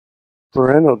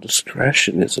Parental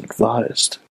discretion is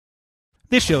advised.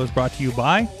 This show is brought to you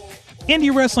by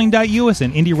IndieWrestling.us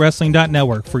and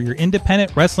IndieWrestling.network for your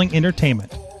independent wrestling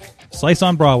entertainment. Slice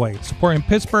on Broadway, supporting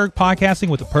Pittsburgh podcasting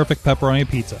with the perfect pepperoni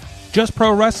pizza. Just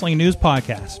Pro Wrestling News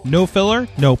Podcast. No filler,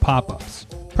 no pop-ups.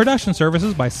 Production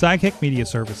services by Sidekick Media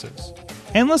Services.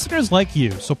 And listeners like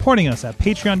you, supporting us at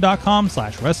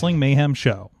patreon.com/Wrestling Mayhem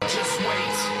Show. Just wait,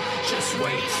 just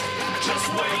wait, just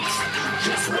wait,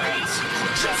 just wait,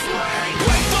 just wait.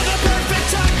 Wait for the perfect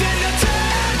time, then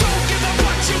attack. Don't give up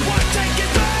what you want, take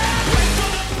it back. Wait for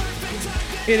the perfect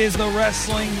time. It is the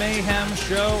Wrestling Mayhem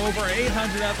Show. Over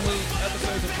 800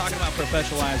 episodes of talking about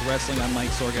professionalized wrestling. I'm Mike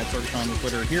Sorg at Sorgatron on the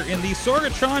Twitter here in the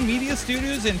Sorgatron Media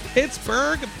Studios in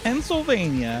Pittsburgh,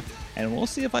 Pennsylvania. And we'll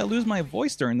see if I lose my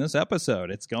voice during this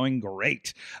episode. It's going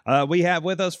great. We have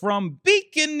with us from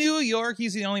Beacon, New York.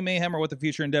 He's the only Mayhemmer with a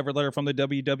future endeavor letter from the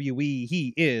WWE.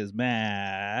 He is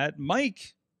Mad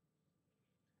Mike.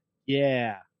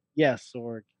 Yeah. Yes,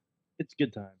 Sorg. It's a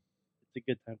good time. It's a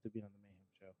good time to be on the Mayhem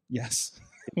Show. Yes.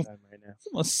 Good time right now.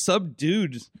 Almost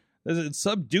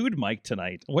subdued Mike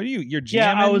tonight. What are you? You're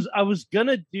jamming? Yeah, I was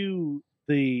gonna do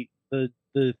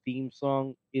the theme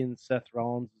song in Seth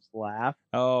Rollins' laugh.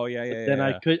 Oh yeah. Then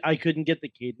I couldn't get the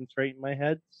cadence right in my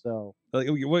head. So what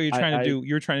are you trying to do?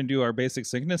 You're trying to do our basic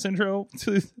sickness intro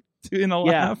to in a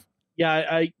laugh.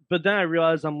 Yeah. But then I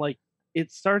realized I'm like,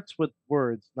 it starts with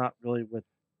words, not really with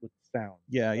sound.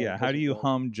 Yeah, So yeah. it How do doesn't you really-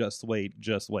 hum? Just wait.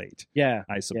 Yeah,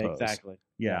 I suppose. Yeah, exactly.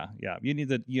 Yeah. You need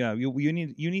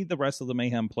you need the rest of the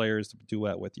Mayhem players to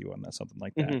duet with you on that, something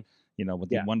like that. Mhm. You know, with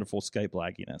the Yeah. wonderful Skype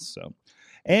lagginess. So,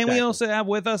 and we Exactly. also have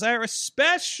with us our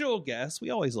special guest. We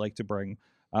always like to bring.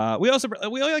 We always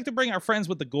like to bring our friends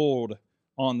with the gold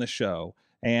on the show.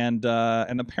 And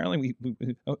apparently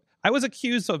I was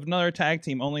accused of another tag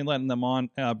team only letting them on,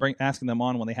 asking them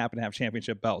on when they happen to have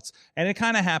championship belts, and it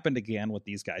kind of happened again with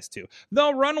these guys too.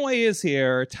 The Runway is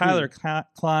here. Tyler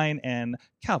Klein and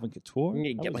Calvin Couture. I'm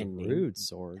gonna get my name.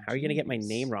 Sorg. How are you gonna get my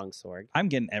name wrong, Sorg? I'm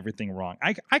getting everything wrong.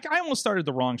 I almost started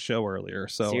the wrong show earlier,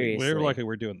 so Seriously. we're lucky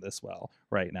we're doing this well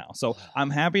right now. So I'm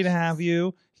happy to have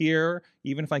you here,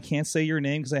 even if I can't say your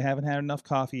name because I haven't had enough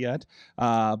coffee yet.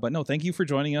 But no, thank you for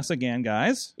joining us again,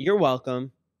 guys. You're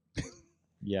welcome.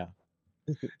 Yeah.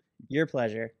 Your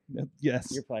pleasure. Yes.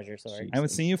 Your pleasure, Sorg. I haven't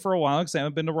seen you for a while because I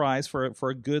haven't been to Rise for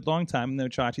a good long time. And then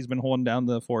Chachi's been holding down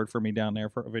the fort for me down there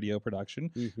for video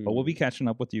production. Mhm. But we'll be catching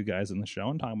up with you guys in the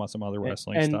show and talking about some other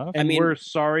wrestling and, stuff. And I mean- we're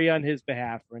sorry on his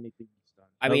behalf for anything he's done.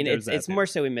 I mean, there's it's that more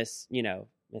so we miss,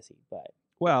 Missy, but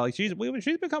Well, she's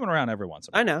been coming around every once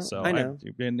in a while. I know, So I know.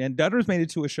 And Dutter's made it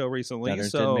to a show recently.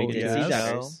 Dutters so did make it to Didn't the see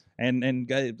show. Dutters. and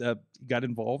got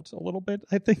involved a little bit,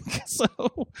 I think. So,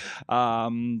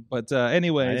 but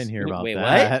anyways, I didn't hear about Wait,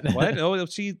 that. What? Oh,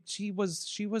 she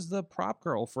was the prop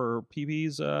girl for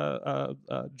PB's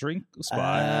drink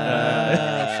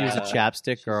spot. She was a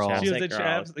chapstick girl. She was Chapstick a girl.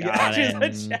 chapstick. Got Yeah,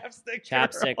 it. she's a chapstick.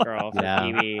 Chapstick girl for Yeah.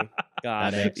 TV.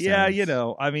 Got That it. makes Yeah,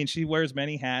 sense. I mean, she wears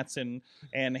many hats and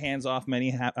hands off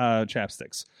many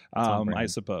chapsticks, on brand. I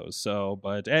suppose. So,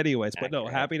 but anyways, but no,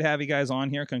 Accurate. happy to have you guys on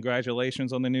here.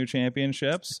 Congratulations on the new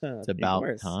championships. It's about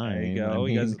course. time. There you go. I You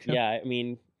mean, guys- Yeah, I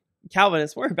mean, Calvin,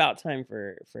 it's more about time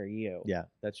for you. yeah,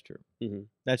 that's true. Mhm.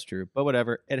 That's true. But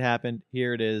whatever. It happened.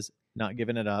 Here it is. Not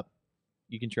giving it up.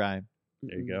 You can try.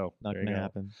 There you go. Not There you going to go.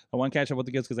 happen. I want to catch up with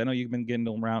the kids because I know you've been getting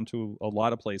around to a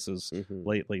lot of places Mhm.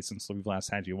 lately since we've last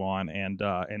had you on, and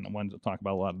I wanted to talk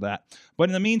about a lot of that. But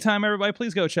in the meantime, everybody,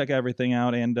 please go check everything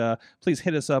out, and please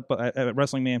hit us up at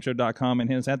WrestlingMayhemShow.com and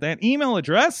hit us at that email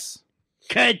address.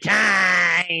 Good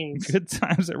times. Good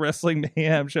times at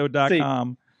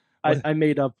WrestlingMayhemShow.com. I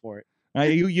made up for it.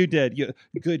 You did.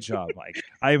 Good job, Mike.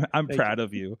 I'm Thank proud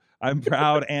of you. I'm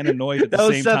proud and annoyed at the That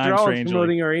was same Seth time. Rollins Strangely.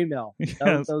 promoting our email.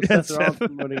 That was Yes, Seth Rollins Seth.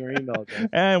 promoting our email address.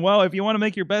 And well, if you want to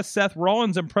make your best Seth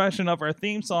Rollins impression of our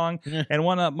theme song and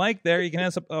one up Mike there, you can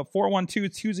ask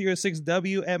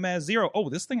 412-206-WMS0. Oh,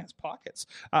 this thing has pockets.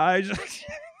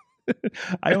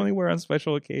 I only wear on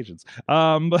special occasions.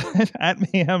 But at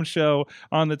Mayhem Show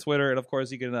on the Twitter, and of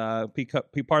course you can be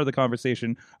part of the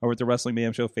conversation over at the Wrestling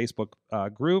Mayhem Show Facebook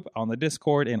group, on the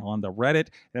Discord, and on the Reddit.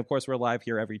 And of course, we're live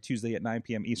here every Tuesday at 9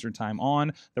 p.m. Eastern Time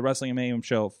on the Wrestling Mayhem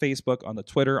Show Facebook, on the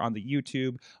Twitter, on the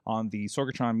YouTube, on the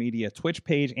Sorgatron Media Twitch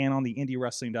page, and on the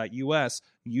IndieWrestling.us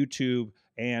YouTube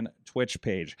and Twitch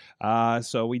page.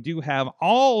 So we do have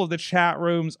all of the chat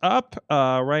rooms up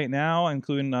right now,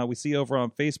 including we see over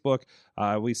on Facebook.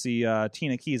 We see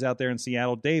Tina Keys out there in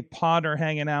Seattle, Dave Potter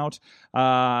hanging out,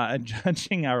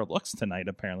 judging our looks tonight,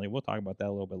 apparently. We'll talk about that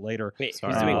a little bit later. Wait,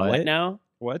 Sorry. who's doing What? what now?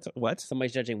 What?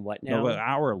 Somebody's judging what now? No, but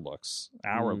our looks.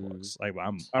 Our looks. Like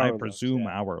I Our presume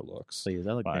looks, yeah. our looks. Please,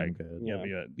 that look damn Like,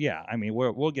 good. Yeah. I mean,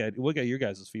 we'll get your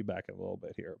guys' feedback in a little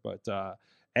bit here, but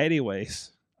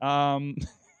anyways,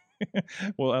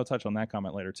 well, I'll touch on that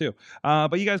comment later too.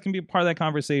 But you guys can be part of that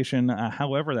conversation,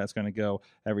 however that's going to go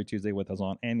every Tuesday with us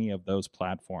on any of those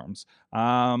platforms.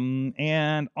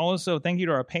 And also, thank you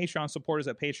to our Patreon supporters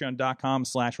at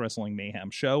patreon.com/Wrestling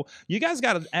Mayhem Show. You guys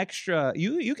got an extra.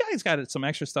 You guys got some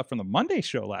extra stuff from the Monday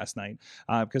show last night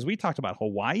because we talked about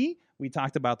Hawaii. We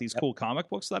talked about these cool comic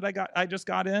books that I just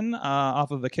got in off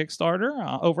of the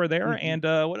Kickstarter over there. Mm-hmm.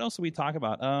 And what else did we talk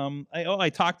about? I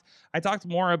talked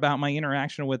more about my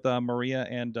interaction with Maria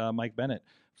and Mike Bennett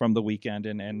from the weekend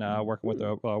and working with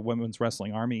the Women's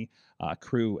Wrestling Army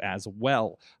crew as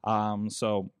well.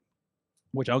 So,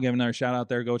 which I'll give another shout out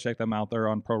there. Go check them out there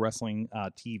on Pro Wrestling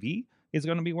TV. Is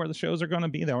going to be where the shows are going to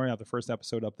be. They already have the first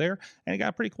episode up there, and it got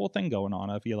a pretty cool thing going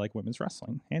on if you like women's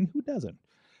wrestling, and who doesn't?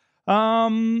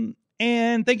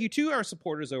 And thank you to our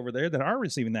supporters over there that are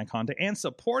receiving that content and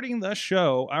supporting the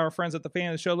show. Our friends at the Fan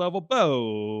of the Show level, Bo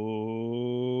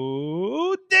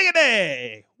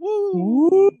Diggity!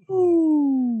 Woo!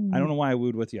 I don't know why I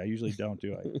wooed with you. I usually don't,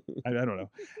 do I? I don't know.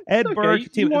 Ed Okay,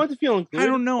 Burke. you want to feel included. I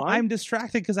don't know. Fine. I'm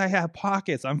distracted because I have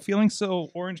pockets. I'm feeling so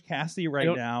Orange Cassidy right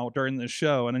don't- now during the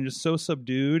show, and I'm just so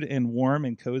subdued and warm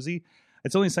and cozy.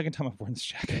 It's only the second time I've worn this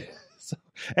jacket. So,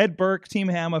 Ed Burke, Team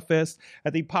Hammer Fist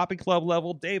at the Poppy Club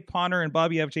level, Dave Ponner and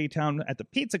Bobby F. J. Town at the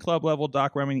Pizza Club level,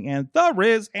 Doc Remini and The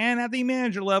Riz, and at the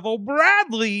manager level,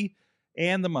 Bradley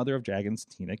and the mother of dragons,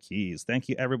 Tina Keys. Thank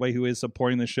you, everybody who is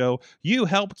supporting the show. You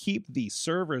help keep the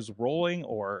servers rolling,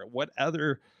 or what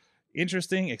other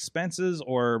interesting expenses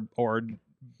or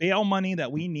bail money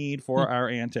that we need for our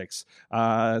antics.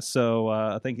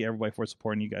 So thank you, everybody, for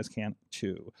supporting. You guys can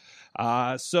too.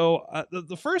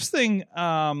 The first thing,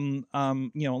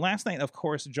 last night, of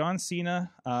course, John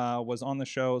Cena was on the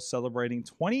show celebrating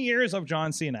 20 years of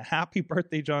John Cena. Happy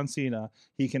birthday, John Cena.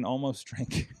 He can almost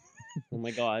drink. Oh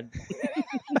my God.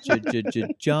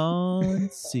 John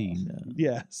Cena.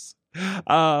 Yes.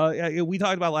 We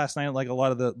talked about last night, like a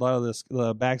lot of the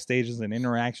backstages and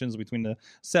interactions between the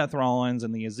Seth Rollins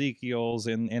and the Ezekiels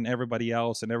and everybody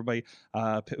else, and everybody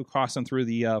crossing through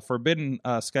the forbidden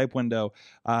Skype window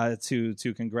to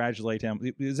congratulate him.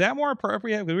 Is that more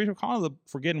appropriate? Because we were calling the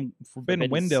forbidden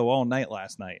window all night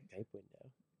last night. Skype window.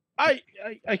 I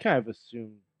kind of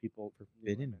assume people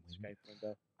Forbidden Skype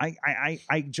window.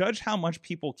 I judge how much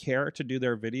people care to do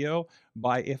their video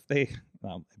by if they,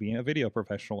 being a video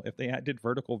professional, if they did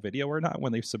vertical video or not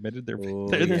when they submitted their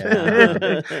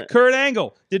yeah. Kurt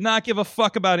Angle did not give a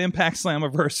fuck about Impact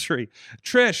Slammiversary.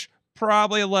 Trish,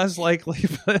 probably less likely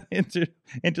into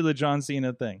the John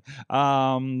Cena thing.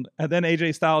 And then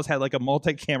AJ Styles had like a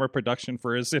multi-camera production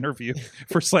for his interview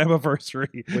for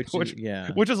Slammiversary,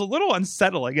 which is a little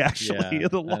unsettling, actually, Yeah, in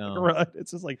the long run.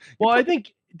 It's just like, Well, I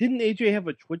think, didn't AJ have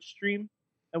a Twitch stream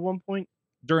at one point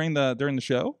during the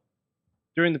show?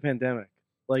 during the pandemic?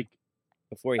 Like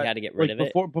Before he had to get rid of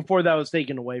it. before that was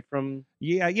taken away from.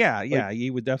 Yeah.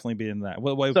 He would definitely be in that.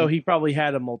 Well, So he probably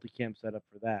had a multicam set up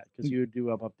for that because he would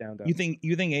do up, down, down. You think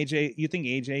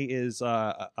AJ is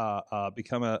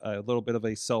become a little bit of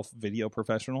a self video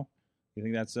professional? You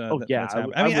think that's yeah, that's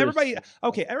happening? I I mean, would everybody. assume.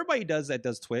 Okay, everybody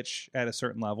does Twitch at a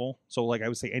certain level. So like I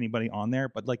would say anybody on there,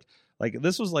 but like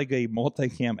this was like a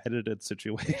multicam edited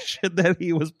situation that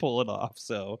he was pulling off.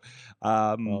 So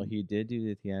Well, he did do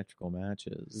the theatrical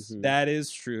matches. Mhm. that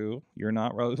is true. You're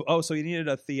not wrong. Oh, so you needed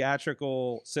a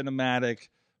theatrical cinematic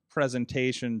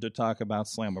presentation to talk about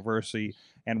Slammiversary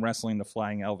and wrestling the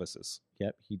Flying Elvises.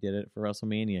 Yep, he did it for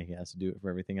WrestleMania. He has to do it for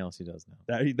everything else he does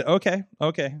now. Okay.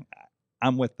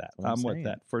 I'm with that. What I'm I'm with saying.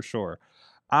 that for sure.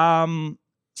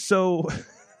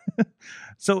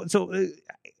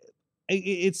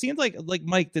 It seems like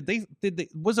Mike, did they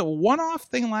was it a one-off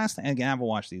thing last night? Again, I haven't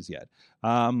watched these yet.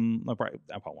 I probably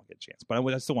won't get a chance, but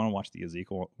I still want to watch the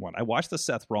Ezekiel one. I watched the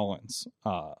Seth Rollins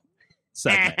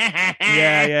segment.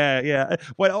 yeah.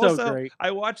 But also, great.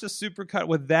 I watched the supercut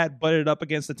with that butted up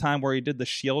against the time where he did the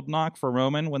shield knock for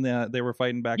Roman when they were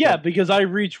fighting back. Yeah, up. because I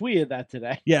retweeted that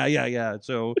today. Yeah.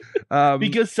 So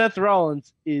Because Seth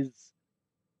Rollins is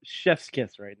chef's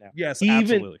kiss right now. yes, Even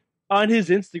absolutely. on his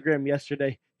Instagram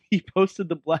yesterday, he posted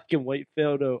the black and white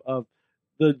photo of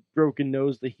the broken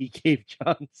nose that he gave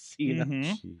John Cena. Mhm.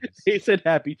 Jeez. He said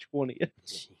happy 20th.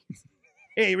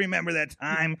 hey, remember that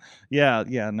time? Yeah,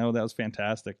 no, that was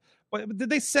fantastic. But did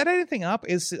they set anything up?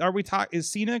 Is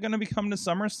Cena going to become the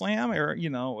SummerSlam,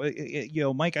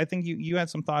 or Mike? I think you had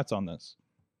some thoughts on this.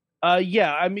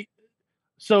 Yeah, I mean,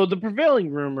 so the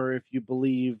prevailing rumor, if you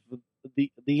believe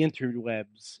the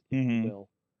interwebs, if you will,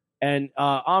 and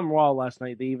on Raw last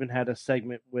night, they even had a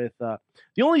segment with the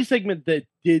only segment that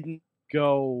didn't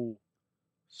go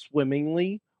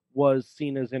swimmingly was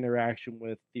Cena's interaction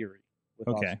with Theory. With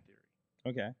Austin Theory.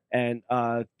 Okay.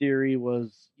 And Theory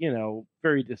was,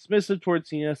 very dismissive towards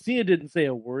Cena. Cena didn't say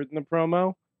a word in the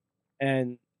promo,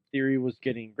 and Theory was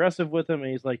getting aggressive with him,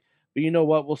 and he's like, but you know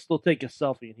what? We'll still take a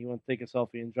selfie. And he went to take a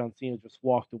selfie, and John Cena just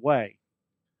walked away.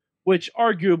 Which,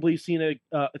 arguably,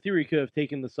 Theory could have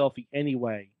taken the selfie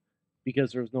anyway,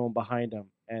 because there was no one behind him,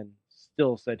 and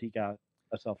still said he got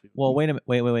a selfie. Well, wait a minute.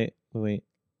 Wait.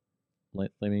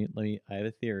 Let me. I have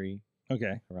a theory.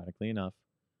 Okay. Ironically enough,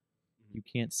 you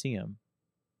can't see him.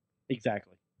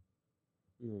 Exactly.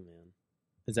 Oh man.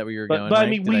 Is that where you're But going? I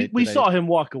Mike? mean, we saw him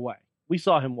walk away. We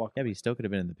saw him walk Yeah, away. but he still could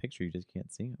have been in the picture. You just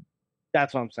can't see him.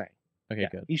 That's what I'm saying. Okay, Yeah.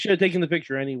 good. He should have taken the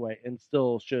picture anyway, and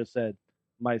still should have said,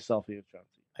 my selfie of John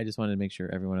Cena. I just wanted to make sure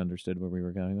everyone understood where we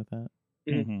were going with that.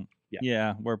 Mm-hmm. Yeah.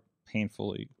 Yeah, we're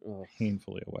painfully Oh,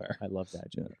 aware. I love that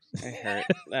jokes.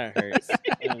 that hurts.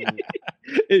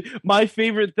 My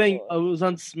favorite thing was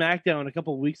on SmackDown a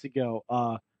couple of weeks ago.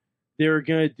 They were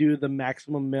gonna do the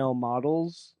Maximum Male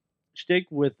Models shtick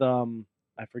with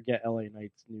I forget LA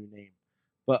Knight's new name,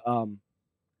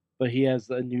 but he has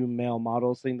a new male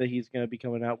models thing that he's gonna be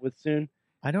coming out with soon.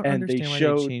 I don't And they understand why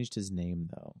showed- they changed his name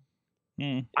though.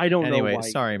 I don't Anyway, know why.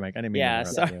 sorry, Mike. I didn't mean Yeah, to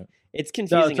interrupt sorry. you. It's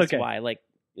confusing. okay. It's why. Like,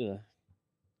 ugh.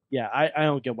 Yeah, I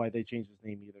don't get why they changed his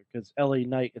name either. Because LA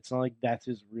Knight, it's not like that's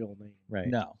his real name. Right.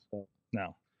 No, So,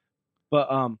 no.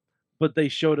 but they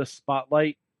showed a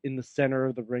spotlight in the center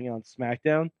of the ring on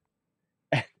SmackDown,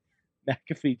 and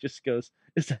McAfee just goes,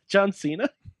 "Is that John Cena?"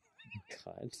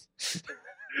 God.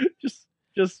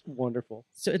 just wonderful.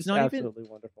 So it's Just not even absolutely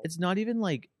wonderful. it's not even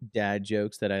like dad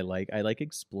jokes that I like. I like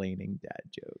explaining dad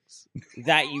jokes.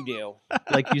 That you do.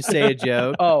 Like you say a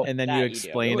joke Oh, and then that you you do.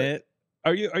 explain it.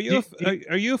 Are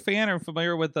you a fan or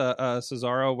familiar with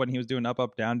Cesaro when he was doing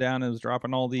up down and was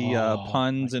dropping all the Oh,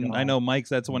 puns? my And I God. know Mike's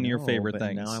that's one of your No, favorite but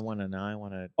things. Now I want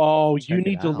to. Oh, check you it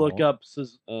need to look out. up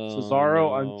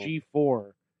Cesaro on no.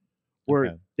 G4, where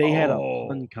Okay. they had a Oh.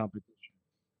 pun competition.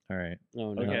 All right.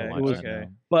 Oh no. Okay, I'll it watch was- that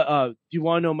now. But do you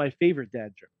want to know my favorite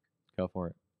dad joke? Go for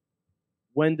it.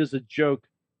 When does a joke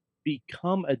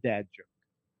become a dad joke?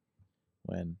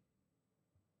 When?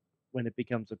 When it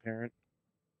becomes apparent.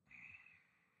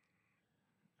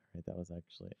 Right, that was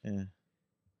actually.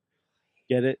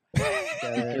 Get it?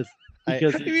 Because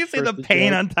you it's see the first a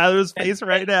pain joke. on Tyler's face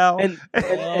right now. and Oh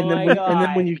then my and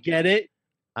then when God. you get it,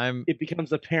 I'm. it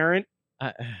becomes apparent,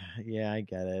 Yeah, I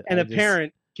get it. and I a just-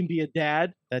 parent can be a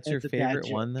dad. That's and your it's a dad favorite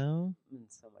joke. one, though.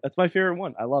 So much. That's my favorite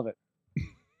one. I love it.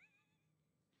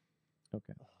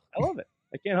 Okay. I love it.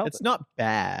 I can't help It's it. not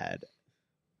bad,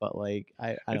 but like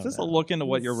I Is don't this know. a look into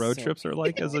what your road So trips are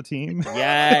like as a team?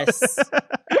 Yes.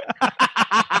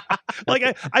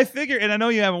 Like I figure, and I know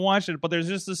you haven't watched it, but there's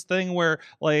just this thing where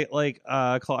like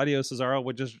Claudio Cesaro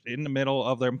would just in the middle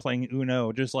of them playing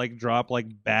Uno just like drop like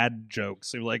bad jokes.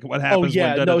 So, like what Oh happens?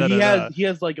 yeah, when no, da-da-da-da-da. he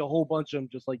has like a whole bunch of them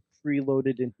just like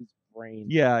preloaded in his brain.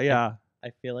 Yeah. I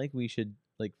feel like we should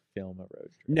like film a road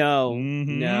trip. No. Mhm.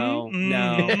 No. Mhm.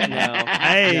 No.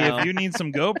 Hey, no. if you need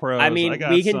some GoPros, I mean,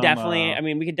 got we can some, definitely. I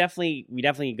mean, we definitely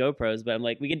GoPros, but I'm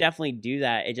like, we could definitely do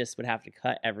that. It just would have to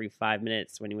cut every 5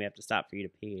 minutes when we have to stop for you to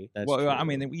pee. That's well, true. I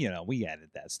mean, we edit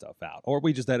that stuff out, or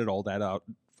we just edit all that out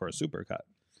for a supercut.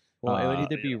 well, it would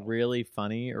either be you know. really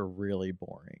funny or really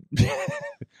boring.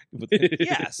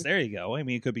 Yes, there you go. I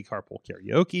mean, it could be carpool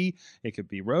karaoke. It could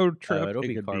be road trip. It'll it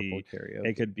be could carpool karaoke.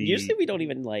 It could be. Usually, we don't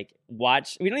even like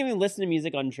watch. We don't even listen to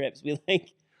music on trips. We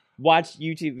like watch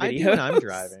YouTube videos. I do when I'm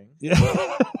driving.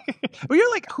 Yeah. But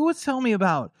you're like, who was telling me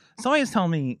about? Somebody was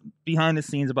telling me behind the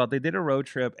scenes about they did a road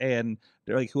trip and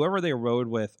they're like, whoever they rode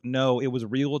with, no, it was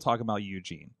Regal talking about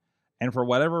Eugene. And for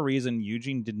whatever reason,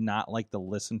 Eugene did not like to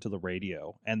listen to the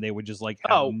radio, and they would just like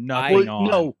have nothing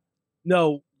on.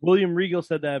 No. William Regal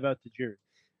said that about Tajiri.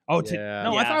 Oh, Yeah.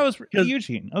 no, I Yeah. thought it was 'Cause-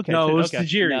 Eugene. Okay, No, it was okay.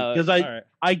 Tajiri No, because All right.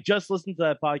 I just listened to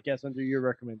that podcast under your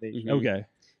recommendation. Mhm. Okay.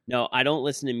 No, I don't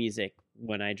listen to music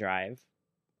when I drive.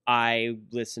 I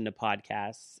listen to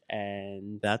podcasts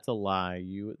and That's a lie.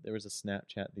 There was a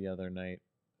Snapchat the other night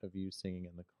of you singing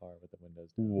in the car with the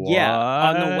windows down. yeah,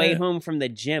 on the way What? home from the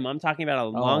gym. I'm talking about a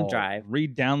long Oh, drive.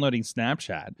 Re-downloading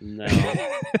Snapchat. No,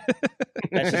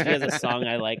 that's just because a song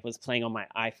I like was playing on my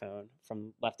iPhone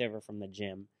from leftover from the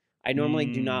gym. I normally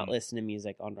do not listen to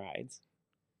music on rides.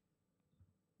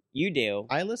 You do.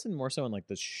 I listen more so on like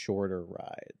the shorter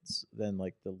rides than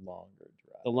like the longer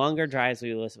drives. The longer drives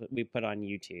we put on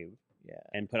YouTube Yeah.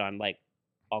 and put on like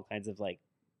all kinds of like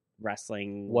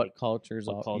wrestling, What like, cultures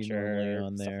what all culture normally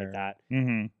on stuff there? like that.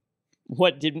 Mm-hmm.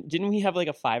 What didn't we have like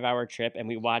a 5-hour trip and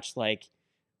we watched like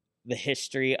the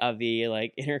history of the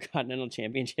like Intercontinental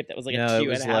Championship? That was like No, a it 2.5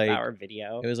 was like- hour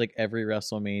video. It was like every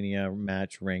WrestleMania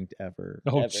match ranked ever.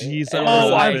 Oh Ever. jeez! And Oh,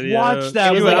 it was I've like- watched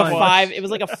that It was one. like a 5. It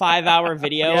was like a 5-hour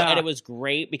video, Yeah. and it was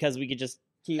great because we could just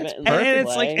keep it. And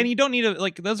it's like, and you don't need to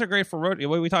like. Those are great for road.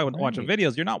 When we talk about watching Right.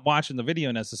 videos, you're not watching the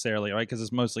video necessarily, right? Because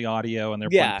it's mostly audio, and they're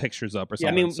Yeah. putting pictures up or I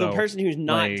something. mean, so, the person who's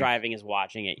not like- driving is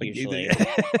watching it like, usually.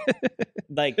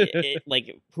 Like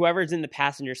like whoever's in the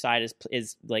passenger side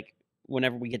is like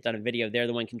whenever we get done a video, they're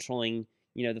the one controlling,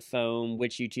 you know, the phone,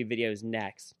 which YouTube video is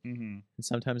next. Mhm. And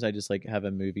sometimes I just like have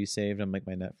a movie saved on like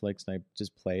my Netflix and I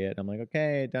just play it. I'm like,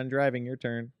 okay, done driving, your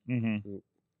turn. Mhm.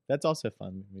 That's also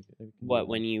fun. We can do What that.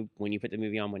 when you put the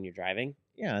movie on when you're driving?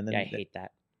 Yeah, and then Yeah, I hate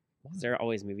that. Why? There are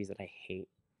always movies that I hate.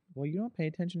 Well, you don't pay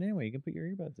attention anyway. You can put your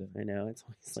earbuds in. I know it's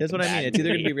always like That's a what I mean. bad It's either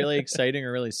going to be movie. really exciting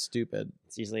or really stupid.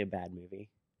 It's usually a bad movie.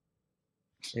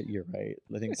 You're right.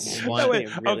 I think No, one,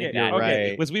 wait. really okay, bad. You're okay.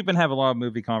 right. Because we've been having a lot of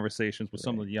movie conversations with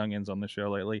some of Right. the youngins on the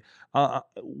show lately.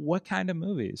 What kind of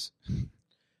movies?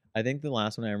 I think the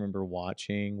last one I remember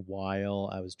watching while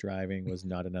I was driving was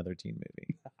Not Another Teen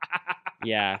Movie.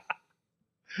 Yeah.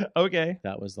 Okay,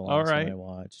 That was the All last right. one I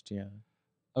watched. Yeah.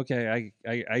 okay,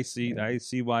 I see. Yeah. I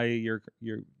see why you're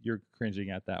cringing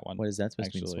at that one. What is that supposed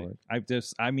Actually, to mean, Sword?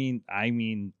 I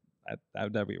mean,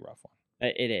 that'd be a rough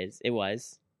one. It is. It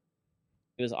was.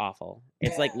 It was awful.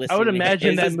 It's like listening. I would to- imagine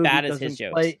it's that as movie bad as doesn't his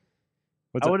jokes. play.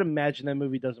 What's I it? would imagine that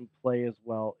movie doesn't play as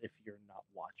well if you're not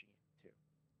watching it too.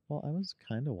 Well, I was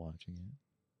kind of watching it.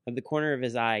 At the corner of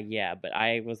his eye, yeah, but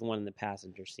I was the one in the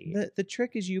passenger seat. The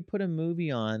trick is you put a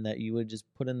movie on that you would just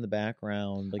put in the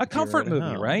background, like A if you were comfort at movie,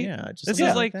 home. right? Yeah, just This like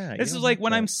is like that. this You is don't like have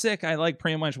when to- I'm sick. I like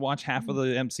pretty much watch half of the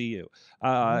MCU.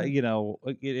 You know,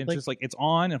 it's Like- just like it's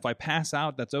on. If I pass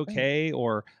out, that's okay.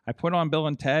 Or I put on Bill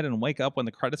and Ted and wake up when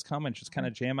the credits come and just kind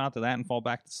of jam out to that and fall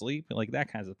back to sleep, like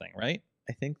that kinds of thing, right?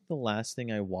 I think the last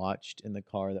thing I watched in the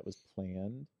car that was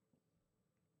planned,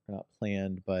 or not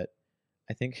planned, but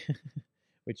I think,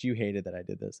 which you hated that I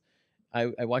did this.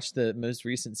 I watched the most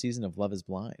recent season of Love Is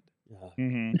Blind Ugh.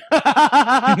 Mm-hmm.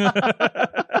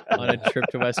 on a trip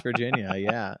to West Virginia.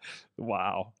 Yeah,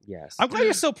 Wow. Yes. I'm glad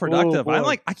you're so productive. boy. I'm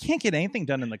like, I can't get anything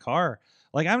done in the car.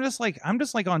 Like I'm just like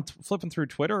on flipping through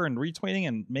Twitter and retweeting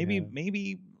and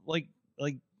maybe like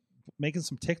making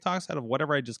some TikToks out of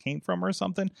whatever I just came from or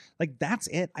something. Like that's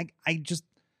it.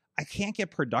 I can't get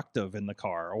productive in the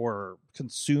car or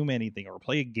consume anything or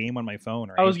play a game on my phone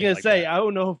or I was anything gonna like say, that. I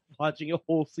don't know if watching a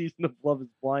whole season of Love Is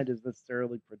Blind is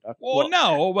necessarily productive. Well,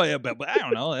 no, but I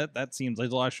don't know. That seems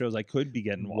like a lot of shows I could be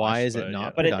getting watched. Why is it but, not? yeah.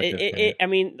 But productive, I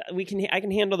mean, I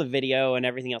can handle the video and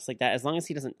everything else like that as long as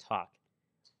he doesn't talk.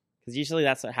 Because usually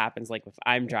that's what happens. Like if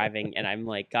I'm driving and I'm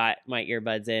like got my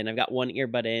earbuds in, I've got one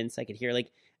earbud in so I could hear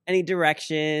like any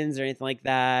directions or anything like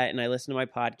that, and I listen to my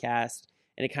podcast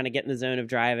and I kind of get in the zone of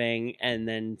driving, and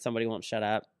then somebody won't shut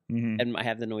up, Mhm. and I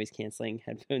have the noise canceling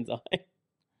headphones on,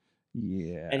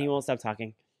 Yeah. and he won't stop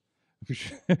talking.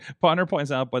 Ponder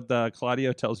points out, but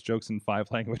Claudio tells jokes in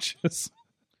 5 languages.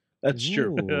 That's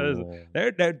true. Ooh.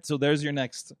 So there's your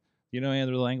next. You know any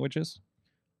other languages?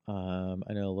 I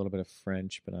know a little bit of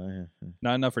French, but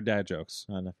Not enough for dad jokes.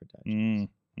 not enough for that. Mm.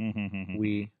 Mhm.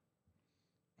 We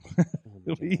Oh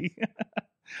my God.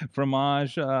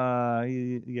 Fromage.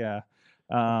 Yeah.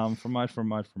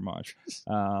 Fromage.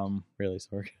 really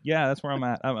sorry. Yeah, that's where I'm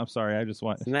at. I'm sorry. I just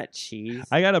want. Isn't that cheese?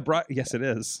 I got a Yes, it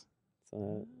is.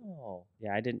 So, Oh.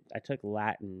 yeah, I took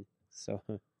Latin, so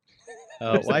Well,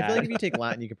 I feel that. like if you take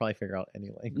Latin, you can probably figure out any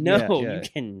language. no, yeah. you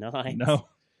cannot. No.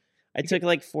 I took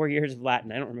like 4 years of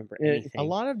Latin. I don't remember Yeah, anything. A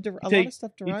lot of take-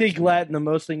 stuff You derives take from Latin, the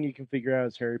most thing you can figure out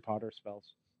is Harry Potter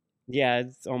spells. Yeah,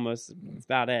 it's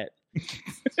about it.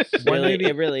 One Really, movie-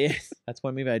 it really is. That's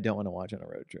one movie I don't want to watch on a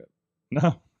road trip.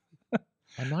 No.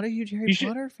 I'm not a huge Harry You should-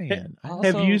 Potter fan.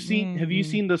 Also- Have you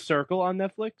seen The Circle on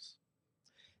Netflix?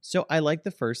 So I like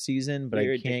the first season, but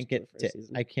You're I can't addicted to get the first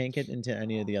season. I can't get into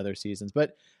any of the other seasons.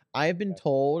 But I've been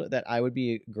told that I would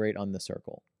be great on The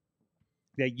Circle.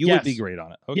 Yeah, you would Yes. be great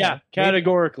on it. Okay. Yeah,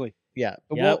 categorically. Yeah,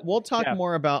 but Yep. we'll talk Yeah.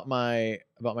 more about my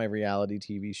reality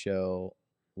TV show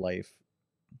life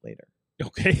later.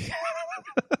 Okay.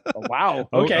 Oh, wow.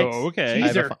 Oh, Okay. oh, okay.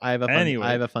 Teaser. I have a fun, Anyway.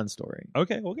 I have a fun story.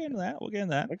 Okay, we'll get into that. We'll get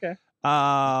into that. Okay.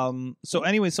 So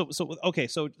anyway,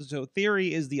 so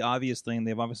Theory is the obvious thing.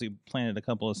 They've obviously planted a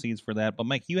couple of seeds for that. But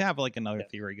Mike, you have like another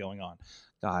theory going on.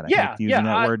 God, I hate using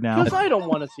that word now. Because I don't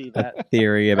want to see that.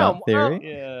 Theory about No, theory.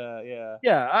 Yeah.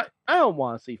 Yeah, I don't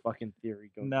want to see fucking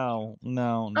Theory go. No.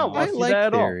 No, I see like that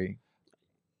at all. theory.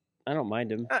 I don't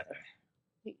mind him.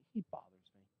 He bothers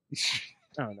me.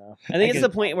 I don't know. I think it's get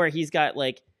the point where he's got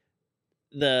like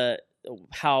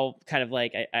how kind of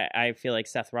like I feel like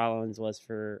Seth Rollins was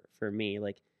for me,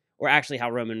 like, or actually how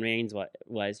Roman Reigns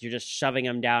was. You're just shoving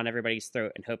him down everybody's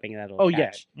throat and hoping that it'll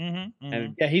catch.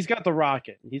 Mm-hmm. Yeah, he's got the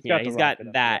rocket. He's got that,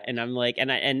 there. and I'm like, and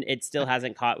it still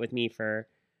hasn't caught with me for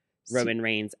Roman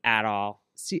Reigns at all.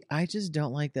 See, I just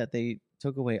don't like that they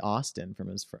took away Austin from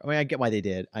his. I mean, I get why they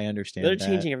did. I understand. They're that.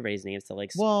 changing everybody's names to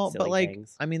like Well, silly but like,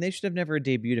 things. I mean, they should have never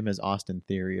debuted him as Austin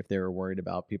Theory if they were worried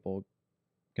about people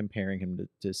comparing him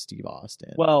to Steve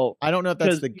Austin. Well, I don't know if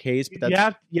that's because the case, but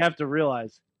that's you have to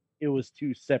realize it was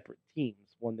two separate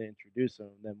teams. One they introduced him,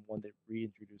 and then one that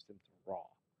reintroduced him to Raw.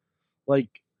 Like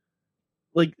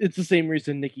it's the same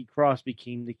reason Nikki Cross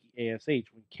became Nikki ASH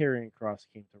when Karrion Cross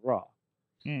came to Raw.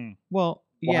 well,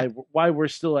 yeah. Why we're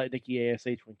still at Nikki ASH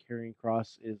when Karrion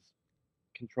Cross is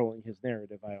controlling his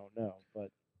narrative, I don't know.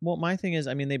 But Well, my thing is,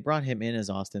 I mean, they brought him in as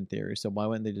Austin Theory, so why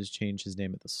wouldn't they just change his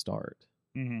name at the start?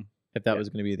 Mm-hmm. If that was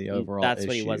going to be the overall That's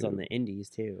what he was issue. on the Indies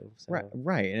too. So.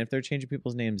 Right. And if they're changing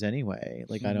people's names anyway,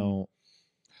 like I don't.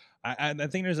 I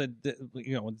think there's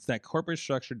it's that corporate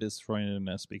structure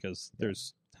disjointedness because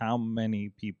there's how many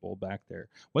people back there.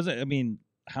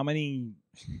 How many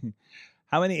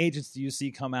agents do you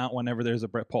see come out whenever there's a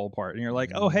Brett Pole part and you're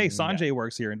like, oh hey, Sanjay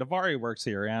works here and Daivari works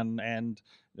here and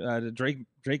Drake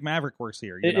Maverick works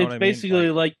here. You know it's what I mean? basically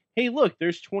like, hey, look,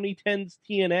 there's 2010's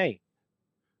TNA.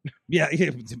 Yeah,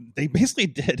 they basically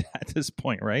did at this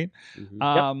point, right?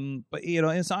 Mm-hmm. But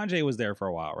and Sanjay was there for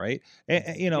a while, right?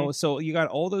 So you got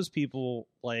all those people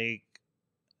like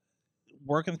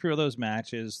working through those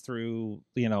matches through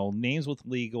names with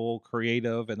legal,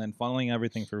 creative, and then funneling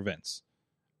everything through Vince.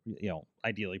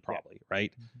 Ideally, probably,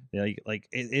 right? I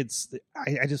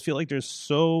just feel like there's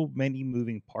so many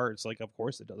moving parts. Like, of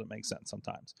course, it doesn't make sense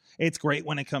sometimes. It's great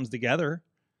when it comes together.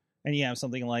 And you have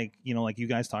something like, like you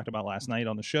guys talked about last night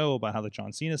on the show about how the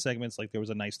John Cena segments, like there was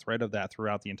a nice thread of that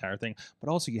throughout the entire thing. But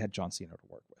also you had John Cena to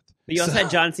work with. But you also had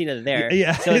John Cena there.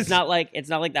 Yeah. So it's not like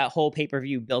that whole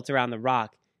pay-per-view built around The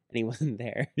Rock and he wasn't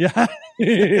there. Yeah. I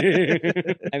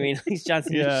mean, at least John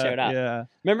Cena showed up. Yeah.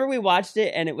 Remember we watched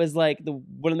it and it was like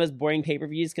one of the most boring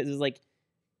pay-per-views because it was like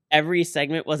every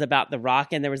segment was about The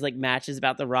Rock and there was like matches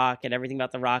about The Rock and everything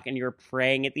about The Rock and you were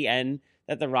praying at the end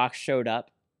that The Rock showed up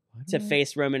to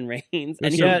face Roman Reigns.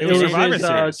 And it was Survivor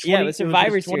Series. Yeah, it was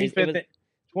Survivor Series.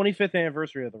 25th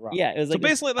anniversary of The Rock. Yeah, it was like so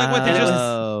basically like what they just.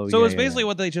 Oh, So it was yeah, basically yeah.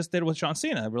 what they just did with John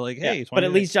Cena. We're like, hey, but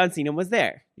at least John Cena was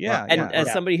there. yeah, And yeah.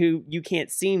 as somebody who you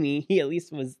can't see me, he at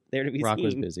least was there to be Rock seen.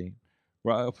 was busy.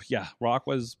 Rock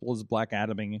was Black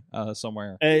Adaming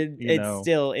somewhere. And You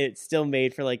it's still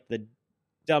made for like the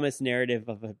dumbest narrative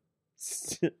of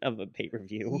a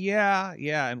pay-per-view. Yeah,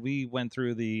 and we went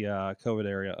through the COVID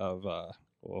area of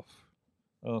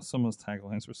some of those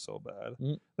taglines were so bad.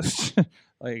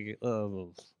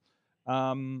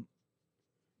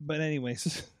 But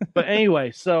anyways. But anyway,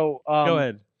 so Go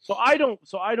ahead. So I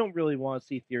don't really want to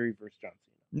see Theory versus John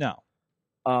Cena.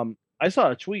 No. I saw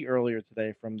a tweet earlier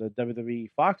today from the WWE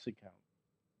Fox account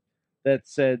that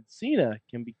said Cena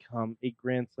can become a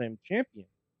Grand Slam champion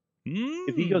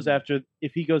if he goes after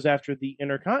the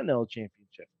Intercontinental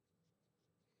Championship,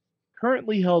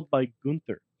 currently held by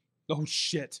Gunther. Oh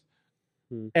shit.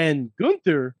 And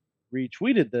Gunther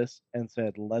retweeted this and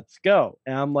said, "Let's go."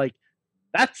 And I'm like,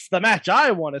 that's the match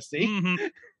I want to see.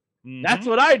 Mm-hmm. That's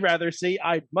what I'd rather see.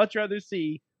 I'd much rather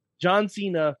see John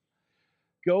Cena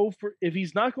go for, if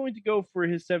he's not going to go for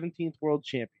his 17th World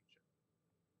Championship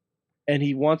and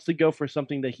he wants to go for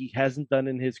something that he hasn't done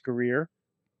in his career,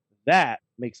 that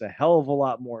makes a hell of a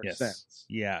lot more sense.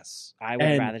 Yes. I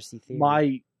would rather see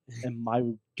Theory. My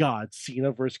God,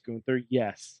 Cena versus Gunther,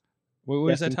 yes. What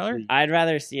was that, Tyler? Definitely. I'd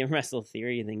rather see him wrestle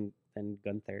Theory than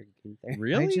Gunther.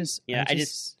 Really?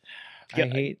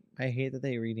 I hate that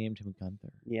they renamed him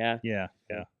Gunther. Yeah. Yeah.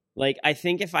 Like, I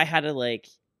think if I had to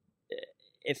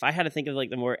think of like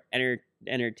the more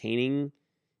entertaining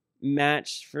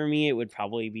match for me, it would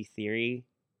probably be Theory,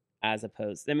 as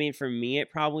opposed. I mean, for me,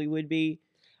 it probably would be.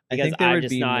 I think there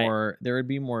would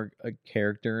be more a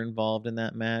character involved in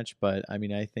that match, but I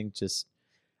mean, I think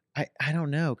I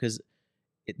don't know, because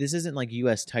this isn't like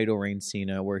U.S. title reign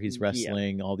Cena where he's Yeah.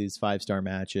 wrestling all these 5-star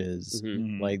matches. Mhm.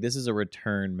 Mhm. Like, this is a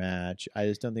return match. I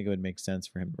just don't think it would make sense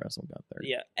for him to wrestle Gunther.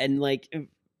 Yeah, and like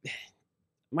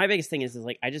my biggest thing is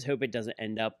like I just hope it doesn't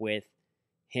end up with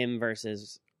him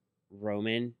versus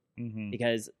Roman Mhm.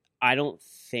 because I don't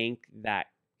think that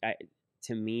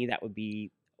to me that would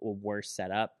be a worse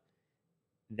setup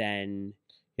than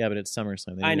Yeah, but it's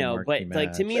SummerSlam. They I need a know, marquee but,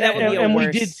 like, to me, match. that would be a and we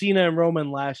worse- did Cena and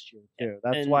Roman last year too.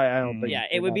 That's And- why I don't think. yeah,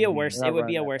 they're it would not be a running- worse they're not it would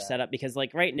be a running worse that setup because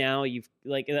like right now you've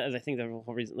like I think the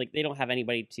whole reason like they don't have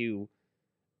anybody to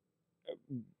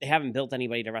they haven't built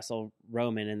anybody to wrestle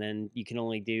Roman and then you can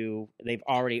only do they've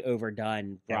already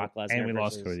overdone Brock Lesnar and we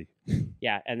lost versus- Cody.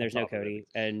 Yeah, and there's no Top of it. Cody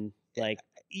and like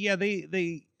Yeah,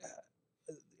 they.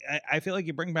 I feel like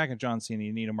you bring back a John Cena,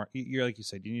 you need a you're like you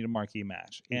said, you need a marquee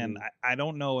match, and I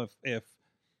don't know if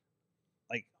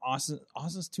like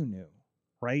Austin's too new,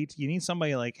 right? You need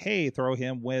somebody like, hey, throw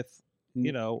him with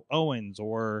Owens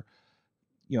or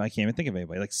I can't even think of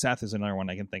anybody. Like Seth is another one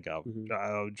I can think of.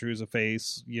 Drew's a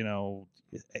face,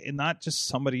 and not just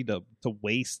somebody to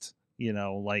waste,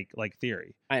 like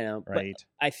Theory. I know, right?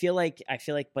 But I feel like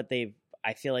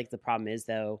the problem is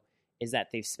though is that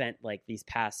they've spent like these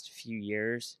past few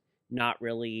years not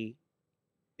really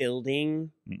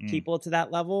building people to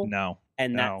that level. No,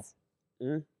 and no.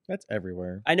 That's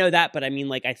everywhere. I know that, but I mean,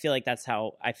 like, I feel like that's why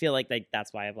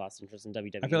I've lost interest in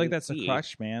WWE. I feel like that's a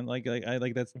crush, man. Like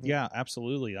that's yeah,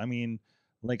 absolutely. I mean,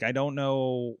 like I don't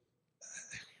know.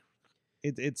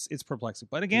 It's perplexing,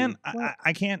 but again,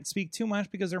 I can't speak too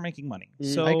much because they're making money.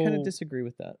 So I kind of disagree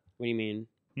with that. What do you mean?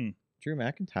 Drew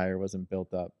McIntyre wasn't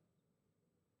built up.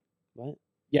 What?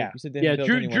 Yeah, You said they yeah. haven't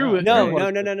built anyone Drew. up.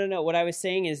 No. What I was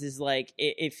saying is like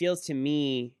it feels to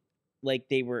me like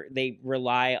they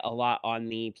rely a lot on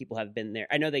the people who have been there.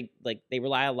 I know they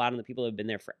rely a lot on the people who have been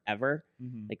there forever,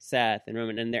 like Seth and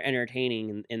Roman, and they're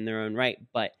entertaining in their own right.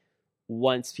 But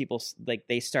once people like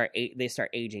they start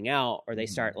aging out or they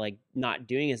start like not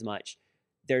doing as much,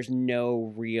 there's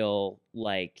no real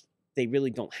like they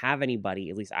really don't have anybody.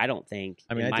 At least I don't think.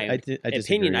 I mean, in my I opinion,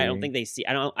 disagree. I don't think they see.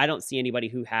 I don't see anybody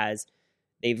who has.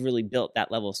 They've really built that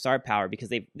level of star power because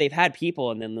they've had people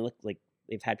and then they look like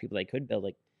they've had people they could build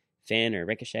like Finn or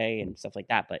Ricochet and stuff like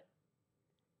that. But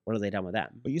what have they done with them?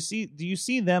 But do you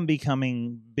see them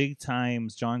becoming big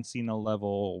times John Cena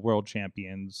level world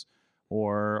champions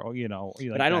or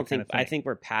But I don't think I think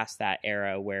we're past that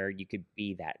era where you could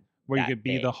be that. Where you that could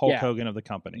be big. the Hulk Yeah. Hogan of the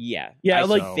company. Yeah, Yeah, I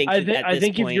like think I at this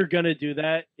think if point- you're gonna do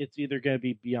that, it's either gonna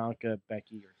be Bianca,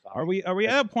 Becky, or Sasha. Are we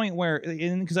at a point where,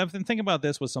 because I've been thinking about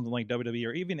this with something like WWE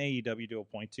or even AEW to a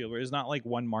point too, where there's not like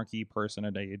one marquee person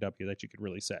at AEW that you could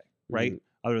really say, right?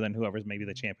 Other than whoever's maybe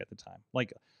the champion at the time.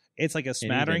 Like it's like a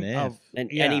smattering of, and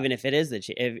yeah. even if it is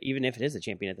even if it is the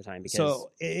champion at the time, because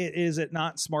So is it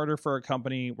not smarter for a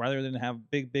company rather than have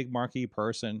big marquee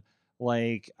person?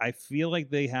 Like I feel like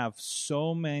they have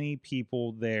so many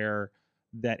people there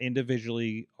that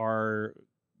individually are,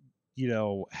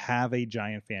 have a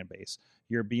giant fan base.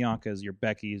 Your Biancas, your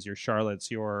Beckys, your Charlottes,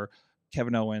 your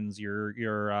Kevin Owens, your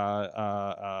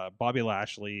Bobby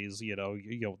Lashley's,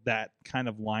 that kind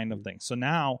of line of things. So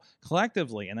now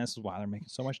collectively, and this is why they're making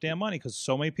so much damn money, because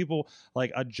so many people,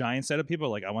 like a giant set of people,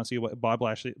 like I want to see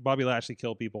Bobby Lashley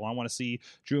kill people. I want to see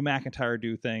Drew McIntyre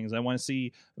do things. I want to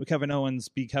see Kevin Owens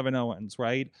be Kevin Owens,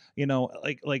 right?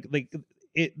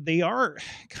 They are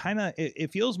kind of.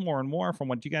 It feels more and more from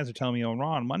what you guys are telling me on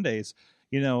Raw on Mondays.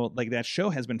 Like that show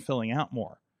has been filling out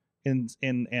more. And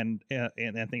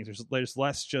things there's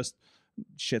less just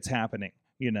shit's happening,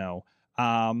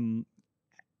 and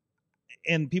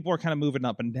people are kind of moving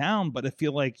up and down, but I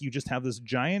feel like you just have this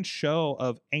giant show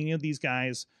of any of these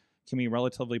guys can be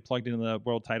relatively plugged into the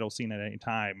world title scene at any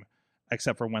time,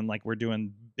 except for when like we're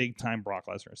doing big time Brock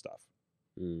Lesnar stuff,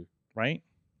 right?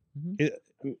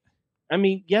 Mm-hmm. I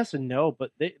mean, yes and no,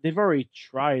 but they've already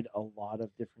tried a lot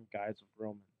of different guys with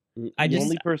Roman. The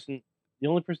only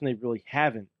person they really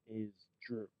haven't is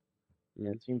Drew. And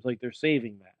it seems like they're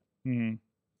saving that. Mm-hmm.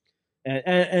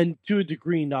 And to a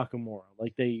degree, Nakamura.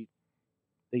 Like they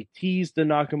teased the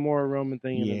Nakamura Roman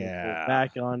thing and then they pulled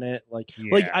back on it. Like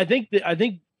I think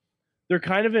they're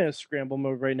kind of in a scramble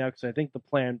mode right now because I think the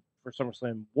plan for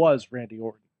SummerSlam was Randy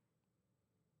Orton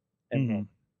and Roman,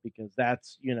 because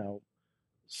that's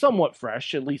somewhat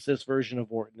fresh, at least this version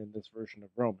of Orton and this version of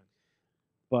Roman.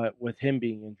 But with him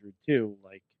being injured too,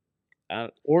 like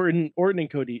Orton and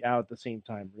Cody out at the same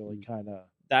time really kind of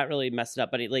that really messed it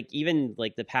up. But even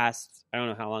the past, I don't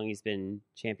know how long he's been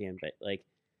champion, but like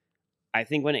I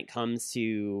think when it comes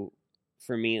to,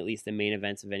 for me at least, the main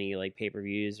events of any like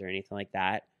pay-per-views or anything like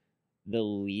that, the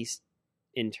least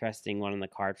interesting one on the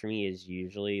card for me is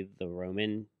usually the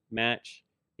Roman match,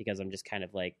 because I'm just kind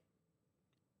of like,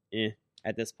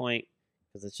 at this point,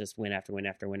 because it's just win after win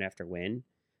after win after win.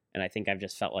 And I think I've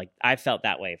just felt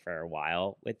that way for a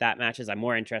while with that matches. I'm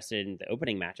more interested in the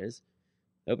opening matches.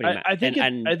 I think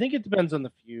it depends on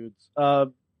the feuds.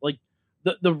 Like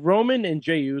the Roman and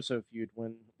Jey Uso feud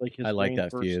when like his I like reign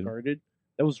that first feud. started.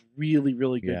 That was really,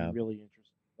 really good Yeah. and really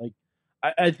interesting. Like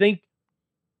I think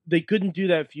they couldn't do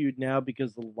that feud now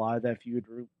because a lot of that feud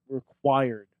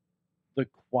required the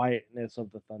quietness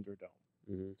of the Thunderdome,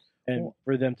 Mhm. and Well-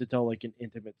 for them to tell like an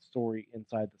intimate story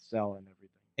inside the cell and everything.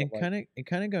 And But, like,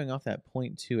 kind of going off that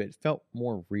point too, it felt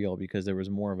more real because there was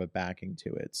more of a backing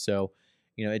to it. So,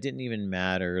 it didn't even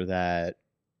matter that,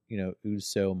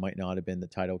 Uso might not have been the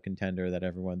title contender that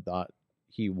everyone thought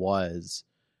he was,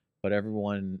 but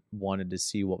everyone wanted to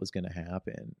see what was going to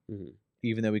happen, Mhm.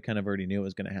 even though we kind of already knew it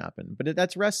was going to happen. But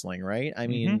that's wrestling, right? I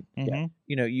mean, Mhm.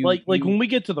 you like when we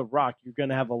get to The Rock, you're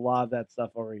gonna have a lot of that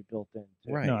stuff already built in.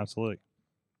 Too. Right. No, absolutely.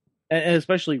 And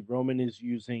especially Roman is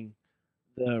using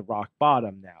the rock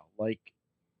bottom now. Like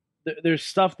there's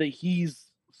stuff that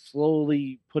he's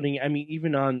slowly putting. I mean,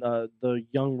 even on the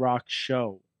Young Rock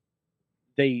show,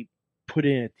 they put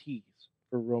in a tease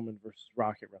for Roman versus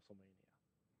Rock at WrestleMania.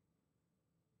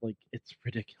 Like it's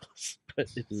ridiculous, but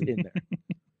it's in there.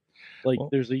 Like Well-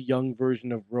 there's a young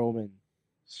version of Roman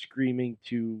screaming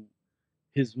to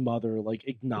his mother, like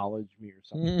 "Acknowledge me" or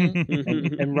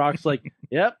something. And Rock's like,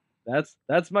 "Yep,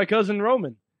 that's my cousin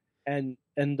Roman," and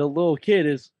the little kid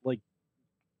is like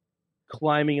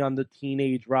climbing on the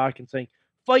teenage Rock and saying,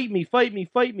 "Fight me, fight me,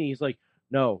 fight me." He's like,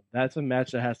 "No, that's a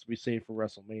match that has to be saved for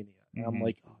WrestleMania." And I'm Mhm.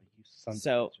 like, "Oh, you son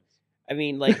So- of bitches." I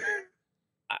mean, like,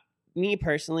 me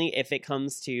personally, if it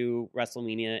comes to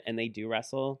WrestleMania and they do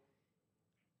wrestle,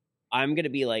 I'm going to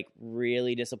be, like,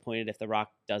 really disappointed if The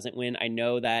Rock doesn't win. I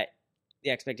know that the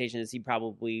expectation is he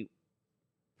probably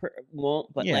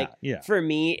won't, but, like, yeah. for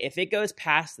me, if it goes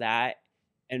past that,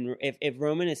 and if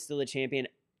Roman is still the champion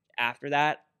after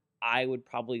that, I would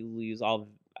probably lose all.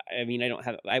 I mean,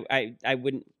 I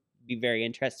wouldn't be very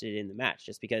interested in the match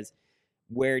just because.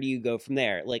 Where do you go from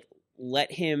there? Like, let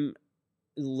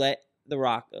The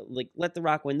Rock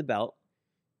win the belt.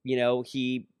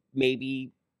 He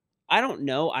maybe. I don't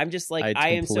know. I'm just like I I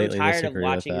am so completely tired of disagree with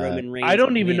watching that. Roman Reigns. I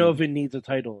don't even know win. if it needs a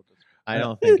title at this point. I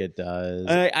don't think it does.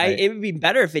 It would be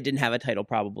better if it didn't have a title,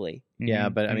 probably. Yeah,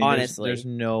 Mhm. but I mean, Honestly. there's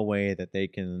no way that they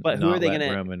can But who not are they let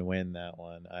gonna- Roman win that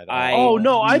one. I don't Oh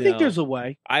no, I think no. there's a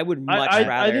way. I would much I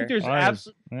rather. think there's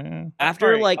absolutely. Yeah. after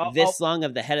Alright, like I'll- this long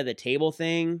of the head of the table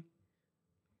thing.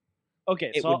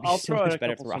 Okay, It so would be I'll so throw out much a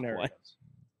better if couple The Rock won. scenarios.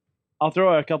 I'll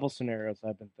throw out a couple scenarios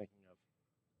I've been thinking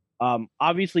of.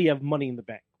 Obviously, you have Money in the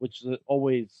Bank, which is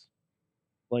always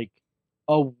like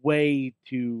a way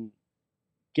to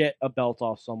get a belt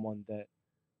off someone that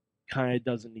kind of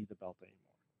doesn't need the belt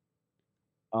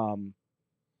anymore.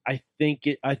 I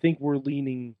think we're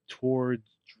leaning towards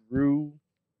Drew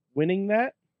winning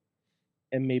that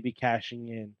and maybe cashing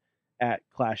in at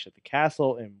Clash at the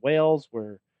Castle in Wales,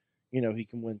 where he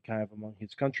can win kind of among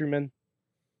his countrymen.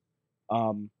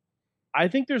 I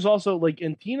think there's also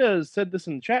and Tina said this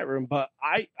in the chat room, but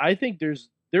I think there's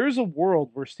a world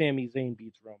where Sami Zayn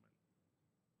beats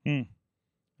Roman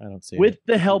I don't see with it.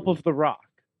 the help of The Rock.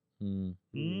 Hmm.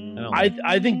 Mm. I don't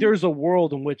I think there's a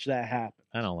world in which that happens.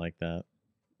 I don't like that.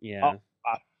 Yeah.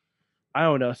 I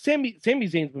don't know. Sami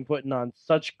Zayn's been putting on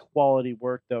such quality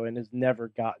work though, and has never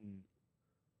gotten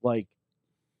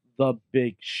the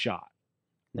big shot.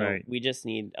 No, Right. we just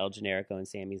need El Generico and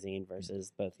Sami Zayn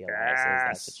versus both the alliances.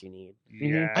 That's what you need.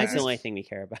 Yes. That's the only thing we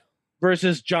care about.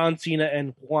 Versus John Cena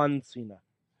and Juan Cena.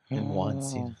 And one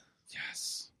scene.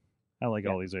 Yes. I like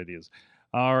all these ideas.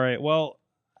 All right. Well,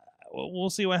 we'll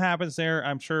see what happens there.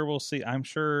 I'm sure we'll see. I'm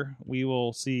sure we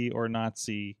will see or not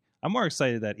see. I'm more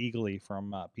excited that Eagly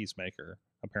from Peacemaker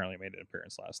apparently made an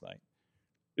appearance last night.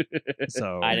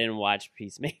 So I didn't watch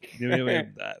Peacemaker.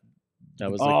 That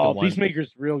was like the Oh, one.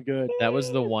 Peacemaker's real good. That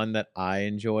was the one that I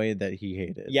enjoyed that he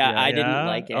hated. Yeah, I didn't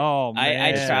like it. Oh, I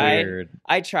man. It's tried. weird.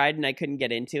 I tried and I couldn't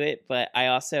get into it, but I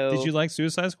also Did you like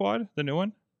Suicide Squad, the new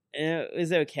one? it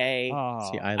was okay. Oh,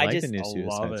 See, I like just- the new I love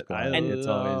Suicide it. Squad. I It's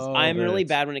always love I'm really it.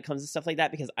 bad when it comes to stuff like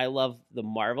that because I love the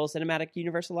Marvel Cinematic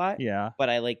Universe a lot, Yeah. but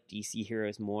I like DC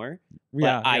heroes more. But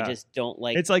Yeah. I yeah. just don't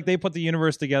like It's like they put the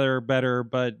universe together better,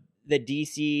 but the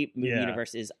DC movie Yeah.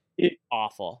 universe is It-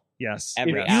 awful. yes.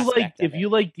 Every yes. aspect of If it. you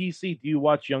like DC, do you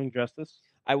watch Young Justice?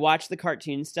 I watch the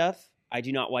cartoon stuff. I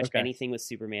do not watch Okay. anything with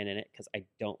Superman in it because I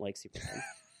don't like Superman.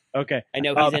 Okay. I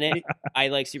know he's in it. I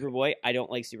like Superboy. I don't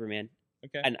like Superman,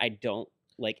 Okay. and I don't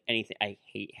like anything. I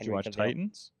hate Did you Henry watch Cavill.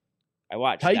 Titans? I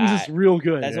watched Titans that. is real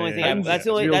good. That's the only thing. Titans That's is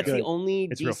the only. real That's good. the only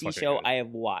It's real DC fucking show good. I have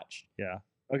watched. Yeah.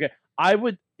 I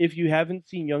would, if you haven't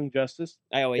seen Young Justice.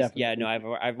 I always, Definitely.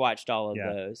 I've watched all of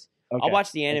Yeah. those. Okay. I'll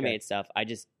watch the animated stuff. I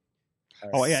just,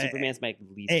 Oh, yeah, Superman's my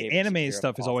least favorite Animated superhero stuff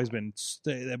of has all always time.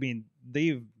 been. I mean,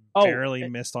 they've Oh, barely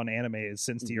and- missed on animated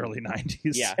since the Mhm. early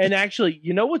 '90s. Yeah. And actually,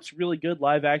 you know what's really good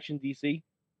live action DC?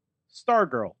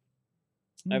 Stargirl.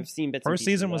 I've seen bits. and First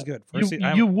pieces season of was that. good. You first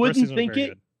wouldn't season was think very it.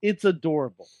 good. It's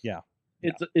adorable. Yeah.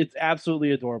 It's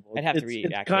absolutely adorable. I'd have to it's, read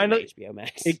it's actually kind of HBO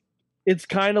Max. it's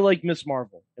kind of like Miss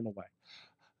Marvel in a way.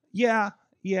 Yeah.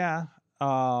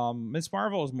 Miss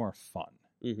Marvel is more fun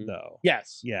Mhm. though.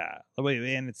 Yes. Yeah,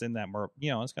 and it's in that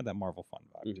it's got that Marvel fun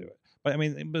vibe to Mhm. it. But I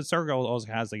mean, but Stargirl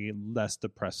also has a less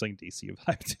depressing DC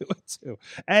vibe to it too.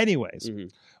 Anyways,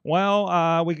 Mhm.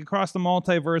 well, we can cross the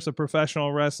multiverse of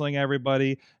professional wrestling,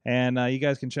 everybody, and you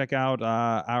guys can check out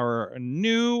our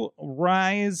new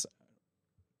Rise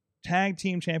Tag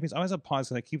Team Champions. I always have pause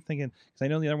because I keep thinking because I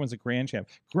know the other one's a Grand Champ.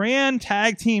 Grand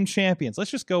Tag Team Champions.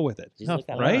 Let's just go with it, Just look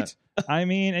that up. right? I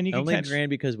mean, and you can Only catch grand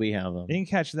because we have them. you can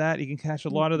catch that. You can catch a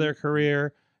lot of their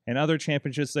career and other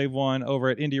championships they've won over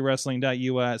at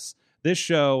indiewrestling.us. This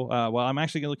show, well, I'm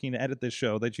actually looking to edit this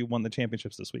show that you won the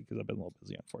championships this week because I've been a little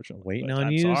busy, unfortunately. Waiting But on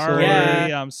I'm you, Sorry.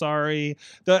 Yeah. I'm sorry.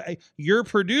 Your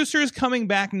producer's coming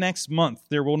back next month.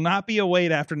 There will not be a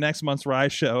wait after next month's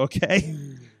Rise show, okay?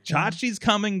 Chachi's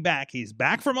coming back. He's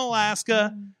back from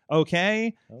Alaska,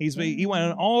 okay? He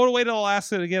went all the way to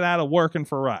Alaska to get out of working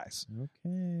for Rise.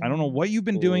 Okay. I don't know what you've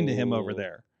been doing to him over Ooh.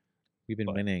 there. We've been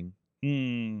but- winning.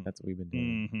 Mm. That's what we've been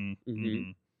doing.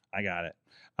 Mhm. I got it.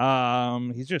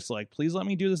 He's just like, please let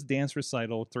me do this dance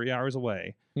recital 3 hours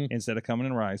away Hmm. instead of coming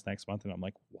in Rise next month. And I'm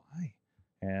like, why?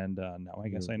 And now I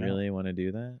guess You I know. really want to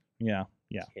do that? Yeah.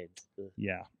 Kids. Ugh.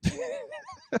 Yeah.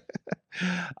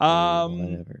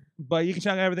 Whatever. But you can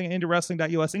check out everything at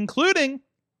indiewrestling.us, including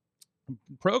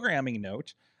programming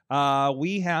note.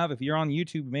 We have, if you're on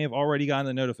YouTube, you may have already gotten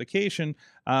the notification.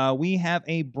 We have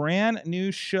a brand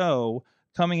new show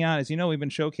coming out. As you know, we've been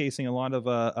showcasing a lot of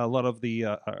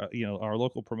the our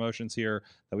local promotions here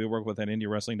that we work with at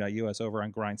indiewrestling.us over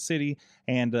on Grind City,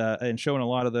 and showing a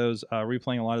lot of those,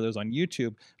 replaying a lot of those on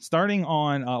YouTube. Starting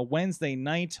on Wednesday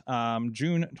night,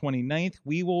 June 29th,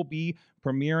 we will be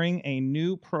premiering a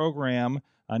new program,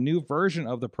 a new version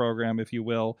of the program, if you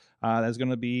will, that's going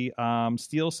to be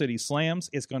Steel City Slams.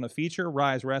 It's going to feature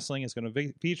Rise Wrestling. It's going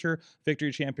to feature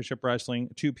Victory Championship Wrestling,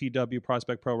 2PW,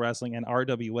 Prospect Pro Wrestling, and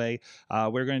RWA.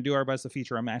 We're going to do our best to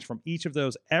feature a match from each of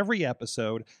those every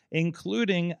episode,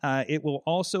 including it will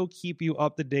also keep you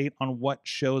up to date on what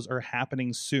shows are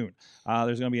happening soon.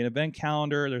 There's going to be an event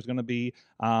calendar. There's going to be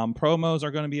promos are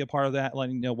going to be a part of that,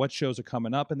 letting you know what shows are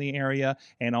coming up in the area,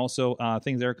 and also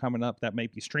things that are coming up that may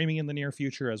be streaming in the near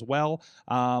future as well.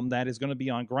 That is going to be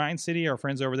on Grind City. Our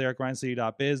friends over there at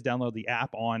grindcity.biz. Download the app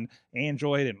on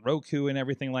Android and Roku and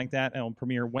everything like that. It'll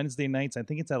premiere Wednesday nights. I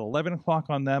think it's at 11 o'clock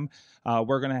on them.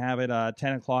 We're going to have it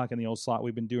 10 o'clock in the old slot.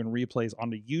 We've been doing replays on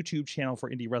the YouTube channel for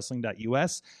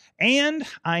indiewrestling.us. And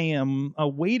I am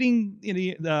awaiting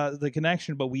the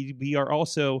connection, but we are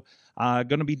also going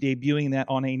to be debuting that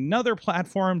on another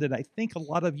platform that I think a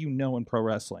lot of you know in pro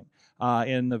wrestling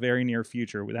in the very near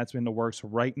future. That's in the works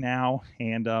right now,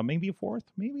 and maybe a fourth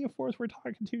we're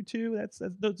talking to too.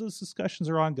 Those discussions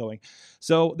are ongoing.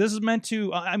 So this is meant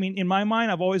to, I mean, in my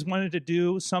mind, I've always wanted to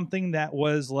do something that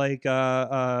was like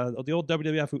the old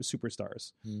WWF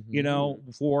Superstars, you know,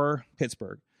 for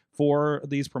Pittsburgh, for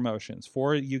these promotions,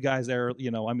 for you guys that are,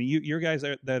 you know, I mean, your guys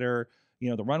that are, you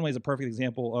know, the Runway is a perfect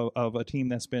example of a team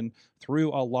that's been through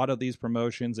a lot of these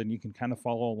promotions, and you can kind of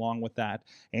follow along with that.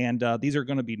 And these are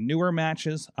going to be newer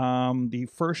matches. The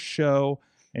first show,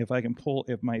 if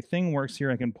my thing works here,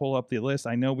 I can pull up the list.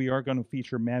 I know we are going to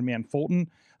feature Madman Fulton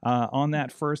on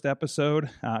that first episode.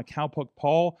 Cowpoke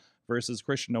Paul versus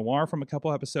Christian Noir from a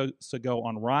couple episodes ago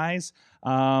on Rise.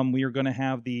 We are going to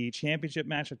have the championship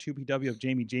match at 2PW of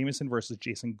Jamie Jameson versus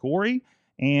Jason Gorey.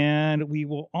 And we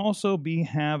will also be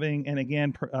having, and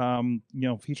again,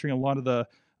 featuring a lot of the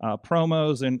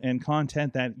promos and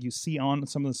content that you see on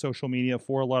some of the social media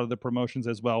for a lot of the promotions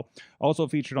as well. Also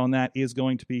featured on that is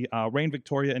going to be Reign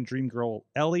Victoria and Dream Girl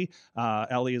Ellie.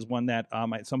 Ellie is one that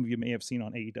some of you may have seen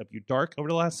on AEW Dark over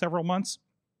the last several months.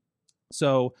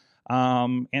 So,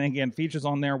 and again, features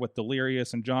on there with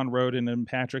Delirious and John Roden and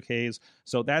Patrick Hayes.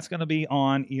 So that's going to be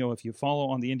on, if you follow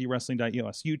on the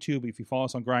indiewrestling.us YouTube, if you follow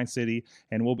us on Grind City,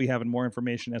 and we'll be having more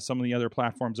information as some of the other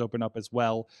platforms open up as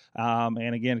well.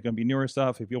 And again, it's going to be newer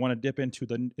stuff. If you want to dip into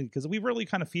because we really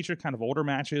kind of featured kind of older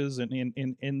matches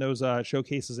in those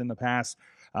showcases in the past.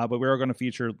 but we are going to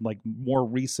feature like more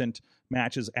recent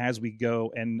matches as we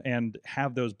go and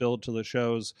have those build to the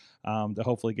shows to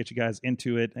hopefully get you guys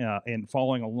into it and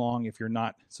following along if you're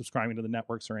not subscribing to the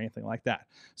networks or anything like that.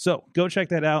 So go check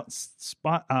that out.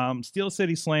 Steel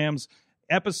City Slams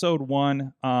episode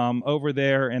 1 over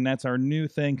there, and that's our new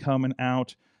thing coming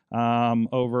out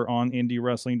over on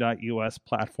indiewrestling.us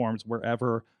platforms,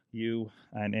 wherever you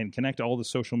and connect to all the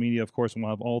social media, of course, and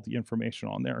we'll have all the information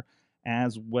on there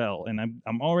as well. And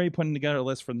I'm already putting together a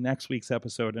list for next week's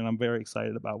episode, and I'm very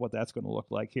excited about what that's going to look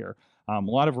like here. A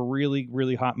lot of really,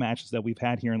 really hot matches that we've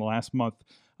had here in the last month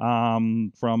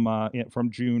from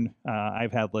June.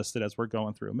 I've had listed as we're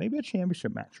going through. Maybe a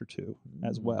championship match or two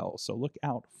as well. So look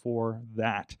out for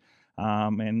that.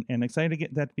 And excited to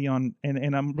get that to be on.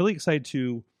 And I'm really excited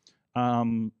to.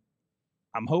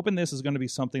 I'm hoping this is going to be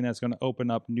something that's going to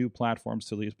open up new platforms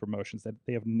to these promotions that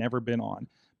they have never been on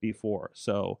before.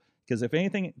 So, because if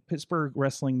anything, Pittsburgh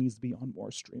wrestling needs to be on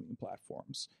more streaming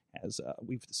platforms, as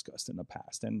we've discussed in the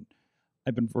past. And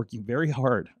I've been working very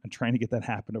hard on trying to get that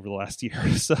happen over the last year.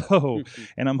 So,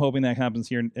 and I'm hoping that happens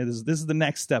here. This is the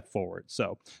next step forward.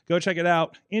 So go check it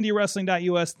out.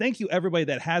 IndieWrestling.us. Thank you, everybody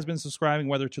that has been subscribing,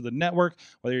 whether to the network,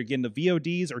 whether you're getting the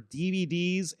VODs or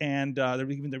DVDs. And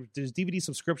there's DVD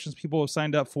subscriptions people have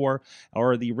signed up for,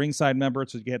 or the Ringside member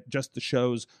to get just the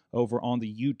shows over on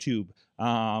the YouTube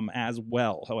as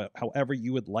well, however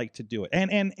you would like to do it.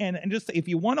 And just if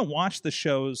you want to watch the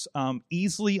shows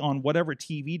easily on whatever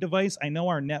TV device, I know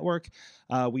our network,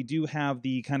 we do have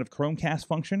the kind of Chromecast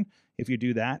function if you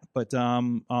do that. But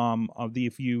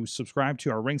if you subscribe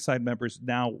to our Ringside members,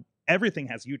 now everything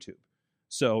has YouTube.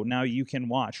 So now you can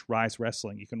watch Rise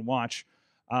Wrestling. You can watch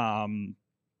all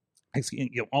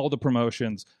the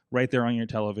promotions right there on your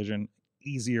television.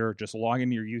 Easier, just log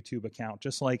into your YouTube account,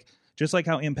 just like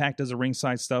how Impact does the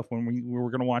Ringside stuff when we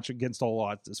were going to watch Against All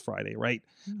Odds this Friday, right?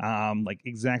 Like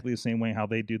exactly the same way how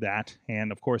they do that.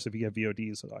 And of course, if you have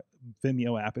VODs,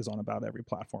 Vimeo app is on about every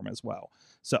platform as well.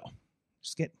 So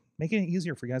just making it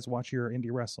easier for you guys to watch your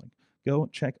indie wrestling. Go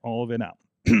check all of it out.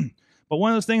 But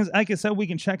one of those things, like I said, we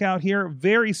can check out here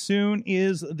very soon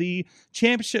is the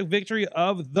championship victory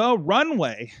of The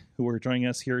Runway, who are joining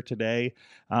us here today.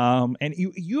 And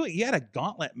you had a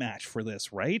gauntlet match for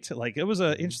this, right? Like it was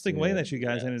an interesting way that you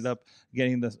guys ended up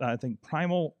getting this. I think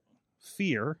Primal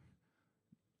Fear.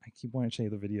 I keep wanting to say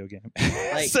the video game.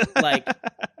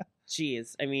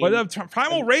 Geez, I mean, but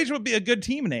Primal Rage would be a good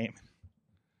team name.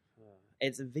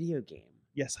 It's a video game.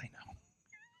 Yes, I know.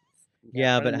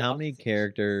 Yeah, but how many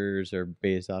characters are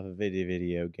based off of a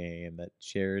video game that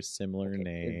shares similar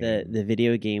names? The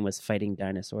video game was fighting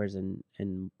dinosaurs and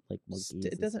like monkeys.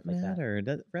 It doesn't matter.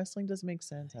 Wrestling doesn't make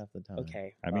sense half the time.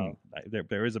 Okay, I mean,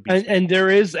 there is a beast and there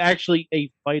is actually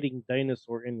a fighting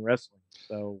dinosaur in wrestling.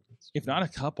 So if not a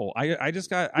couple, I just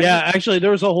got actually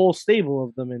there was a whole stable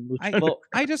of them in Lucha.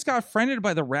 I just got friended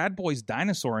by the Rad Boys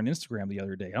Dinosaur on Instagram the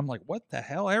other day. I'm like, what the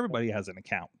hell? Everybody has an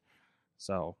account.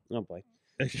 So oh boy.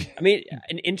 I mean,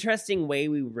 an interesting way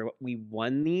we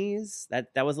won these. That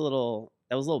was a little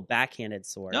backhanded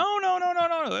sort. No.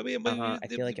 I mean, I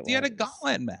feel like you had a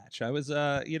gauntlet match. I was,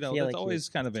 that's always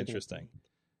kind of interesting.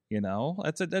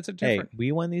 That's a different. Hey,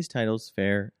 we won these titles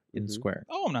fair and square.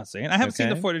 Oh, I'm not saying I haven't seen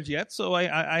the footage yet, so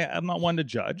I'm not one to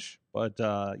judge. But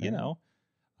it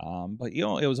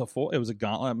was a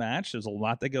gauntlet match. There's a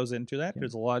lot that goes into that.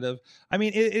 There's a lot of,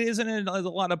 there's a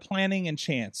lot of planning and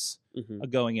chance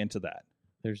going into that.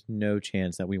 There's no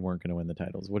chance that we weren't going to win the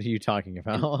titles. What are you talking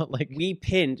about? Like we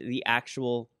pinned the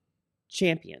actual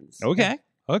champions. Okay.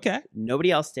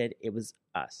 Nobody else did. It was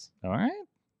us. All right.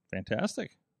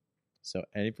 Fantastic. So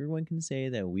everyone can say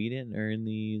that we didn't earn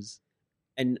these.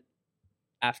 And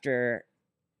after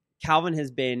Calvin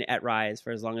has been at Rise for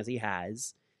as long as he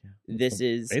has, this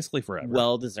is basically forever.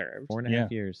 Well deserved. 4.5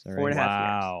 years. All right. 4.5 years.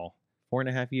 Wow.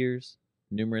 4.5 years.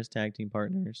 Numerous tag team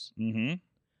partners. Mm-hmm.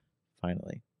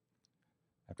 Finally.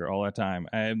 After all that time,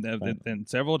 and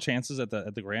several chances at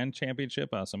the Grand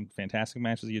Championship, some fantastic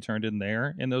matches you turned in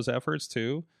there in those efforts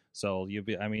too. So you've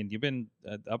been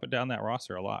up and down that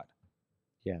roster a lot.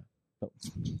 Yeah,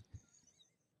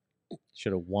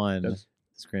 should have won this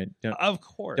Grand. Of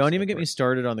course. Don't even get me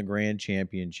started on the Grand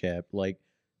Championship. Like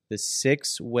the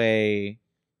 6-way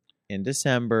in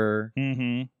December.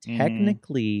 Mm-hmm.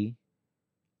 Technically,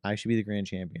 I should be the Grand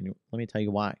Champion. Let me tell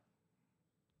you why.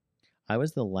 I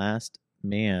was the last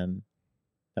man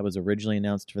that was originally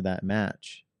announced for that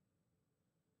match.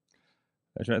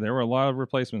 That's right. There were a lot of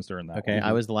replacements during that. Okay,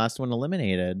 I was the last one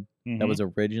eliminated that was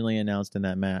originally announced in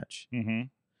that match. Mm-hmm.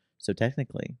 So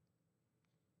technically,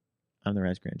 I'm the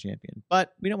Rise Grand Champion.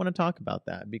 But we don't want to talk about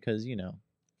that because, get your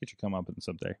come up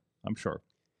someday, I'm sure.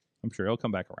 I'm sure he'll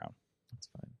come back around. It's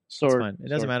fine. Sorg, It's fine. It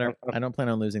doesn't Sorg, matter. I don't plan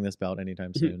on losing this belt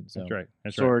anytime soon. So That's right.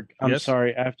 That's Sorg, right. I'm Yes?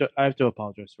 sorry. I have to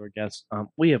apologize to our guests.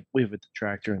 We have a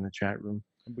detractor in the chat room.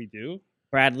 We do.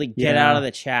 Bradley, get Yeah. out of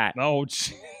the chat. Oh,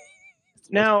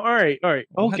 Now, all right.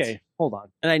 What? Okay, hold on.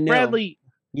 And I know Bradley,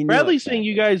 you know Bradley's it, saying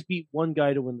you Bradley. guys beat one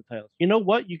guy to win the titles. You know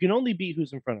what? You can only beat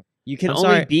who's in front of You can I'm only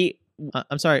sorry. beat.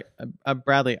 I'm sorry,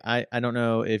 Bradley. I don't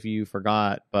know if you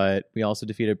forgot, but we also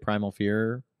defeated Primal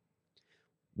Fear.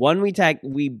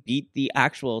 We beat the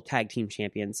actual tag team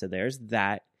champion, so there's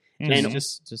that. Mhm. And-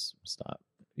 Just stop.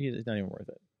 He's not even worth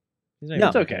it. He's not No, even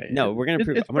It's worth okay. it. No, we're gonna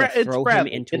prove. It's I'm gonna Bra- it's throw him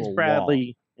Bradley. into It's a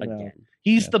Bradley, wall you know. again.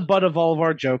 He's Yeah. the butt of all of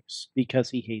our jokes because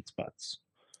he hates butts.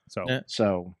 So Yeah.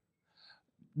 So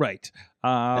right.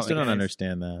 I still don't okay.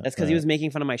 understand that. That's because he but- was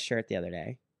making fun of my shirt the other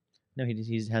day. No,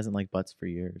 he hasn't liked butts for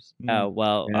years. Oh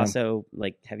well. Yeah. Also,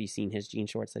 like, have you seen his jean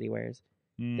shorts that he wears?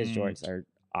 His Mm, shorts are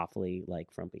awfully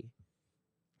like frumpy.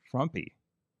 frumpy.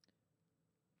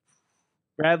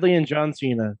 Bradley and John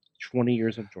Cena, 20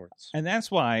 years of jorts. And that's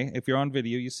why, if you're on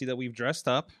video, you see that we've dressed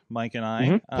up, Mike and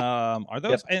I.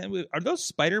 Mm-hmm. Are those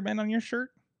Spider-Man on your shirt?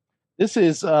 This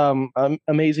is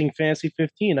Amazing Fantasy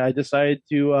 15. I decided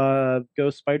to go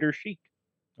Spider Chic.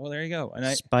 Well, there you go. And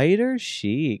I, Spider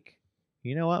Chic.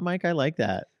 You know what, Mike? I like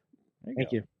that. there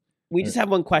Thank go. you. We just have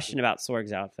one question about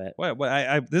Sorg's outfit. What?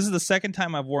 This is the second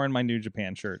time I've worn my New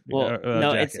Japan shirt. Well,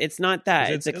 no, jacket. it's not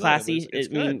that. It's- It's a it's- classy. it's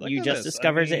I mean, good. Look you at just this.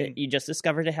 discovered I mean- it. You just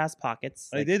discovered it has pockets.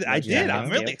 I like did. most I'm jackets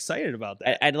really do. excited about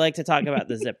that. I'd like to talk about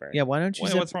the zipper. Yeah, why don't you Wait,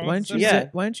 zip? what's wrong Why with don't you the zipper? zip?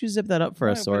 Why don't you zip that up for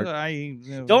us, Well,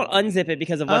 Sorg? Don't unzip it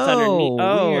because of what's Oh, underneath.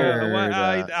 Oh,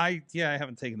 weird. I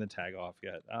haven't taken the tag off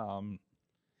yet.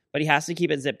 but he has to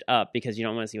keep it zipped up because you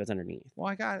don't want to see what's underneath.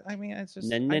 Well, I mean, it's just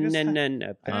No, no, no, no,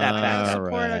 no. Put I that just back.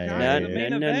 support a guy Alright. in the main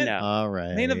No, no, event. no. All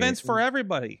right. Main events for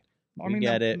everybody. I We mean,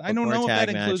 get it. I don't Before know if that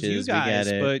tag includes you matches, we guys,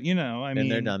 get it. but you know, I Been mean,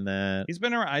 there, done that. he's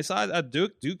been around. I saw a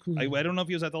Duke. I don't know if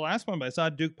he was at the last one, but I saw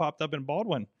Duke popped up in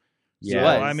Baldwin. So,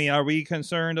 Yes. I mean, are we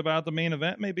concerned about the main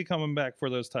event maybe coming back for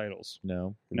those titles?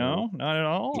 No. No, not at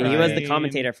all. He was the I mean,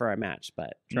 commentator for our match,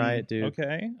 but Try it, dude.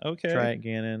 Okay. Try it,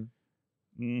 Gannon.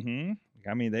 Mm-hmm.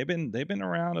 I mean, they've been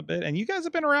around a bit, and you guys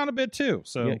have been around a bit too.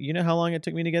 So You know how long it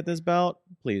took me to get this belt?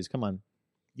 Please, come on.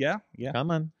 yeah.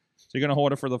 Come on. So you're gonna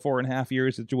hold it for the 4.5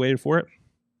 years that you waited for it?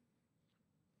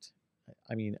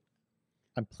 I mean,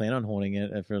 I plan on holding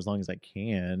it for as long as I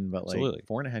can, but like Absolutely.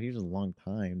 4.5 years is a long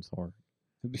time. So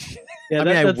Yeah, I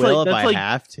mean, I that's will like, if that's I like,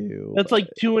 have to. That's but- like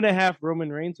 2.5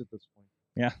 Roman Reigns at this point.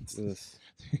 Yeah.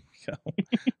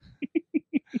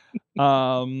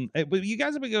 But you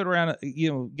guys have been going around,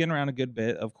 getting around a good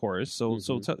bit, of course. So,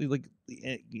 like,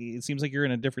 it seems like you're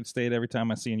in a different state every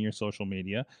time I see in your social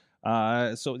media.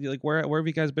 So, like, where have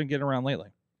you guys been getting around lately?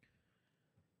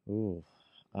 Ooh.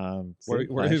 Where Good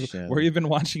question. have you been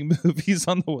watching movies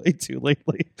on the way to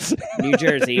lately? New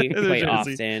Jersey New quite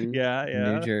Jersey. often. Yeah.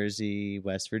 New Jersey,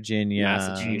 West Virginia,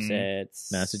 Massachusetts,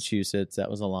 That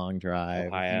was a long drive.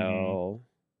 Ohio.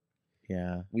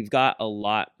 Yeah. We've got a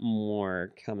lot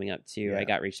more coming up too. Yeah. I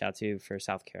got reached out to for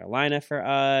South Carolina for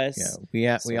us.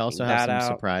 Yeah. We Sorting also have that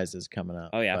some out. surprises coming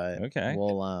up. Oh, yeah. But Okay.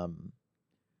 Well,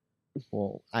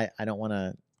 I don't want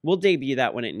to. We'll debut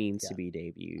that when it needs to Yeah. be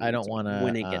debuted. I don't wanna,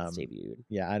 when it gets debuted.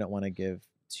 Yeah, I don't want to give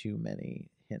too many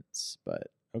hints,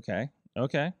 but Okay.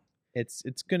 it's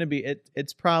gonna be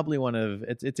it's probably one of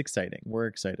it's exciting. We're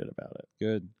excited about it.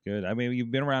 Good. I mean, you've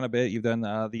been around a bit. You've done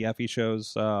the Effie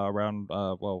shows around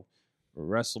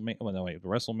WrestleMania. Well, no, wait, the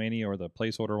WrestleMania or the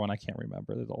placeholder one. I can't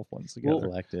remember. There's all ones together.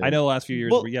 Collective. I know the last few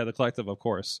years. Well- Yeah, the collective, of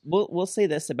course. We'll say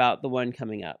this about the one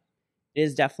coming up. It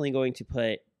is definitely going to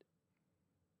put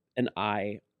an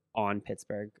eye on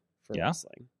Pittsburgh for Yeah.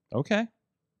 wrestling. Okay.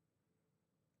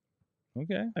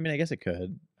 I mean, I guess it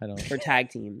could. I don't. For tag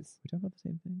teams. We talking about the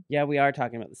same thing? Yeah, we are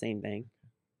talking about the same thing.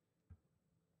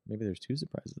 Maybe there's two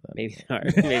surprises then.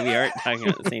 Maybe we aren't talking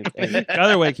about the same thing.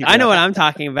 Either way, keep I it know up. what I'm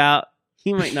talking about.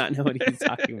 He might not know what he's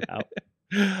talking about.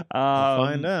 We'll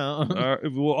find out.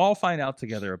 We'll all find out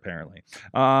together, apparently.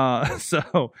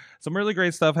 So some really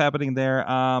great stuff happening there.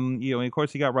 And of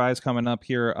course, you got Rise coming up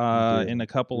here in a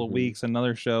couple of Mhm. weeks.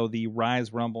 Another show, the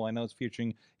Rise Rumble. I know it's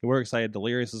featuring. We're excited.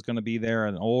 Delirious is going to be there,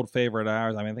 an old favorite of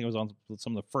ours. I mean, I think it was on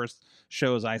some of the first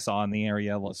shows I saw in the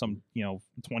area. Some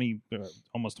 20,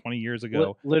 almost 20 years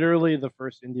ago. Literally the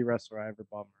first indie wrestler I ever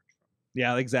bought merch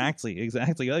Yeah, exactly.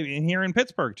 And here in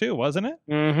Pittsburgh too, wasn't it?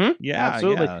 from. Mm-hmm. Yeah,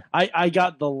 Absolutely. yeah. I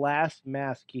got the last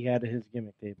mask he had at his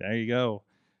gimmick table. There you go.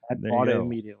 I There bought you it go.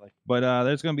 immediately. But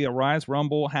there's going to be a Rise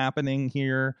Rumble happening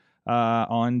here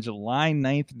on July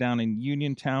 9th down in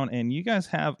Uniontown. And you guys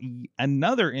have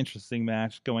another interesting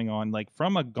match going on, like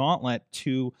from a gauntlet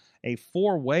to a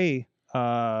 4-way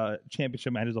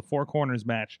championship match. It's a Four Corners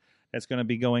match that's going to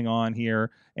be going on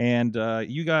here. And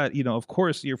you got, of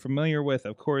course, you're familiar with,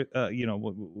 of course,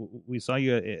 we saw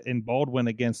you in Baldwin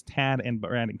against Tad and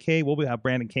Brandon K. We'll have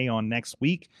Brandon K on next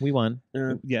week. We won.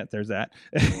 Yeah, there's that.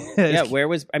 Yeah,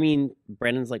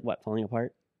 Brandon's like what, falling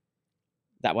apart?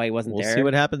 That why he wasn't We'll there? see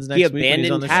what happens He next week when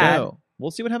he's on the abandoned Tad. show. We'll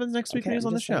see what happens next week when he's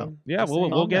on the show. Yeah, Just we'll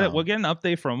calm get it. down. We'll get an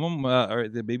update from him, or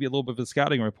maybe a little bit of a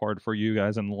scouting report for you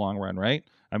guys in the long run, right?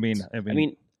 I mean,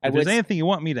 if there's anything you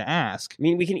want me to ask, I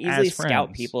mean, we can easily as scout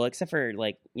friends. people, except for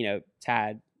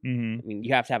Tad. Mhm. I mean,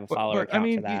 you have to have a follower But,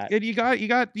 account for that. you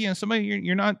got somebody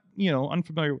you're not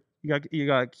unfamiliar. You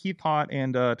got Keith Hott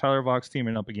and Tyler Vox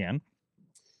teaming up again,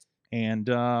 and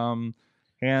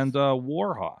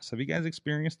Warhorse. Have you guys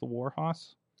experienced the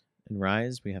Warhorse? In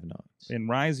Rise, we have not. In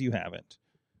Rise, you haven't.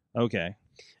 Okay.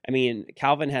 I mean,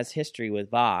 Calvin has history with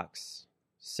Vox,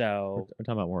 so We're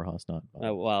talking about Warhorse, not.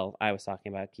 well, I was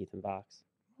talking about Keith and Vox.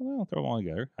 Well, throw them all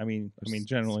together. I mean,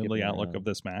 generally the skipping outlook around. of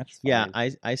this match. Yeah,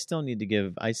 I still need to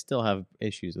give. I still have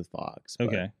issues with Fox. But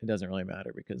Okay. it doesn't really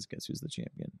matter because guess who's the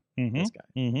champion? Mm-hmm. This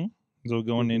guy. Mm-hmm. So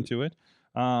going Mhm. into it,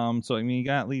 so I mean, you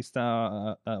got at least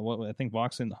what I think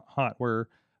Vox and Hot were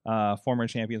former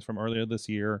champions from earlier this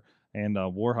year, and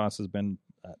Warhorse has been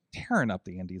tearing up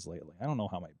the Indies lately. I don't know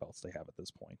how many belts they have at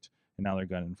this point, and now they're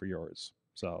gunning for yours.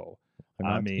 So I'm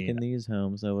not I mean, taking these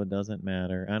home, so it doesn't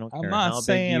matter. I don't I'm care not how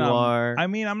saying big you are. I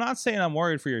mean, I'm not saying I'm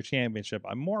worried for your championship.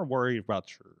 I'm more worried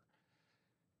about your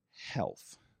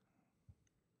health.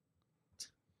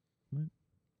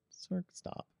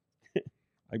 Stop.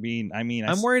 I mean,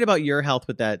 I'm worried about your health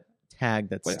with that tag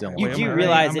that's Wait, still. wait, You wait, on. do wait,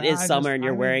 realize I'm- it is I summer just- and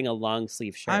you're I'm- wearing a long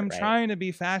sleeve shirt. I'm right? trying to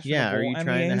be fashionable. Yeah, are you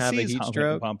trying to have a AC's heat humming,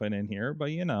 stroke? pumping in here, but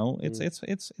it's all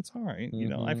right. I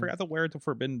Mhm. forgot to wear it to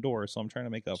Forbidden Door, so I'm trying to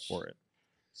make up for it.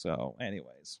 So,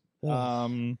 anyways,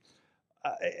 you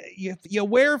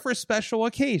wear for special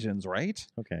occasions, right?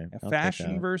 Okay. I'll take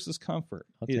Fashion that. versus comfort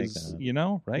I'll take is,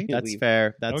 that. right? That's We've-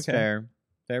 fair. That's Okay. fair.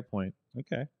 Fair point.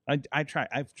 Okay. I try.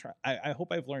 I've tried. I hope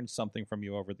I've learned something from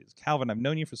you over these. Calvin, I've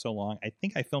known you for so long. I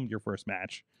think I filmed your first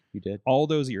match You did. all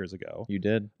those years ago. You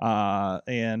did.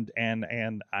 And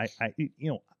I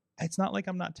it's not like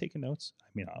I'm not taking notes. I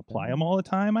mean, I apply them all the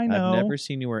time. I know. I've never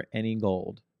seen you wear any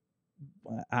gold.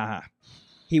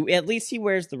 At least he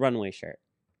wears the runway shirt.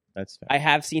 That's fair. I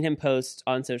have seen him post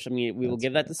on social media. We will That's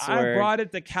give that to I Sword. brought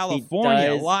it to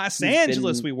California, does. Los He's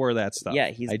Angeles. been- We wore that stuff. Yeah,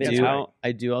 he's I been do. out.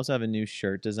 I do also have a new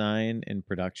shirt design in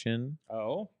production,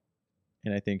 Oh,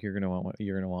 and I think you're gonna want one.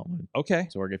 You're gonna want one. okay.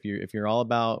 Zorg, if you're all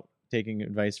about taking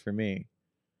advice from me,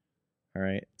 all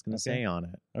right, it's gonna Okay. say on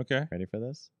it. Okay. Ready for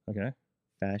this? Okay.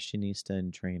 Fashionista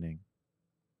in training.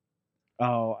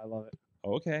 Oh, I love it.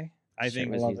 Okay. I Shirt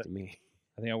think was love news it. to me.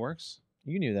 it works.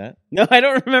 You knew that. No, I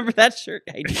don't remember that shirt.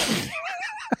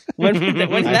 When's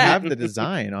I that? have the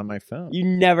design on my phone. You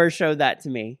never showed that to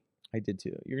me. I did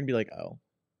too. You're gonna be like, oh,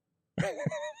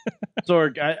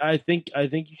 Zorg, I think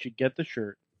you should get the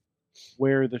shirt,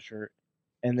 wear the shirt,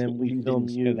 and then we You film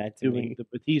didn't show you that to doing me. the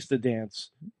Batista dance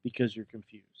because you're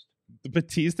confused. The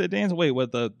Batista dance. Wait,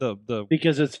 what the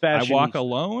Because it's I fashion. walk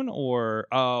alone or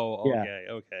Yeah.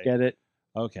 okay. Get it?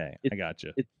 Okay. I got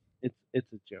you. It's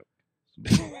a joke.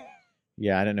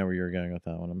 yeah, I didn't know where you were going with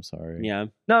that one. I'm sorry. Yeah.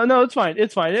 No, it's fine.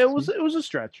 It's fine. It was a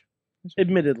stretch.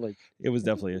 Admittedly, It was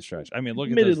definitely a stretch. I mean, look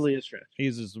at those. admittedly a stretch.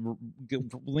 He's just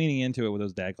leaning into it with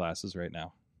those dad glasses right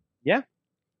now.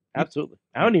 Absolutely.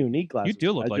 I don't even need glasses. You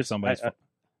do look I like just- somebody's. I-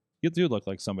 You do look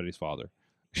like somebody's father.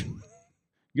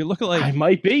 You look like I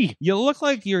might be, you look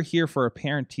like you're here for a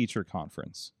parent-teacher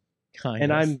conference. Kind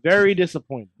and of. I'm very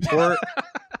disappointed.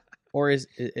 Or is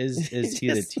he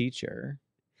the Just- teacher?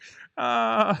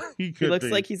 He He looks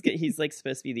like he's like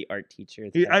supposed to be the art teacher.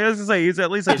 I was gonna say he's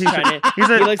at least a He's teacher. trying to- He's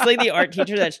he a looks like the art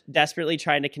teacher that's desperately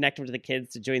trying to connect with the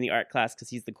kids to join the art class because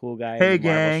he's the cool guy. hey in the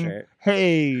Marvel gang, shirt.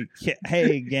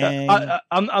 hey gang.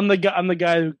 I'm the guy. I'm the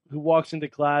guy who walks into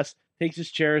class, takes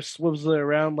his chair, swivels it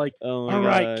around like, Oh my "All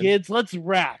right, God. kids, let's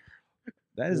rap."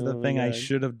 That is the Oh my thing I God.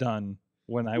 should have done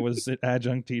when I was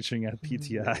adjunct teaching at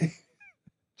PTI.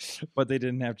 But they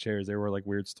didn't have chairs. They were like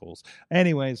weird stools.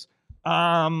 Anyways,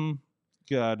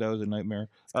 God, that was a nightmare.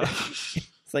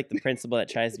 It's like the principal that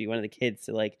tries to be one of the kids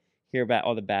to like hear about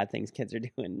all the bad things kids are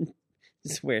doing.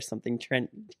 Just wear something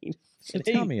trendy, So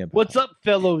tell me about What's up,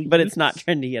 fellow? but it's not youths?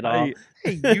 trendy at all.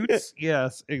 Hey, Utes.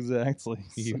 Yes, exactly.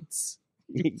 Utes.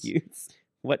 Youths.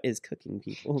 What is cooking,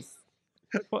 people?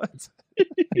 What?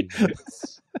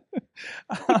 Utes.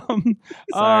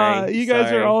 Sorry, You guys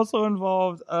sorry. are also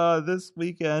involved this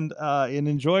weekend in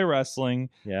Enjoy Wrestling.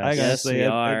 Yes. I gotta Yes, say, we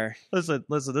are. Listen.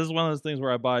 This is one of those things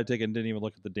where I bought a ticket and didn't even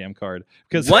look at the damn card.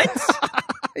 Because What?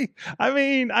 I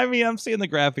mean, I'm seeing the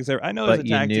graphics there. I know there's a But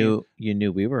you tag team.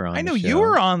 knew we were on. I the know you show.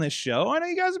 were on this show. I know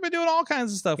you guys have been doing all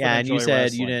kinds of stuff. Yeah, with and you Enjoy said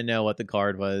Wrestling. you didn't know what the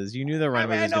card was. You knew the I run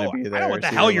mean, was going to be there. I know what the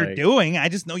so hell you're you're like, doing. I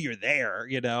just know you're there.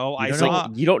 You know, I don't It's know- saw.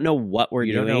 like you don't know what we're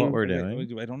You doing. don't know what we're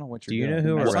doing. I don't know what Do you're you know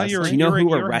doing. who I we're saw you were- wrestling? Do you know you who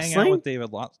were we're hanging out wrestling? with David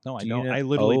Lotz. No, I Do you don't. know- I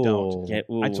literally Oh. don't. Yeah,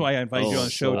 ooh. That's why I invited you on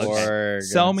the show to Sorg.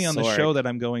 sell me on the Sorg. show that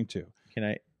I'm going to. Can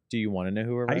I? Do you want to know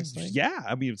who we're wrestling? Yeah,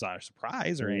 I mean, it's not a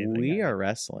surprise or anything. We are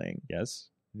wrestling Yes.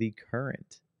 the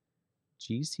current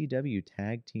GCW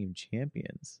Tag Team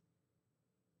Champions,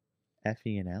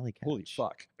 Effie and Alley Catch. Holy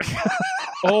fuck.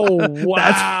 Oh wow,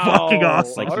 That's fucking awesome.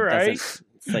 It's like All he right. doesn't.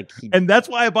 It's like he's And that's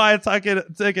why I buy a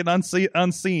ticket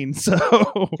unseen. So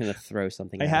gonna throw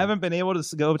something. I at him. haven't been able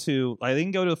to go to. I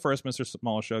didn't go to the first Mr.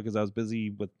 Small show because I was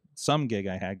busy with some gig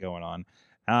I had going on.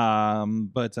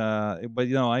 But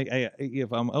you know, I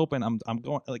if I'm open, I'm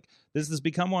going. Like, this has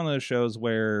become one of those shows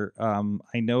where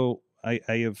I know I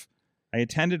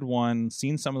attended one,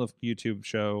 seen some of the YouTube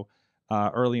show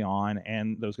early on,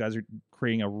 and those guys are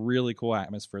creating a really cool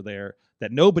atmosphere there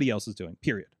that nobody else is doing.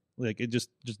 Period. Like, it just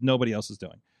nobody else is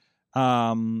doing.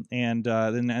 And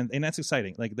that's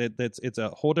exciting. Like, it's a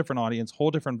whole different audience,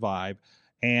 whole different vibe,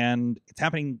 and it's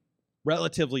happening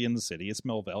relatively in the city. It's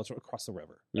Millville. It's across the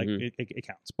river. Like, Mhm. it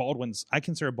counts. I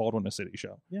consider Baldwin a city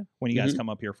show. Yeah. When you guys Mhm. come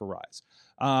up here for Rise.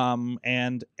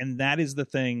 And that is the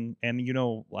thing. And, you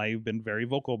know, I've been very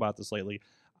vocal about this lately.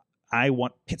 I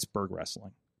want Pittsburgh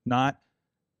wrestling, not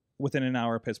within an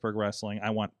hour of Pittsburgh wrestling. I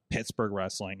want Pittsburgh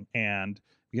wrestling. And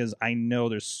because I know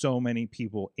there's so many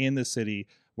people in the city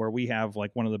where we have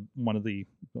like one of the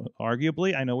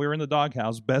arguably, I know we were in the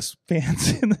doghouse, best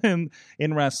fans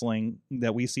in wrestling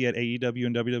that we see at AEW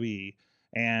and WWE,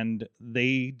 and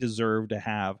they deserve to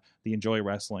have the Enjoy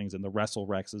Wrestlings and the Wrestle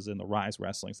Rexes and the Rise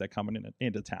Wrestlings that come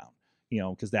into town, you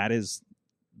know, because that is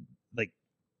like,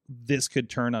 this could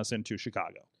turn us into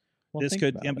Chicago. Well, This think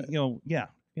could, about it. you know, yeah.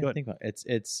 Yeah, Good. think about it.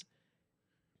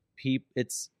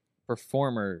 It's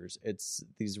performers, it's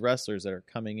these wrestlers that are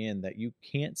coming in that you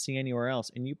can't see anywhere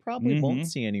else, and you probably Mhm. won't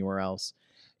see anywhere else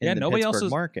in Yeah, the nobody else Pittsburgh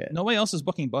is market. Nobody else is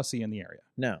booking Bussy in the area.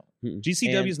 No.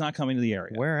 GCW is And not coming to the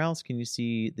area. Where else can you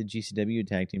see the GCW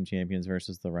Tag Team Champions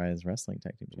versus the Rise Wrestling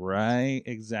Tag Team Champions? Right,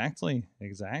 exactly.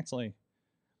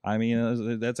 I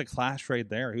mean, that's a clash right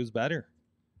there. Who's better?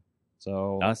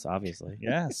 So Us, obviously.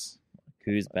 yes,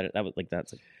 Who's better? That was like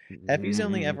that's. Effie's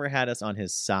only ever had us on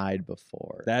his side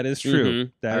before. that is true.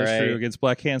 Mhm. That is All true right. against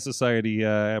Black Hand Society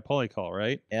at Polycall,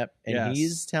 right? Yep. And Yes.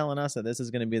 he's telling us that this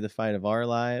is going to be the fight of our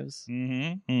lives.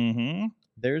 Mm-hmm. Mm-hmm.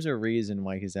 There's a reason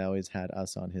why he's always had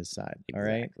us on his side. All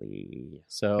right. Exactly.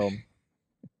 So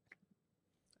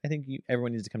I think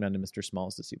everyone needs to come down to Mr.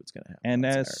 Smalls to see what's going to happen. And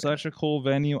on that's Saturday. such a cool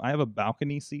venue. I have a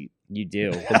balcony seat. You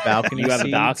do. The balcony You have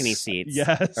seats balcony seats.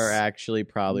 Yes. are actually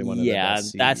probably one of the Yeah,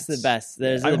 best that's the seats. best.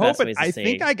 Those are I'm the best hoping. ways to I see.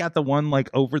 think I got the one like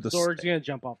over the. Sorg's gonna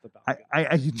jump off the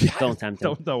balcony. Don't tempt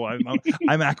him. Don't know. I'm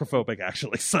acrophobic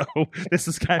actually, so this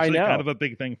is actually know. kind of a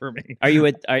big thing for me. Are you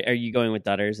with? Are you going with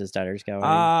Dutters? Is Dutters going?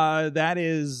 That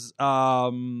is.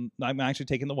 I'm actually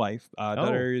taking the wife.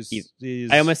 Dutters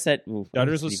is. I almost said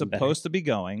Dutters was even better. supposed to be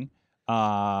going, but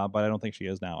I don't think she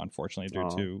is now, unfortunately,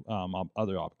 due Aw. to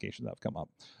other obligations that have come up.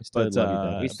 I still but, love you,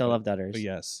 uh, Doug. We still love Dutters. But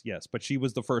yes. But she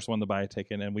was the first one to buy a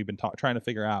ticket, and we've been trying to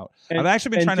figure out. And- I've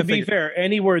actually been and trying to to be figure. fair,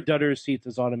 anywhere Dutters seats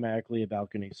is automatically a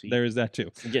balcony seat. There is that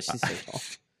too. Yes, she's so tall.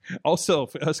 Also,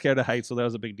 I was scared of heights, so that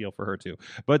was a big deal for her too.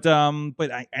 But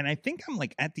I think I'm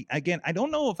like at the again. I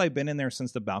don't know if I've been in there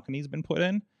since the balcony's been put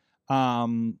in,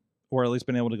 or at least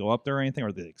been able to go up there or anything,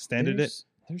 or they extended it.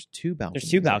 There's two balconies.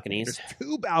 There's two I think. balconies. There's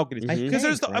two balconies I because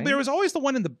there's think, right? there was always the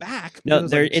one in the back. No,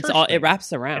 because there like a it's church all. thing. It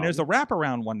wraps around. And there's a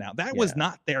wraparound one now. That was Yeah.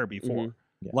 not there before. Mhm.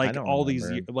 Yeah, I Like don't all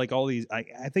remember. these, I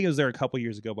think it was there a couple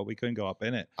years ago, but we couldn't go up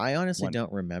in it. I honestly one.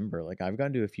 don't remember. Like I've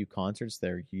gone to a few concerts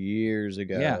there years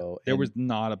ago. Yeah, there and was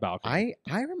not a balcony.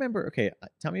 I remember. Okay,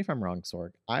 tell me if I'm wrong,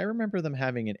 Sorg. I remember them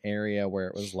having an area where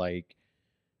it was like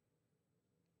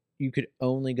you could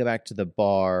only go back to the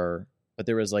bar, but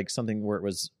there was like something where it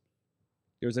was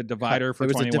There was a divider for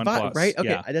there was a 21 plus, right? Okay,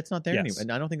 Yeah. that's not there Yes. anymore.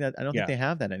 And I don't think Yeah. they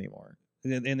have that anymore.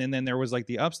 And then there was like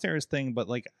the upstairs thing, but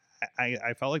like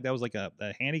I felt like that was like a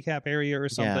handicap area or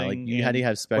something. Yeah, like you had to and-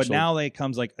 have special. But now it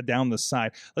comes like down the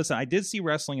side. Listen, I did see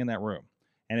wrestling in that room,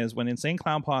 and it was when Insane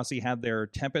Clown Posse had their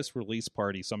Tempest release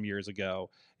party some years ago,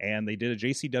 and they did a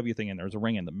JCW thing, and there was a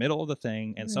ring in the middle of the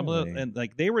thing, and some of the and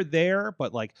like they were there,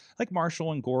 but like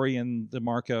Marshall and Gory and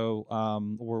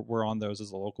DeMarco were on those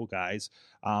as the local guys,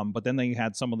 but then they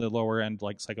had some of the lower end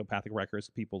like Psychopathic Records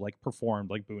people like performed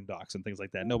like Boondocks and things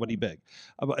like that. Nobody big,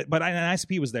 but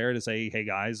ICP was there to say, hey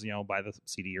guys, buy the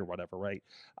CD or whatever, right?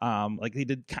 Like they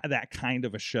did that kind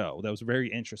of a show that was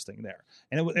very interesting there,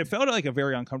 and it felt like a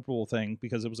very uncomfortable thing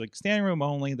because it was like standing room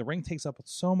only. The ring takes up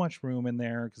so much room in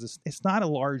there because it's not a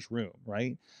large room,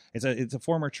 right? It's a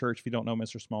former church. If you don't know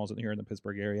Mr. Smalls here in the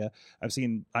Pittsburgh area, I've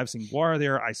seen Guar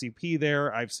there, ICP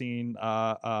there, I've seen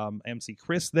MC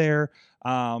Chris there,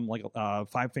 like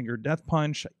Five Finger Death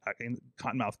Punch,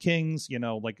 Cottonmouth Kings.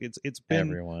 Like it's been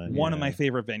Everyone, one of my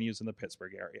favorite venues in the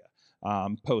Pittsburgh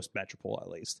area, post Metropole at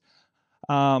least.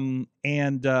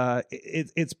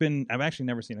 It's been, I've actually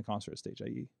never seen a concert at Stage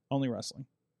IE, only wrestling.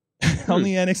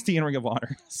 Only NXT and Ring of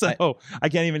Honor. So I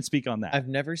can't even speak on that. I've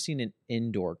never seen an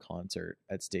indoor concert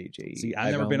at Stage 8. See,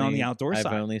 I've never been on the outdoor side.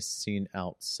 I've only seen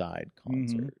outside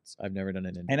concerts. I've never done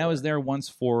an indoor. And I was there once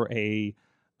for a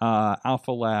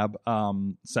Alpha Lab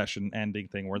session ending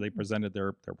thing where they presented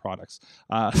their products.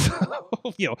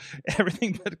 So,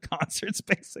 everything but concerts,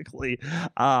 basically.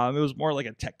 It was more like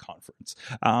a tech conference.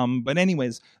 But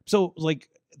anyways, so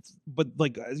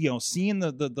seeing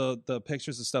the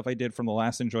pictures and stuff I did from the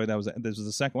last Enjoy, this was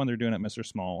the second one they're doing at Mr.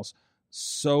 Smalls.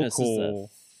 So This cool.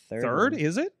 is the Third,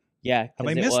 is it? Yeah. Have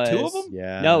I 'cause it missed two of was- them?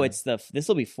 Yeah. No, this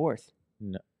will be fourth.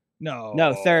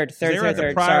 No, third. They were at the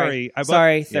Third. Priory.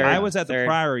 Sorry, third. I was at the Third.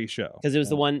 Priory show Because it was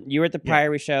the one you were at the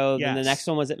Priory show, then the Yes. next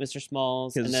one was at Mr.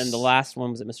 Smalls, and 'Cause- then the last one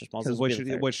was at Mr. Smalls. This will be the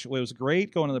third. which was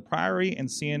great going to the Priory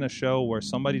and seeing a show where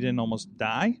somebody didn't almost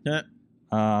die.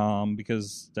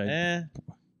 Because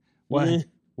what?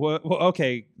 Well,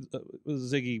 okay,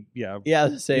 Ziggy, yeah,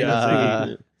 Yeah, say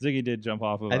Ziggy did jump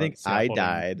off of. I a think I scaffolding.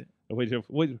 died.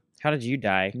 Wait, How did you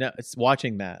die? No, it's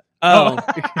watching that. Oh,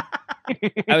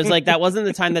 I was like, that wasn't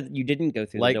the time that you didn't go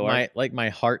through Like the door. my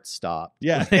heart stopped.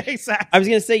 yeah, exactly. I was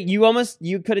gonna say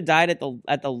you could have died at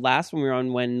the last one we were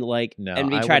on when No,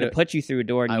 MV I tried to would've- put you through a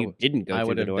door and I you w- didn't go I through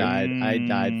would the have door. died.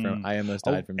 I almost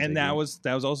died from and Ziggy.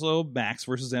 that was also Max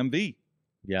versus MV.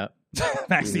 Yep.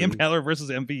 Max the Impaler versus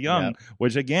MV Young, Yep.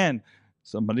 which again,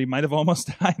 somebody might have almost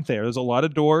died there. There's a lot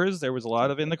of doors. There was a lot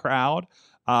of in the crowd,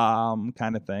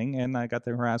 kind of thing. And I got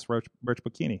to harass Rich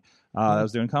Bikini. I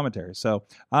was doing commentary. So,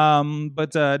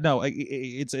 no,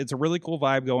 it's a really cool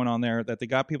vibe going on there that they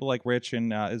got people like Rich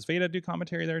and is Veda do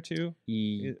commentary there too?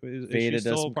 Is Veda she does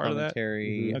still some part of that?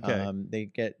 commentary. Okay. They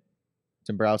get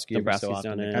Dombrowski every so Dombrowski's often.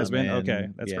 done to it. come Has been? in. Okay,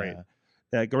 that's Yeah. great.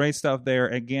 Yeah, great stuff there.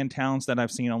 Again, talents that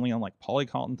I've seen only on like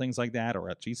Polycult and things like that, or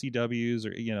at GCWs,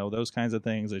 or those kinds of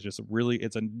things. It's just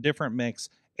it's a different mix,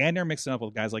 and they're mixing up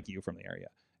with guys like you from the area,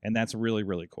 and that's really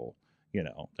really cool.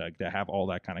 To have all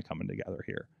that kind of coming together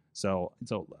here. So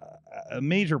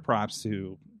major props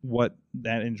to what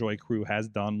that Enjoy crew has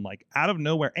done, like out of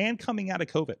nowhere and coming out of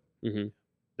COVID. Mm-hmm.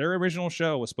 Their original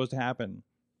show was supposed to happen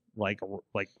like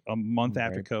a month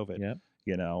after Right. COVID. Yep.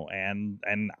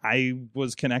 And I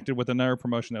was connected with another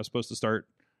promotion that was supposed to start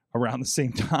around the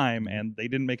same time, and they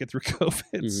didn't make it through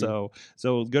COVID. Mhm.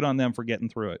 So good on them for getting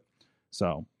through it.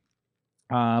 So,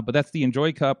 but that's the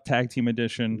Enjoy Cup Tag Team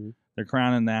Edition. Mhm. They're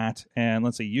crowning that, and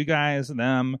let's see, you guys,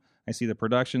 them. I see the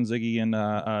production. Ziggy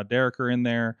and Derek are in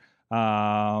there.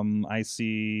 I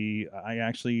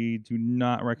actually do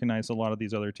not recognize a lot of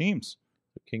these other teams.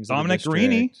 Kings of the Dominic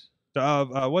District.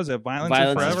 Guarini. Was it Violence is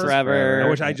is Forever? Forever.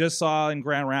 Which I just saw in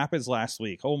Grand Rapids last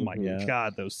week. Oh my Yeah.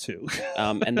 God, those two.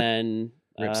 And then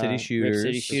Rip City Shooters.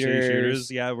 Rip City City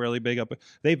Shooters. yeah, really big up.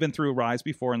 They've been through Rise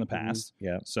before in the past.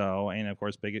 Yeah. So, and of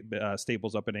course, big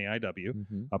Staples up in AIW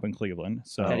Mhm. up in Cleveland.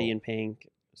 So, Petty and Pink,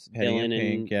 Petty Dylan and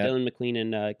Pink, yeah. Dylan McQueen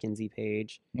and Kinsey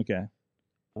Page, okay.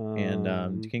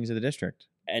 And Kings of the District.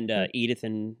 Edith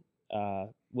and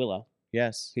Willow,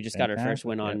 Yes. who just got her first Fantastic.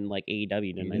 win on like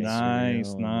AEW tonight.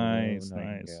 Nice, Nightingale.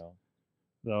 nice.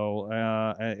 So,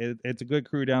 it's a good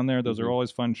crew down there. Those are Mhm.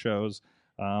 always fun shows.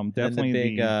 And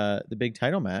Definitely the big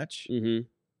title match.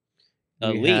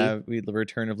 Mm-hmm. We Lee. have the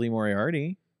return of Lee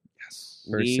Moriarty yes.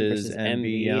 Lee versus versus MV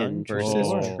MV Young and versus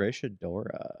Trish. Trish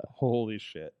Adora. Holy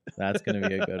shit. That's going to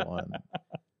be a good one.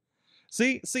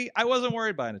 See, I wasn't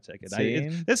worried buying a ticket.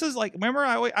 This is like, remember,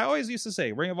 I always used to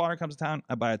say, Ring of Honor comes to town,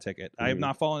 I buy a ticket. I have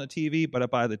not followed the TV, but I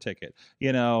buy the ticket.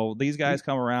 These guys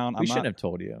come around. We shouldn't have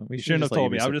told you. We You shouldn't have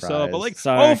told me. I'm just but like,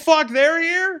 Sorry. oh fuck, they're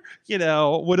here.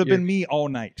 Would have been me all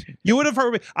night. You would have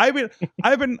heard me. I would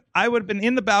have been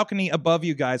in the balcony above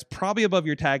you guys, probably above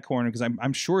your tag corner, because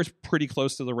I'm sure it's pretty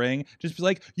close to the ring. Just be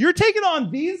like, you're taking on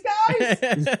these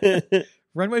guys.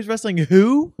 Runways Wrestling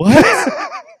who? What?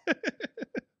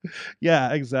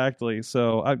 Yeah, exactly.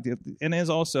 So, and as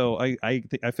also, I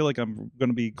feel like I'm going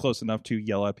to be close enough to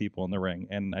yell at people in the ring,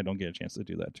 and I don't get a chance to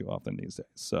do that too often these days.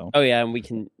 So, Oh yeah, and we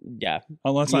can. Yeah,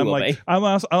 unless you I'm will like, be.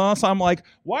 unless I'm like,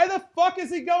 why the fuck is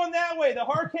he going that way? The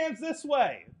hard cam's this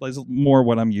way. That's more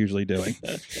what I'm usually doing.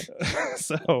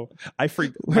 So I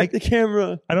freaked. Work the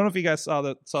camera. I don't know if you guys saw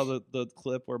the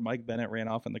clip where Mike Bennett ran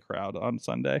off in the crowd on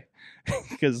Sunday,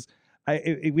 because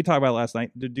we talked about it last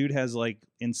night. The dude has like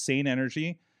insane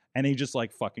energy, and he just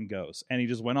like fucking goes, and he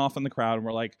just went off in the crowd, and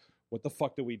we're like, what the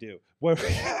fuck do we do? Oh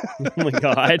my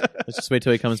god. Let's just wait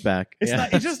till he comes back.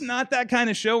 It's just not that kind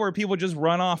of show where people just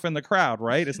run off in the crowd,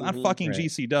 right? It's not fucking Right.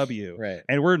 GCW, Right.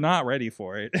 and we're not ready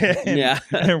for it. And, Yeah.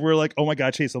 and we're like, oh my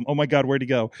god, chase him! Oh my god, where'd he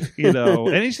go? You know,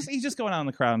 and he's just going out in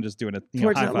the crowd and just doing it,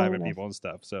 Towards high not long fiving enough. people and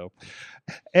stuff. So,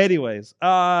 anyways,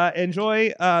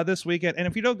 enjoy this weekend, and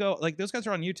if you don't go, like those guys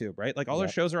are on YouTube, right? Like all their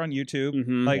Yep. shows are on YouTube,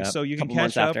 Mhm. like Yep. so you can Couple catch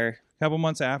months up. after. Couple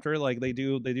months after, like they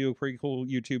do a pretty cool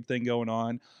YouTube thing going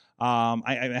on.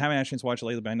 I haven't had a chance to watch it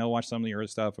lately, but I know watch some of the early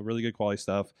stuff, really good quality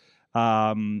stuff.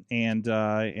 And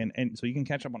so you can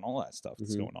catch up on all that stuff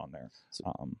that's Mhm. going on there.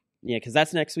 Yeah, because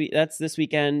that's next week. That's this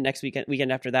weekend. Next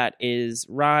weekend after that is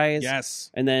Rise. Yes,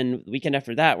 And then the weekend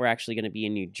after that, we're actually going to be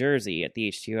in New Jersey at the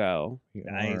H2O.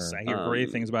 nice. I hear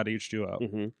great things about H2O.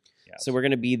 hmm Yes. So we're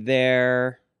going to be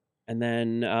there, and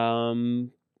then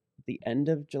the end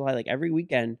of July, like every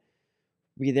weekend,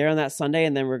 we'll be there on that Sunday,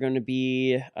 and then we're going to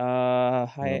be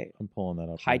high I'm pulling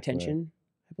that up. high real quick. tension,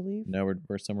 I believe. No,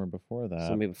 we're somewhere before that.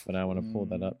 Somewhere But I want to pull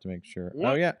that up to make sure. Yeah.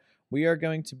 Oh yeah, we are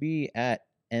going to be at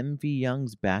MV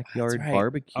Young's backyard right.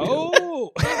 barbecue.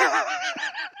 Oh,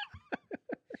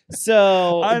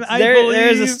 So I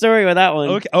there's a believe- story with that one.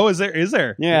 okay. Oh, is there?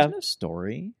 Yeah. There's no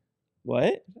story. What?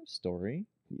 There's no story.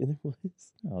 Yeah, there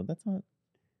was. No, that's not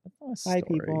a story.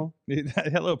 Hi, people.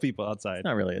 Hello, people outside. It's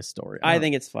not really a story. I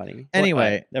think it's funny.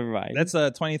 Anyway, Never mind. That's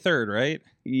 23rd, right?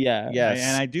 yeah. Yes.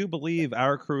 And I do believe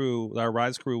our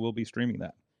Rise crew, will be streaming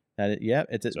that.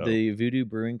 it's at So- the Voodoo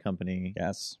Brewing Company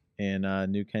Yes, in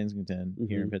New Kensington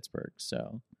here in Mhm. Pittsburgh.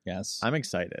 So yes. I'm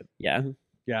excited. Yeah.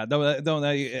 Yeah, I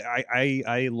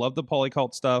love the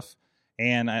polycult stuff,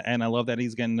 and I love that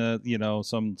he's getting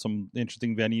some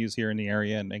interesting venues here in the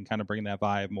area and kind of bringing that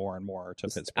vibe more and more to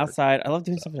Pittsburgh. Outside, I love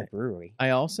doing stuff in a brewery.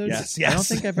 I also Yes, I don't yes.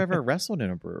 think I've ever wrestled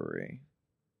in a brewery.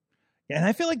 Yeah, and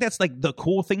I feel like that's like the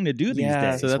cool thing to do these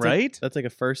Yeah. days, So that's right? that's like a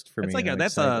first for It's me. like and I'm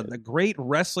that's excited. a great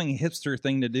wrestling hipster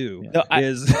thing to do. Yeah. No, I-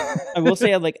 is I will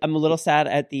say, I'm a little sad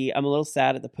at the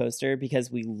poster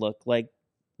because we look like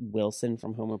Wilson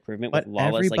from Home Improvement but with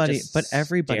Lawless. everybody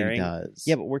staring. does.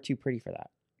 Yeah, but we're too pretty for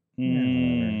that.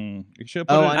 You should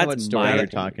put Oh, it, I know that's what story my you're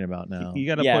opinion. talking about now. you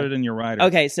got to Yeah. put it in your rider.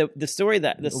 Okay, so the story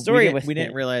we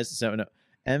didn't realize. So no,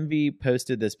 MV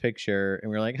posted this picture,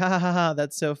 and we were like, "Ha ha ha ha!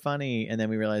 That's so funny!" And then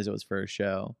we realized it was for a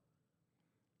show.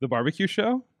 The barbecue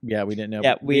show. Yeah, we didn't know.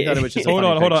 Yeah, we we- thought it was just. Hold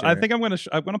on. I think think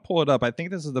I'm gonna pull it up. I think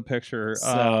this is the picture.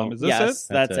 So, Is this yes,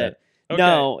 it? that's That's it. Okay.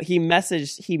 No, he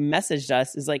messaged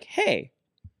us. Is like, hey,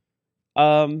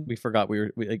 we forgot we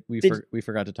Did- we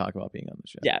forgot to talk about being on the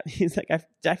show. yeah. He's like,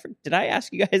 did I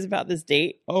ask you guys about this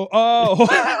date? Oh.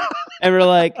 And we're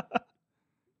like,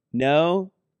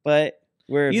 no, but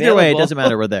we're Either way, it available. doesn't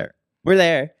matter. We're there. We're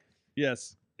there.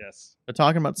 Yes. We're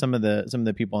talking about some of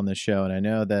the people on this show, and I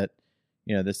know that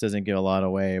this doesn't give a lot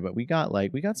away, but we got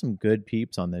some good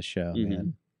peeps on this show, Mhm.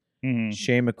 man. Mhm.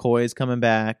 Shay McCoy's coming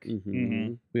back.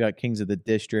 Mhm. We got Kings of the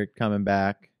District coming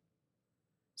back.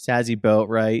 Sazzy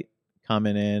Boatwright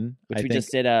coming in. Which I we think,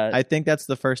 just did. I think that's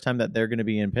the first time that they're going to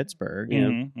be in Pittsburgh. Yeah.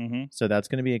 Mhm. So that's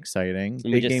going to be exciting.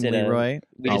 we Big just Game did a- Leroy.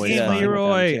 we just Always Big did Game fun. with them,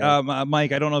 Leroy, too.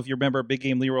 Mike. I don't know if you remember. Big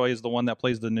Game Leroy is the one that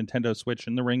plays the Nintendo Switch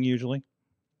in the ring usually.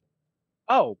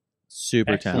 Oh,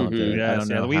 Super Excellent. talented. I don't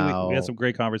know we how. had some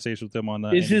great conversations with him on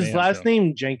that. is his last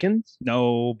name Jenkins?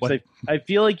 No, but I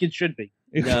feel like it should be.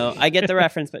 No, I get the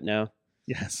reference, but no,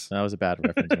 yes. That was a bad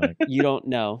reference, Mike. you don't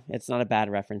know. It's not a bad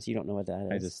reference. You don't know what that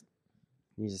is.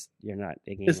 I just you're not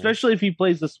digging. Especially if he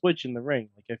plays the switch in the ring.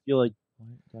 Like I feel like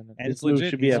And his it's move legit.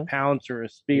 should be a Leroy pounce or a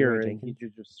spear, Leroy and he Jenkins.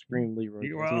 should just scream Leroy.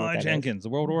 Leroy see what that Jenkins, the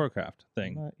World of Warcraft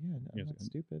thing. I'm Yes. not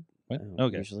stupid. What? Oh,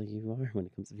 Okay. Usually you are when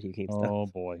it comes to video game stuff. Oh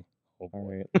boy. Oh All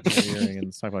boy. right, let's get and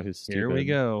let's talk about who's stupid. Here we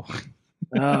go.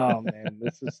 Oh man,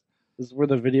 this is where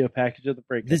the video package of the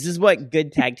break. This is what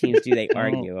good tag teams do. They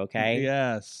argue, okay?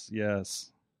 Yes.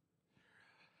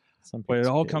 Some But it people's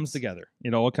all kids. comes together.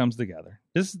 It all comes together.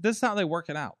 This is how they work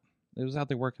it out. This is how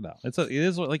they work it out. It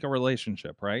is like a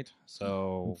relationship, right?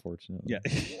 So Unfortunately, yeah.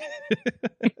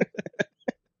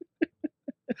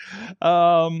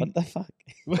 What the fuck?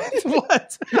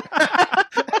 what?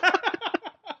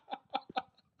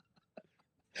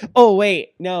 Oh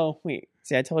wait, no, wait.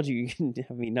 See, I told you you can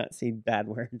have me not say bad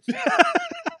words.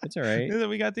 It's all right.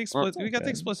 We got the explicit. We got the Okay.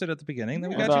 explicit at the beginning.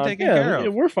 Then we Yeah. got you taken care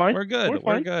of. We're fine. We're good. We're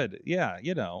We're fine. good. Yeah,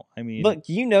 I mean, Look,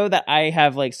 you know that I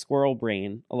have like squirrel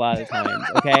brain a lot of times.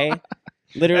 Okay, and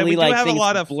literally we do like have a things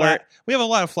lot of blur. we have a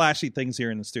lot of flashy things here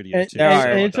in the studio And, too. There and-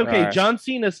 are. and it's There okay. are. John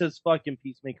Cena says fucking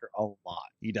Peacemaker a lot.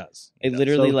 He does. I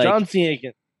literally So like John Cena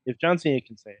can. If John Cena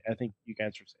can say it, I think you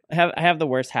guys are saying. I have the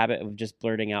worst habit of just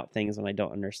blurting out things when I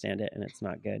don't understand it and it's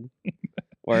not good,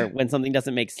 or when something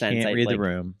doesn't make sense. Can't I read like, the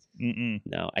room. Mm-mm.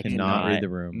 No, I Cannot cannot. read the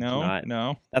room. No, Not.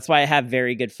 no. That's why I have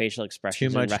very good facial Too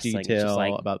expressions in much wrestling. It's detail just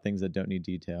like about things that don't need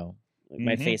detail.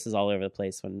 my Mhm. face is all over the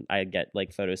place when I get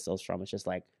like photo stills from. It's just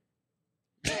like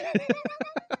my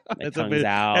That's tongue's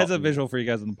out. That's a visual for you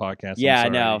guys in the podcast. I'm Yeah, I sorry.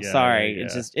 know. Yeah, Sorry, yeah.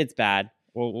 it's just it's bad.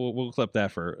 We'll clip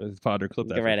that for Podder. Clip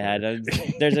that. Go for right ahead.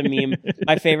 Podder. There's a meme.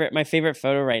 My favorite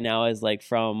photo right now is like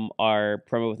from our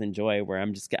promo with Enjoy, where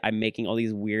I'm making all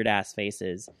these weird ass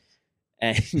faces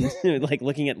and like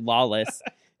looking at Lawless,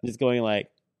 just going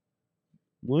like,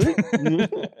 what?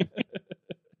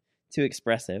 Too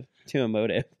expressive, too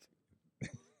emotive. I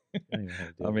don't even know how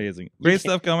to do it. Amazing. Great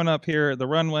stuff coming up here. The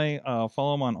Runway.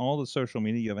 Follow them on all the social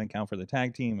media. You have an account for the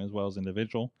tag team as well as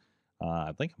individual.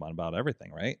 I think I'm on about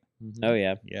everything, right? Mhm. Oh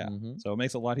yeah, Yeah. Mhm. So it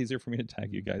makes it a lot easier for me to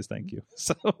tag you guys. Thank you.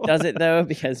 So does it though?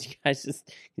 Because you guys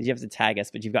you have to tag us,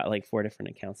 but you've got like 4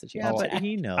 different accounts that you Yeah, have to but tag.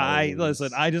 he knows.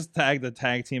 I just tag the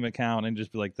tag team account and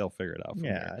just be like, they'll figure it out. From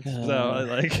Yeah. there. it's- So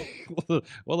like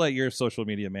we'll let your social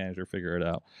media manager figure it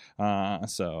out.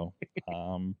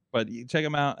 But you check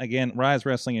them out again. Rise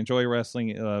Wrestling, Enjoy Wrestling,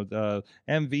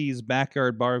 MV's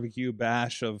Backyard Barbecue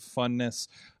Bash of Funness.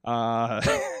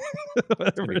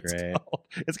 Whatever be it's great. called.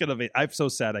 It's gonna be. I'm so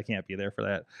sad I can't be there for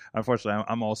that. Unfortunately,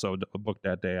 I'm also booked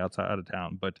that day out of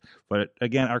town. But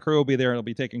again, our crew will be there. It'll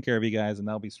be taking care of you guys, and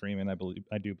they'll be streaming. I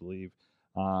do believe,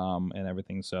 and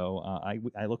everything. So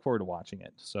I look forward to watching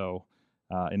it. So.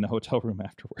 In the hotel room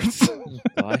afterwards.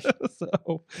 Gosh.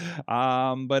 So,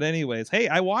 but anyways, hey,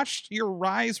 I watched your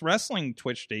Rise Wrestling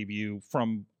Twitch debut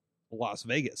from Las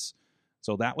Vegas,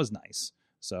 so that was nice.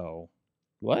 So,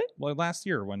 What? well, last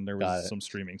year when there Got was it. some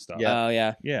streaming stuff. Yeah. Oh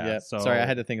yeah. yeah. Yeah. So, Sorry, I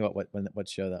had to think about what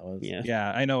show that was. Yeah.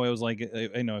 Yeah, I know it was like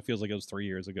I know it feels like it was 3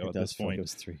 years ago It at does this feel like point. it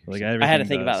was 3 years. Like ago. I had to everything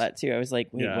think about does. that too. I was like,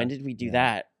 wait, Yeah. when did we do Yeah.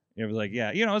 that? It was like,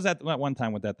 yeah, it was that one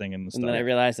time with that thing in the And stuff. then I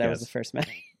realized that was Yes. the first match.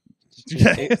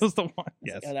 Yeah, it was the one. I was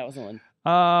Yes. like, oh, that was the one.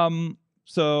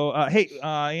 So hey,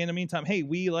 in the meantime, hey,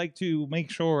 we like to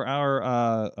make sure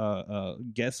our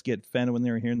guests get fed when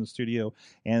they're here in the studio,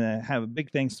 and have a big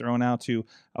thanks thrown out to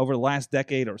over the last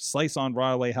decade or Slice on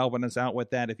Broadway helping us out with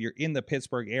that. If you're in the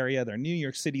Pittsburgh area, their New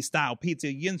York City style pizza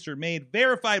Yinzer made,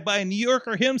 verified by a New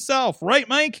Yorker himself, right,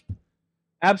 Mike?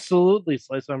 Absolutely,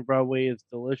 Slice on Broadway is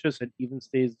delicious and even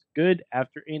stays good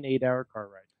after an 8-hour car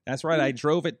ride. That's right. I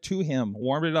drove it to him,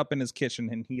 warmed it up in his kitchen,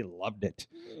 and he loved it.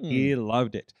 Hmm. He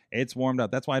loved it. It's warmed up.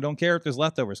 That's why I don't care if there's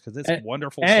leftovers, because it's And-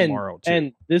 wonderful And tomorrow too.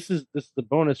 and this is the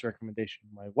bonus recommendation.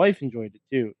 My wife enjoyed it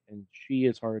too, and she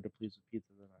is harder to please with pizza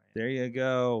than I am. There you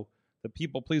go. The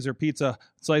People Pleaser Pizza,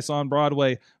 Slice on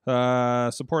Broadway,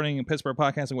 supporting Pittsburgh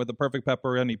podcasting with the perfect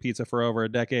pepperoni pizza for over a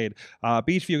decade.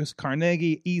 Beachview,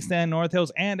 Carnegie, East End, North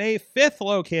Hills, and a 5th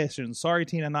location. Sorry,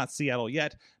 Tina, not Seattle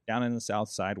yet. Down in the South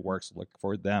Side Works. Look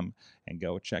for them and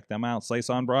go check them out.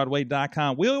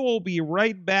 SliceOnBroadway.com. We will be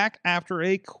right back after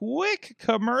a quick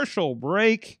commercial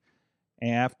break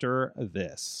after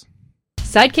this.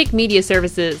 Sidekick Media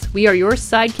Services. We are your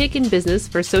sidekick in business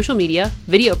for social media,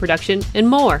 video production, and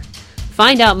more.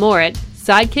 Find out more at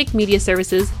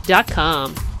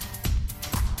sidekickmediaservices.com.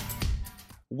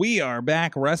 We are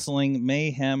back, Wrestling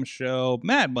Mayhem Show.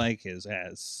 Mad Mike is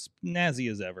as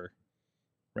snazzy as ever,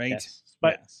 right? Yes.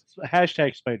 Yes.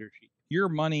 Hashtag spider sheet. Your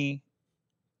money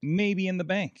may be in the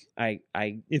bank, I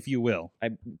if you will.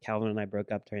 Calvin and I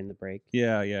broke up during the break.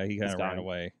 Yeah, he kind He's of ran gone.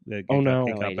 away. Oh, no.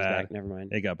 It Oh, wait, got he's bad. back. Never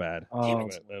mind. It got bad. Oh.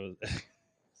 It was-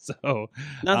 so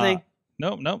Nothing.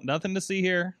 nope, nothing to see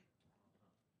here.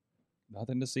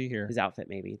 Nothing to see here. His outfit,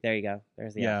 maybe. There you go.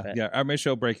 There's the Yeah, outfit. yeah. Our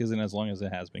show break isn't as long as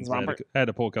it has been. 'Cause I Robert. had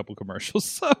to pull a couple commercials.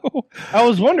 So, I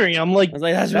was wondering. I'm like, I was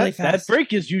like, that's really that fast.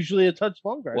 break is usually a touch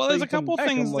longer. I well, thought there's you a couple come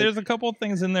back. things. I'm like, There's a couple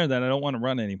things in there that I don't want to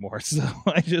run anymore. So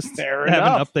I just Fair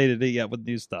haven't enough. updated it yet with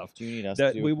new stuff. Do you need us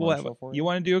That to do we a will have. commercial for You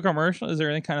want to do a commercial? Is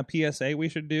there any kind of PSA we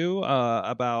should do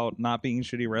about not being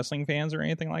shitty wrestling fans or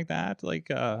anything like that? Like,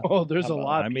 oh, there's How a about-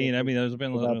 lot. I of mean, people. there's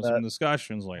been about some that.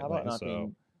 discussions How lately. about not So,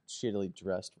 being shittily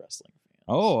dressed wrestling fans?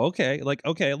 oh, okay. Like,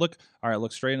 okay, look. All right,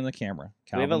 look straight in the camera.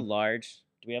 Do we have a Calvin. large?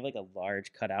 Do we have like a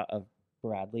large cutout of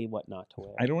Bradley what not to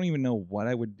wear. I don't even know what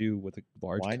I would do with a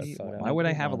large Why cut. do you- Why would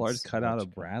I have a large wants cutout large of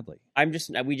cut? Bradley?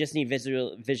 We just need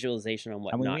visualization on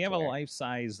what I mean, not we have to a wear. life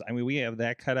size. I mean, we have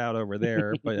that cutout over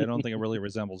there, but I don't think it really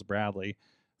resembles Bradley.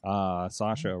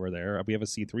 Sasha over there. We have a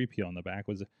C-3PO on the back.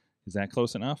 Is that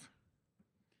close enough?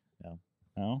 No.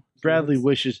 No. Bradley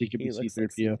wishes he could He be looks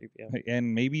like C-3PO. C-3PO.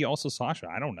 And maybe also Sasha.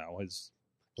 I don't know.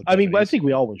 I mean, I think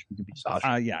we all wish we could be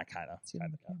Sasha. Yeah, kind of. See it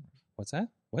on the camera. What's that?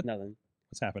 What? Nothing.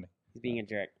 What's happening? He's being a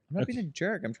jerk. I'm not being a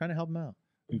jerk. I'm trying to help him out.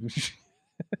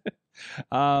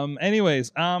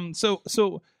 Anyways,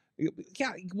 so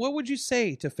yeah, what would you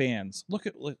say to fans? Look,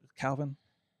 Calvin.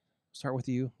 Start with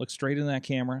you. Look straight in that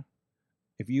camera.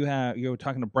 If you're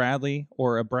talking to Bradley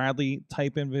or a Bradley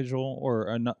type individual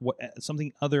or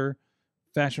something other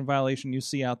fashion violation you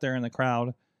see out there in the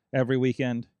crowd every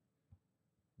weekend,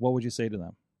 what would you say to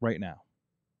them right now?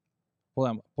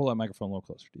 Pull that microphone a little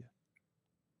closer to you.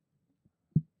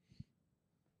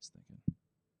 Just thinking.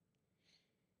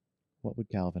 What would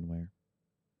Calvin wear?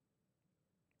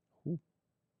 Ooh.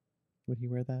 Would he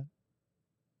wear that?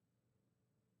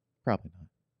 Probably not.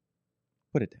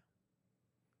 Put it down.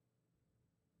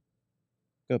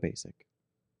 Go basic.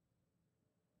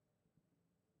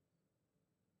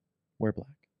 Wear black.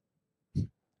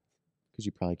 Because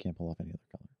you probably can't pull off any other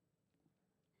color.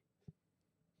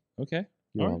 Okay.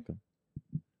 You're All right. welcome.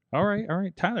 All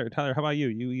right. Tyler, how about you?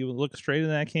 You look straight in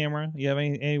that camera. You have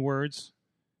any words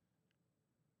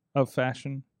of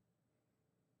fashion?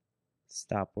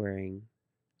 Stop wearing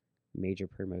major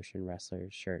promotion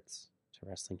wrestlers' shirts to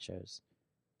wrestling shows.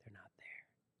 They're not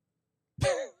there.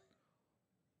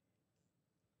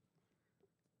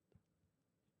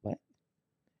 What?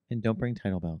 And don't bring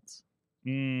title belts.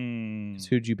 'Cause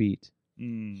who'd you beat?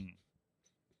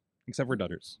 Except for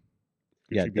Dutters.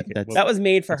 Yeah, She beat that's- That was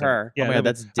made for That's all right. her. Yeah, Oh my God,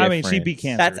 that's I mean, she different. beat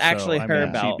cancer. That's actually so, I her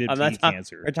mean, belt. She did I'm not beat talking.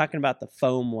 cancer. We're talking about the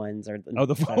foam ones or the,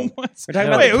 The foam ones. We're talking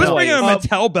No, about Wait, the who's toys. bringing a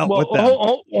Mattel belt with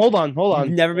them? Hold on.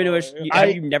 You've never been to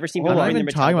a. You've never seen. I'm people not wearing even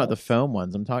the talking Mattel about the belts? foam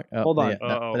ones. I'm talking. Hold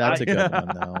on. That's a good one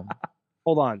though.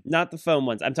 Hold on. Not the foam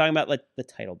ones. I'm talking about like the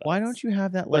title belts. Why don't you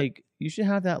have that like? You should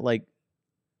have that like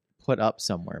put up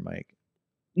somewhere, Mike.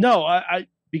 No, I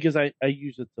because I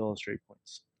use it to illustrate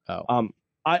points. Oh,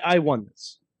 I won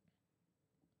this.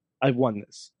 I won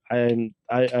this. I'm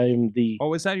the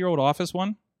Oh, is that your old office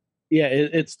one?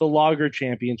 it's the Lager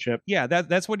Championship. Yeah,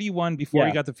 that's what he won before he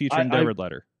Yeah. got the Future I- Endeavored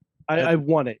letter. I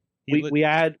won it. He We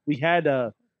had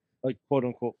a like quote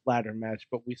unquote ladder match,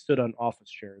 but we stood on office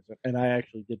chairs, and I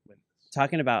actually did win this.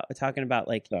 talking about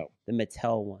like So the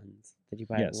Mattel ones that you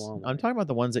buy Yes. at Walmart? I'm talking about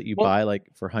the ones that you Well- buy like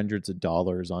for hundreds of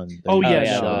dollars on. The oh yeah,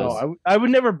 yeah, no, I would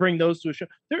never bring those to a show.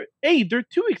 They're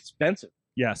too expensive.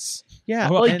 Yes. Yeah,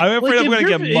 Well, and- I'm afraid I'm going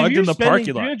to get mugged in the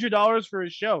parking lot. $300 for a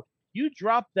show. You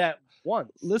drop that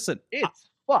once. Listen, It's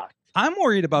fucked. I'm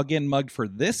worried about getting mugged for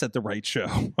this at the right show.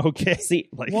 Okay. See,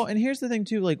 Like, well, and here's the thing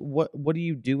too. Like, what do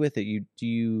you do with it?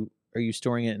 Are you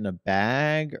storing it in a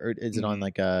bag, or is it on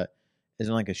like a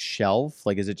shelf?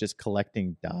 Like, is it just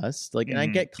collecting dust? Like, and I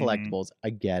get collectibles. I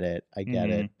get it.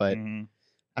 But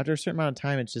after a certain amount of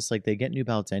time, it's just like they get new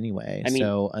belts anyway. I mean-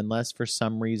 so unless for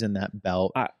some reason that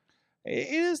belt, it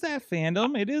is that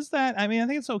fandom. It is that. I mean, I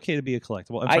think it's okay to be a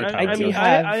collectible. I'm I- sorry, I Tyler, do go mean,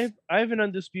 ahead. I have an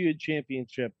undisputed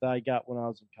championship that I got when I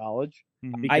was in college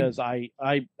Mhm. because I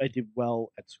did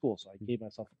well at school, so I gave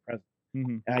myself a present.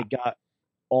 Mhm. And I got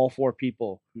all four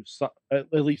people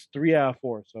at least 3 out of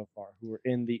 4 so far who were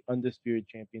in the undisputed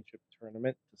championship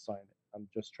tournament to sign it. I'm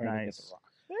just trying to get Nice. the rock.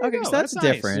 There you Okay, go. so that's nice.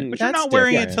 different. But you're That's not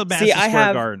wearing it different. to Madison See, I Square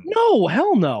have- Garden. No,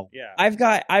 hell no. Yeah. I've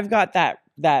got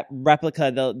that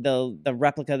replica, the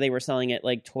replica they were selling at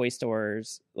like toy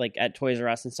stores, like at Toys R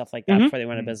Us and stuff like that Mhm. before they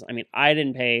went out of business. I mean, I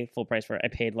didn't pay full price for it. I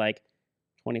paid like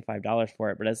 $25 for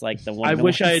it, but it's like the one. I to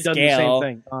wish one I had done the scale. same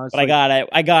thing. But Honestly. I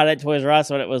got it at Toys R Us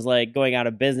when it was like going out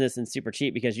of business and super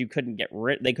cheap because you couldn't get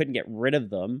rid. They couldn't get rid of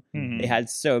them. Mhm. They had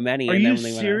so many. Are and you then when they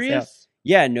went on sale- serious?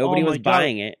 Yeah, nobody Oh my was God.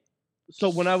 buying it. So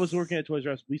when I was working at Toys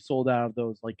R Us, we sold out of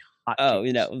those like hot. Oh,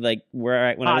 you know, like when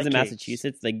I was in Hotcakes.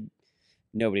 Massachusetts, like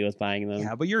nobody was buying them.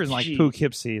 Yeah, but you're in like Gee.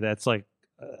 Poughkeepsie. That's like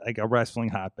a wrestling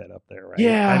hotbed up there, right?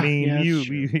 Yeah, I mean, yeah,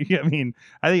 that's I mean,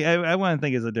 I think I want to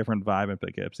think it's a different vibe in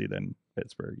Poughkeepsie than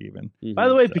Pittsburgh, even. Mhm. By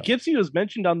the way, So. Poughkeepsie was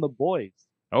mentioned on The Boys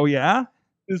Oh yeah,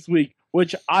 this week,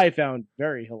 which I found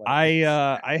very hilarious.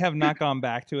 I have not gone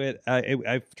back to it.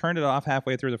 I've turned it off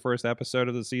halfway through the first episode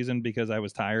of the season because I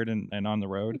was tired and on the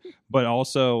road. But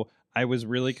also, I was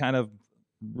really kind of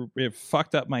it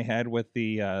fucked up my head with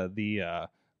the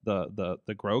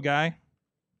grow guy.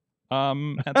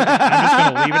 I'm just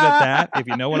gonna leave it at that. If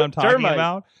you know what I'm talking Termite.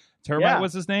 about, Termite Yeah.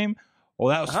 was his name. Well,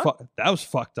 that was Uh-huh. that was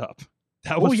fucked up.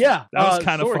 That Oh was yeah, that was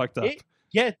kind of Sorg, fucked up.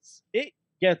 gets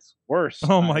worse.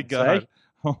 Oh I my would god. say.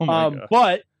 Oh my god.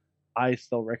 But I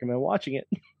still recommend watching it.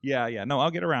 Yeah. No,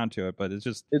 I'll get around to it, but it's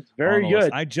just It's on very the list.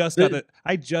 good. I just The-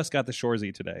 got the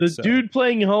Shorzy today. The so. dude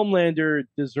playing Homelander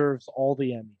deserves all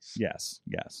the Emmys. Yes.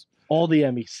 All the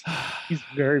Emmys. He's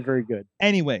very, very good.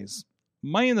 Anyways,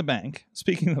 Money in the Bank.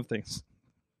 Speaking of things.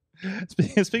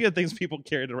 Speaking of things people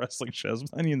carry to wrestling shows,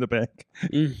 Money in the Bank.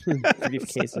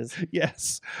 Briefcases.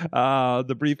 Yes.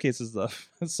 The briefcases stuff.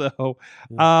 So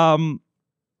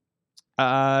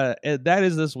that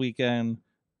is this weekend.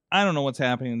 I don't know what's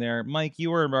happening there. Mike,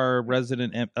 you are our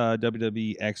resident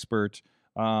WWE expert.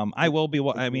 I will be.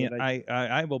 I mean,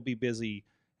 I will be busy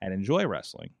and enjoying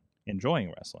wrestling.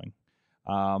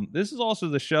 This is also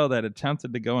the show that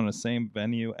attempted to go in the same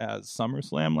venue as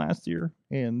SummerSlam last year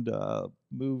and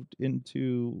moved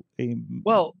into a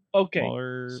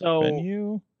smaller So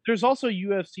venue. there's also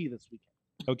UFC this weekend.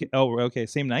 Okay. Oh, okay.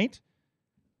 Same night.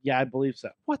 Yeah, I believe so.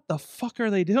 What the fuck are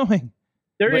they doing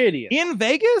They're Wait, idiots. in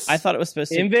Vegas? I thought it was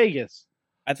supposed to. In Vegas.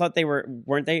 I thought they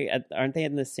weren't they? Aren't they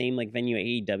in the same like venue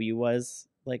AEW was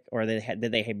like, or did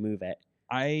they move it?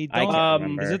 I I don't. can't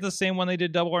remember. Is it the same one they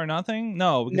did Double or Nothing?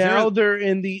 No. Because Now they're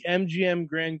in the MGM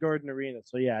Grand Garden Arena.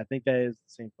 So yeah, I think that is the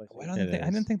same place. I It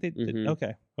didn't think they did. Mhm.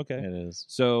 Okay. It is.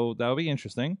 So that would be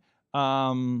interesting.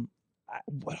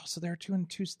 What else? They're doing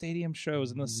 2 stadium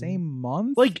shows in the same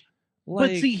month. But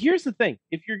see, here's the thing: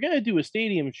 if you're gonna do a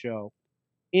stadium show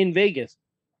in Vegas,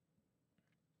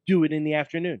 do it in the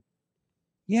afternoon.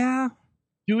 yeah.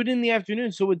 Do it in the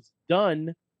afternoon, so it's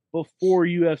done before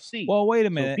UFC. Well, wait a so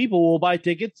minute. people will buy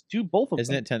tickets to both of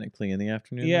Isn't them. it technically in the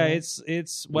afternoon? Yeah, though? it's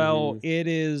Mhm. it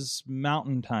is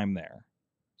mountain time there.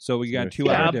 So we got There's 2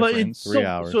 three hour Yeah, but difference. it's 3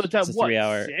 hours. So it's at It's a what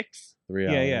 3-hour 6? 3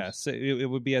 hours. Yeah. So it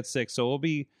would be at 6. So it'll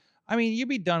be. I mean, you'd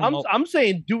be done. I'm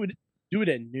saying do it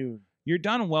at noon. You're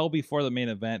done well before the main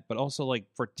event, but also like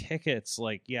for tickets,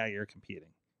 like you're competing.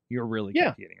 You're really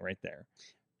competing right there.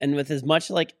 And with as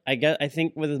much like I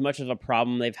think with as much of a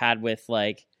problem they've had with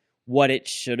like what it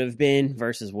should have been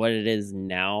versus what it is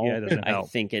now, Yeah, it doesn't I help.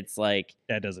 think it's like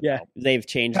That doesn't Yeah. help. they've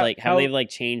changed How- like how how- they've like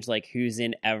changed like who's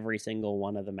in every single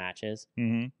one of the matches.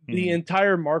 Mm-hmm. The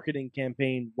entire marketing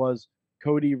campaign was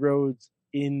Cody Rhodes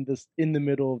in the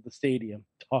middle of the stadium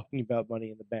talking about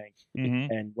Money in the Bank,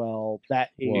 Mm-hmm. and well,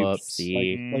 that aged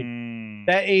Whoopsie. like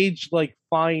that aged like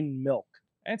fine milk.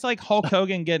 It's like Hulk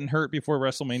Hogan getting hurt before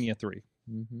WrestleMania 3.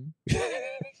 Mm-hmm.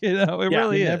 You know, it Yeah,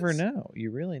 really You is. never know.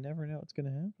 You really never know what's going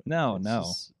to happen. No, It's no.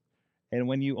 just- And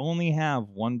when you only have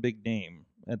one big name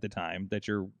at the time that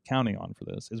you're counting on for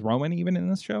this, is Roman even in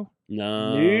this show?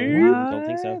 No, Nope. don't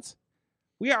think so.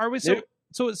 What? Are we so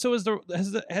Nope. so is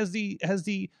has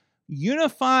the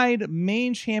unified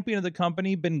main champion of the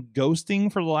company been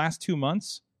ghosting for the last 2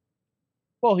 months?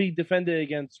 Well, he defended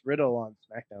against Riddle on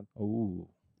SmackDown. Oh.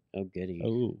 Oh goody.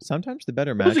 Oh. Sometimes the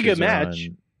better It matches was a good are match.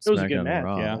 on It was a good SmackDown and match,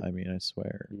 Raw. yeah. I mean, I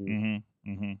swear.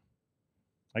 Mm-hmm. Mm-hmm.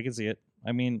 I can see it.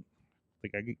 I mean,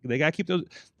 they got to keep those.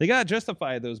 They got to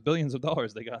justify those billions of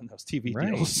dollars they got in those TV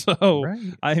Right. deals. So Right.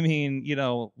 I mean,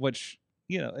 which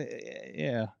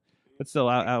yeah. But still,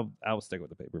 I'll stick with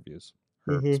the pay-per-views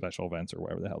or special events or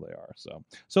whatever the hell they are.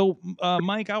 So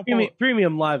Mike, I'll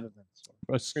Premium live events.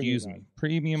 excuse me,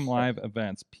 premium live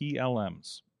events,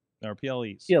 PLMs or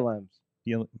PLEs. PLMs.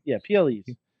 PL, Yeah, PLEs.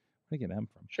 where do you get them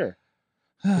from? Sure.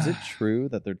 Is it true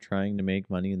that they're trying to make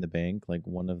Money in the Bank like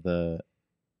one of the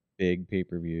big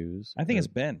pay-per-views? I think Or- it's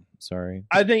Ben. Sorry.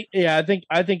 I think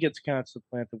it's kind of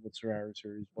supplanted with Survivor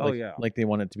Series. Oh yeah. Like they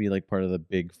want it to be like part of the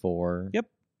big four. Yep.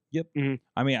 Mhm.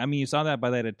 I mean, you saw that by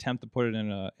that attempt to put it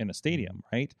in a stadium,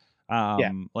 right?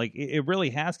 Yeah. Like it really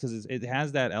has, because it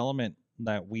has that element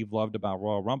that we've loved about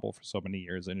Royal Rumble for so many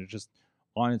years, and it just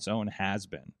on its own has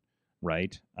been,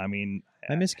 right? I mean,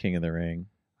 I miss King of the Ring.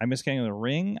 I miss King of the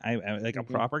Ring. I like a Mhm.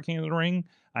 proper King of the Ring.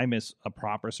 I miss a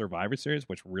proper Survivor Series,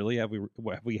 which really have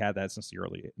we had that since the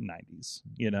early 90s.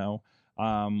 You know,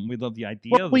 we love the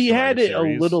idea. Well, of the we Survivor had it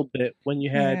Series. a little bit when you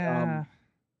had Yeah.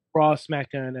 Raw,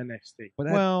 SmackDown, and NXT. But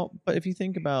that- Well, but if you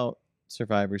think about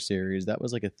Survivor Series, that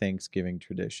was like a Thanksgiving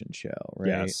tradition show, right?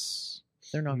 yes,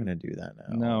 They're not going to do that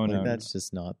now. No, Like, no, that's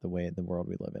just not the way the world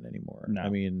we live in anymore. No. I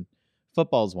mean,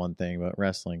 football's one thing, but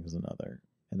wrestling is another,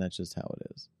 and that's just how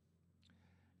it is.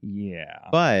 yeah.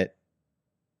 But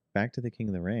back to the King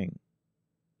of the Ring.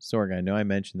 Sorg, I know I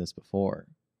mentioned this before.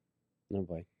 Oh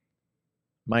boy.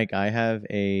 Mike, I have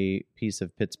a piece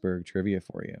of Pittsburgh trivia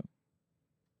for you.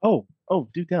 Oh,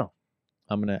 do tell.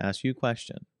 I'm going to ask you a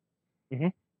question.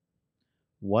 Mhm.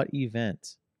 What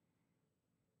event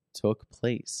took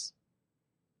place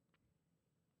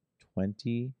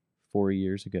 24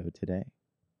 years ago today?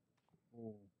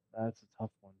 Oh, that's a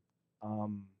tough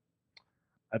one.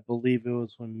 I believe it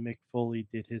was when Mick Foley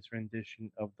did his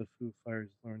rendition of the Foo Fighters'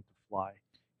 "Learn to Fly."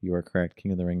 You are correct.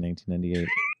 King of the Ring, 1998,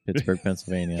 Pittsburgh,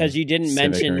 Pennsylvania. Because you didn't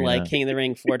Civic mention Arena. like King of the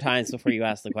Ring 4 times before you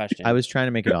asked the question. I was trying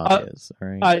to make it obvious. All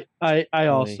right. I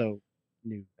also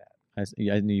knew that.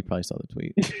 I knew you probably saw the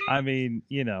tweet. I mean,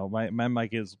 my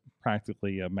Mike is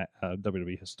practically a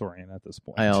WWE historian at this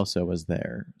point. I also was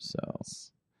there, so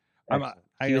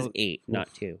He was 8,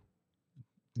 not 2.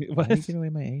 What? don't give away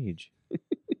my age.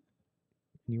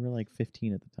 You were like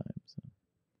 15 at the time.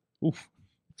 So. Oof.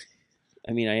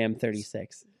 I mean, I am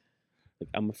 36. Like,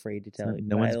 I'm afraid to It's tell not- you.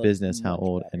 no but I one's look business how much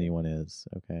old better. anyone is.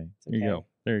 Okay, It's There you okay. go.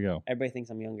 There you go. Everybody thinks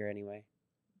I'm younger anyway.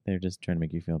 they're just trying to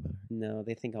make you feel better. No,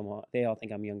 they all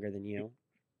think I'm younger than you.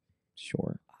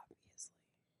 Sure.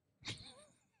 Obviously.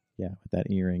 Yeah, with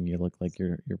that earring, you look like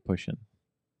you're pushing.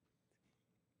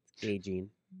 Gay gene.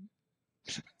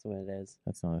 That's what it is.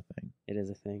 That's not a thing. It is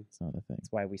a thing. It's not a thing.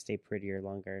 That's why we stay prettier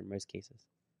longer in most cases.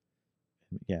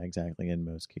 Yeah, exactly. In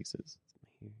most cases.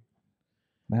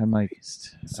 Man, Mike.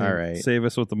 All right. Save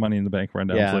us with the Money in the Bank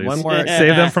rundown, Yeah, please. one more-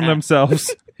 Save them from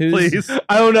themselves, Who's please.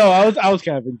 I don't know. I was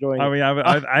kind of enjoying I it. mean,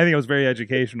 I think it was very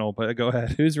educational, but go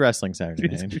ahead. who's wrestling Saturday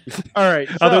night? All right.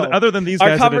 So, Other than these Our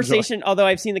guys, that enjoy- conversation, although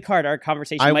I've seen the card, our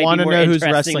conversation I might want be to more know who's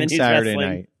interesting wrestling than who's Saturday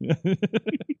wrestling.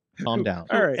 night. Calm down.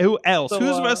 all right. Who else? So,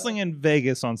 Who's wrestling in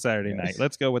Vegas on Saturday night?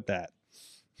 Let's go with that.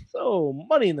 So,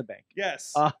 Money in the Bank.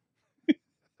 Yes.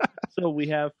 So we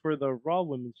have for the Raw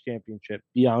Women's Championship,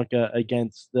 Bianca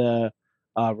against the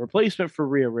replacement for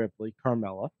Rhea Ripley,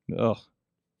 Carmella. Ugh.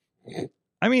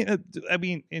 I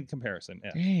mean, in comparison,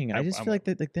 yeah. Dang, I just I'm- feel like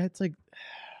that's like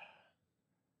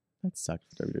that sucked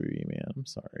for WWE, man. I'm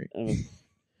sorry.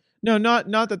 No, not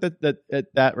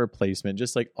that replacement.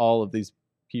 Just like all of these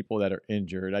people that are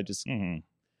injured. I just Mhm.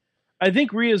 I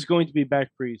think Rhea's going to be back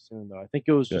pretty soon, though. I think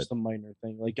it was Good. just a minor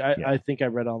thing. Like Yeah. I think I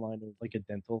read online it was like a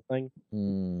dental thing,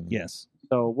 Yes.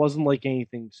 so it wasn't like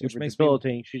anything Which super makes me-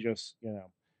 debilitating. She just, Which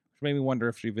made me wonder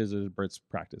if she visited Britt's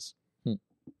practice. Hmm.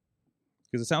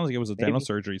 Because it sounds like it was a Maybe. dental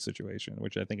surgery situation,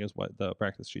 which I think is what the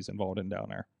practice she's involved in down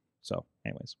there. So,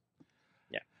 anyways.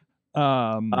 Yeah.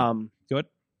 Good.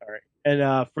 All right.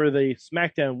 And for the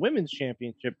SmackDown Women's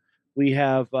Championship, we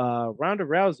have Ronda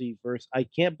Rousey versus, I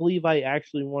can't believe I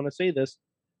actually want to say this,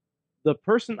 the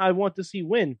person I want to see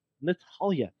win,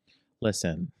 Natalya.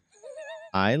 listen.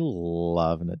 I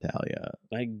love Natalia.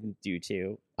 I do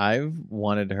too. I've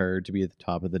wanted her to be at the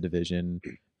top of the division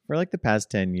for like the past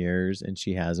 10 years, and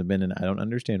she hasn't been, and I don't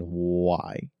understand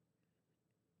why.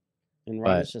 And But,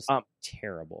 Ronda's just um,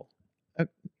 terrible.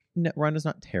 No, Ronda's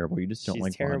not terrible. You just don't She's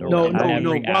like terrible Ronda. No, in no,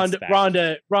 every no.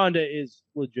 aspect. Ronda is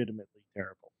legitimately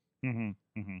terrible.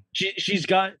 Mm-hmm. Mm-hmm. She's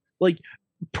got like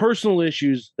personal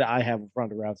issues that I have with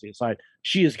Ronda Rousey aside.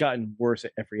 She has gotten worse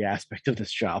at every aspect of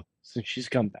this job since she's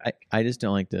come back. I just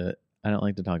don't like to. I don't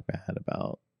like to talk bad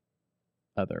about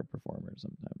other performers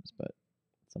sometimes, but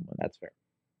someone. That's fair.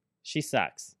 She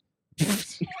sucks.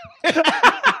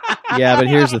 Yeah, but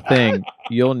here's the thing: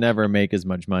 you'll never make as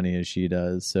much money as she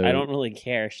does. So I don't really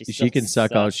care. She she can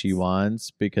suck all she sucks.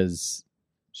 wants because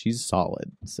she's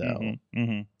solid. So Mm-hmm.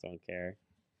 Mm-hmm. Don't care.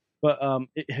 But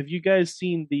have you guys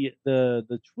seen the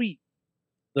tweet?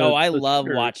 I the love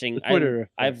Twitter- watching. the Twitter.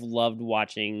 I've loved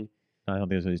watching. I don't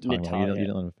think that's what he's talking about. You Natalia.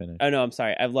 didn't let him finish. Oh no, I'm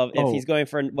sorry. I've loved. Oh. If he's going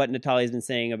for what Natalia's been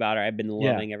saying about her, I've been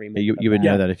Yeah. loving every Yeah, minute. you of would that.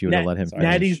 know that if you would have Nat- let him Sorry.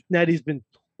 finish. Natty's been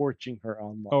torching her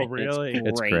online. Oh, really?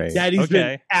 It's great. Natty's been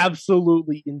Okay.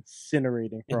 absolutely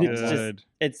incinerating her It's online.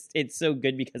 just- It's so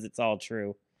good because it's all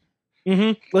true.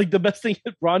 Like the best thing,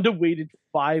 Rhonda waited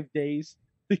 5 days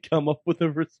to come up with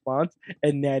a response,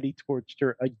 and Natty torched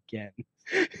her again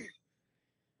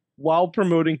while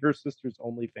promoting her sister's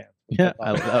OnlyFans. Yeah,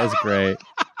 that was great.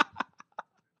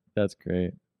 That's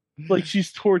great. Like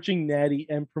she's torching Natty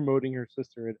and promoting her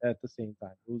sister at the same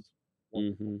time. It was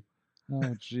hmm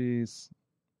Oh, jeez.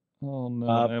 Oh, no.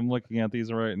 Uh, I'm looking at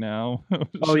these right now.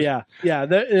 oh yeah,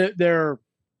 they're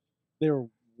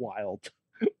wild,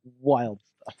 wild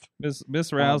stuff.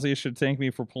 Miss Rousey should thank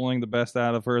me for pulling the best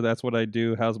out of her. That's what I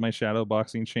do. How's my shadow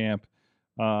boxing champ?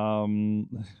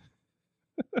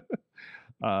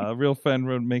 Real fun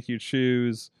would make you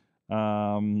choose.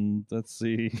 Let's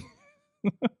see.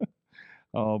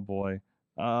 Oh boy.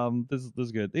 This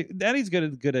is good. Natty's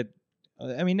good at.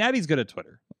 I mean, Natty's good at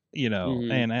Twitter. You know,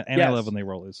 Mhm. and I Yes. love when they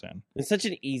roll this in. It's such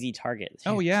an easy target.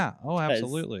 Oh yeah. Oh, Because-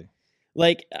 absolutely.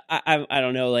 Like I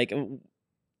don't know. Like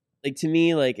to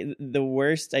me, like the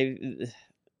worst. The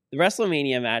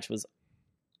WrestleMania match was.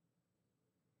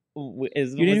 You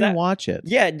didn't even watch it.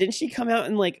 Yeah, didn't she come out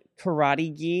in like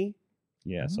karate gi?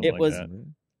 Yeah. Oh. Something It like was- that.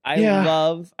 I Yeah.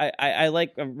 love. I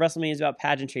like WrestleMania is about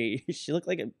pageantry. She looked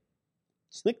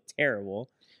terrible.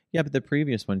 Yeah, but the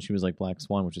previous one, she was like Black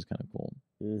Swan, which is kind of cool.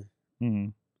 Mm-hmm.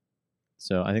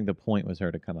 So I think the point was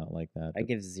her to come out like that. I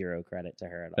give zero credit to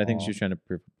her at But all. I think she was trying to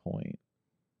prove a point.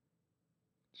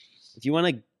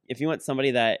 If you want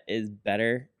somebody that is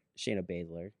better, Shayna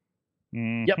Baszler.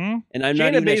 Yep. And I'm Shayna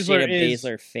not even Baszler a Shayna is-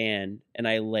 Baszler fan, and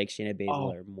I like Shayna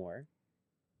Baszler more.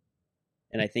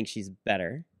 And I think she's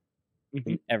better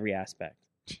in every aspect.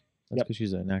 That's because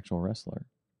she's an actual wrestler.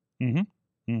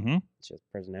 Mm-hmm. Mm-hmm. It's just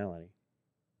personality.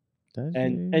 Does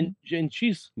And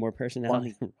she's More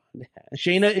personality than Ronda has.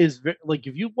 Shayna is like,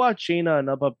 if you watch Shayna on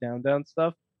Up Up Down Down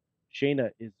stuff,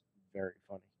 Shayna is very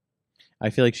funny. I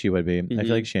feel like she would be. I Mhm.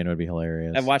 feel like Shayna would be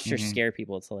hilarious. I've watched her Mhm. scare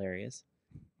people. It's hilarious.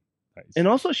 Nice. And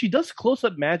also, she does close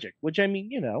up magic, which I mean,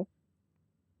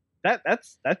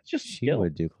 that's just She skill.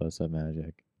 would do close up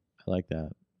magic. I like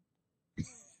that.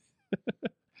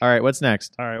 All right, what's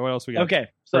next? All right, what else we got? Okay,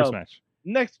 so First match.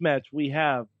 next match we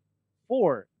have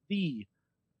for the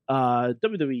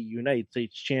WWE United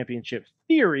States Championship,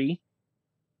 Theory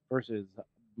versus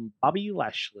Bobby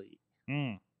Lashley.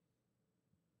 Mm.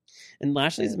 And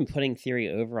Lashley's been putting Theory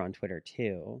over on Twitter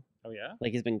too. Oh yeah.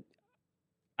 Like he's been.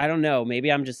 I don't know.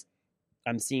 Maybe I'm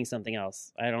seeing something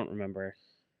else. I don't remember.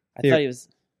 I Theory- thought he was.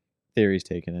 Theory's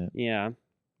taking it. Yeah.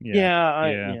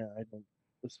 I don't.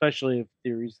 Especially if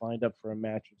Theory's lined up for a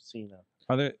match with Cena.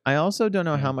 Are there? I also don't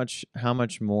know Yeah. how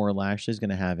much more Lashley's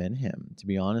going to have in him, to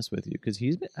be honest with you, because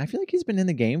I feel like he's been in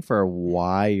the game for a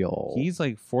while. He's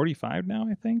like 45 now,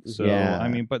 I think. So Yeah. I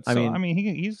mean, but I so, mean-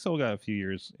 he's still got a few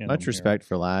years. In Much him respect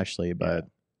for Lashley, but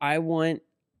I want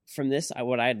from this.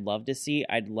 What I'd love to see.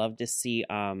 I'd love to see.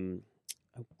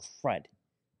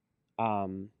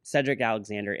 Cedric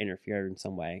Alexander interfere in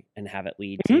some way and have it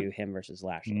lead to him versus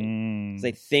Lashley. Here. Mm. 'Cause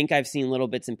I think I've seen little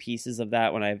bits and pieces of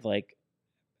that when I've like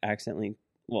accidentally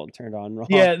turned on Raw.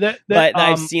 Yeah, But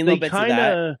I've seen little they bits of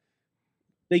that.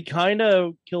 They kind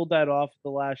of killed that off the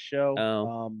last show.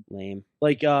 Oh. Lame.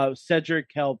 Like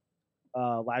Cedric helped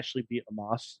Lashley beat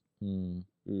Amos, Mm.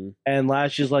 and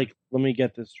Lashley's like, "Let me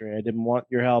get this straight. I didn't want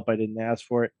your help. I didn't ask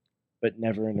for it, but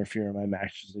never interfere in my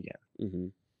matches again." hmm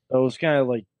So it was kind of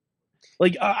like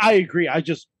I agree. I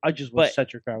just But wish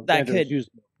Cedric Alexander was could- used.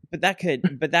 But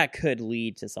that could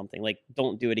lead to something like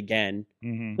don't do it again.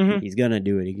 Mm-hmm. He's gonna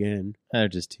do it again. they're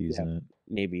just teasing it.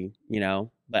 Maybe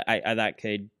but I that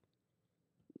could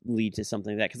lead to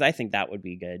something like that because I think that would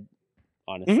be good,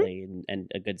 honestly,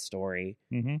 and a good story.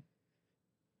 Mm-hmm.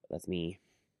 That's me.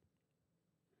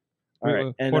 All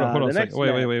right, and hold on the a next second.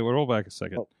 Wait. match- Roll back a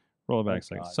second. Oh. Roll it back Oh, a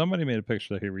second. God. Somebody made a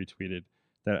picture that he retweeted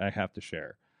that I have to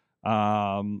share.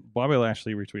 Bobby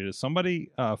Lashley retweeted. Somebody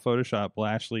photoshopped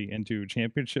Lashley into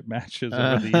championship matches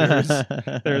over the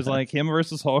years. There's like him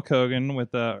versus Hulk Hogan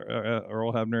with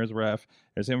Earl Hebner as ref.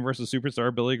 There's him versus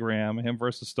Superstar Billy Graham. Him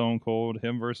versus Stone Cold.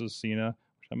 Him versus Cena.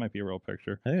 That might be a real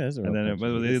picture. I think that's a And real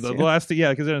then picture. the last,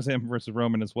 because there's him versus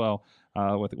Roman as well,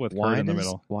 with Kurt in the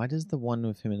middle. Why does the one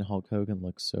with him and Hulk Hogan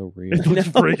look so real? It looks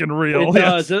freaking real. It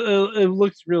yes. does. It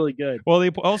looks really good. Well, they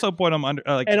also put him under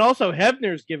like. And also,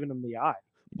 Hebner's giving him the eye.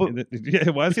 Yeah,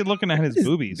 why is he looking at his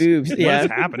boobies? Boobs, What yeah.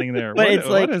 is happening there? But What- it's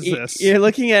like what is this? you're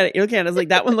looking at it. It's like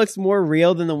that one looks more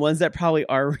real than the ones that probably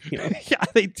are real. Yeah,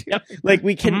 they do. Like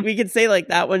we can say like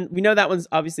that one. We know that one's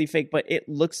obviously fake, but it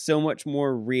looks so much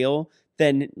more real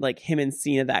than like him and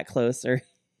Cena that close. Or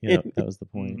Yeah, that was the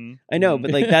point. Mhm. I know,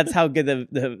 but like that's how good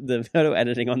the photo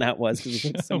editing on that was because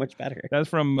it looks so much better. That's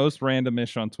from Most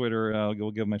Randomish on Twitter.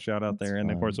 We'll give him a shout out That's there, and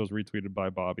of course, it fun. was retweeted by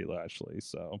Bobby Lashley.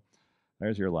 So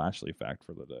there's your Lashley fact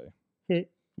for the day.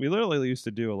 We literally used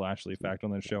to do a Lashley fact on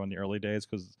the show in the early days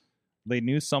because they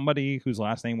knew somebody whose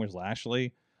last name was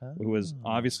Lashley, who was Oh.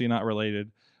 obviously not related.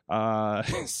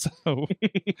 So,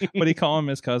 but he called him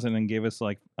his cousin and gave us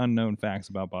like unknown facts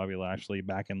about Bobby Lashley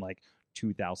back in like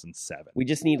 2007. We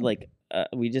just need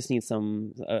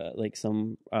some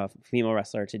female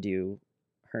wrestler to do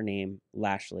her name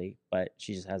Lashley, but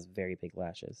she just has very big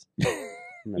lashes.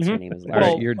 And that's her name is All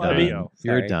Lashley. right, you're I done. mean-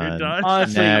 You're Sorry. done.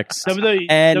 Honestly, Next. WWE,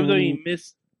 And WWE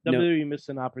missed no. WWE missed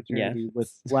an opportunity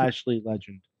with Lashley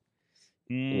Legend.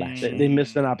 They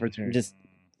missed an opportunity. Just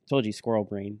told you, squirrel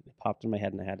brain. It popped in my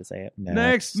head and I had to say it.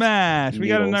 Next match, we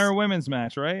got Noodles. another women's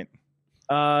match, right?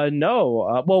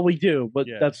 No. Well, we do, but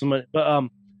Yeah. that's some. But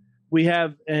we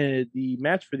have the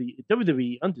match for the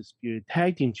WWE Undisputed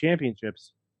Tag Team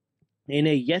Championships in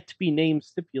a yet to be named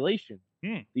stipulation.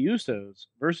 Hmm. The Usos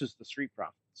versus the Street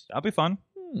Profits. That'll be fun.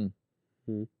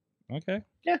 Hmm. Okay.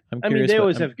 Yeah, I'm I mean curious they what-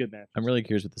 always I'm- have good matches. I'm really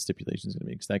curious what the stipulation is going to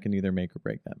be because that can either make or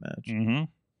break that match. Mm-hmm.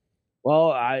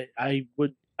 Well, I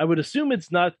would assume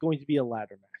it's not going to be a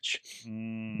ladder match.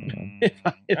 If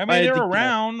I I mean, had they're to guess.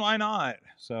 around. Why not?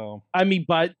 So I mean,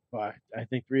 but I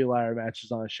think 3 ladder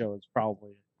matches on a show is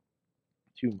probably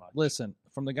too much. Listen,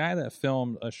 from the guy that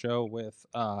filmed a show with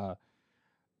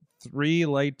 3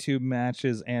 light tube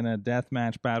matches and a death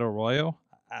match battle royal,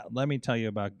 let me tell you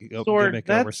about Sorg, gimmick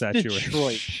that's oversaturation.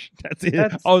 Detroit. That's it.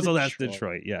 That's So that's Detroit.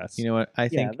 Detroit. Yes. You know what? I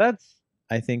think that's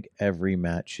I think every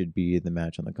match should be the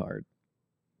match on the card.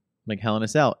 Like Hell in a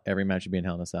Cell, every match should be in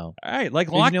Hell in a Cell. All right, like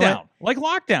Because you know Lockdown. Like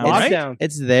Lockdown, right? lockdown.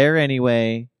 It's there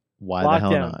anyway. Why the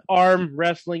hell Lockdown. not? Arm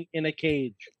wrestling in a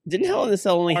cage. Didn't Hell in a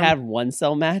Cell only Arm- have one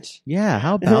cell match? Yeah,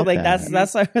 how about Like that?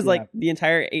 that's why I was Yeah. like the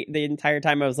entire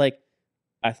time I was like,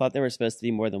 I thought there were supposed to be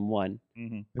more than one.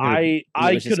 Mhm. I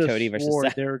was just could Cody have versus swore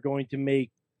Seth. they were going to make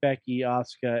Becky,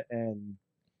 Asuka, and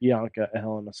Bianca a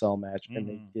Hell in a Cell match, and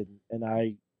they Mhm. didn't. And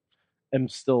I am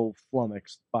still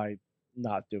flummoxed by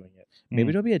not doing it. Maybe Mm.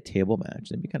 it'll be a table match.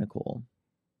 That'd be kind of cool.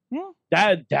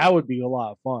 That would be a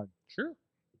lot of fun. Sure.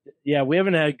 Yeah, we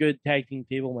haven't had a good tag team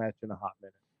table match in a hot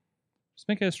minute. Just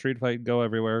make it a street fight, go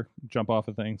everywhere, jump off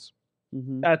of things.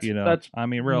 Mm-hmm. That's You know, that's I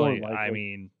mean, more really, likely. I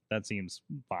mean, that seems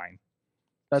fine.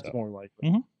 So. more likely.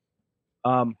 Mhm.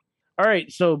 All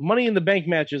right, so Money in the Bank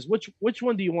matches. Which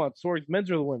one do you want? Swords, men's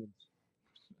or the women's?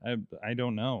 I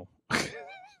don't know.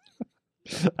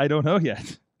 I don't know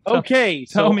yet. Okay,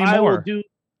 so tell me I will more. do.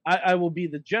 I will be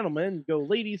the gentleman and go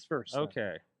ladies first. then.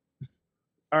 Okay.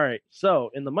 All right.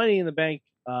 So in the Money in the Bank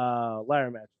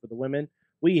ladder match for the women,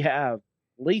 we have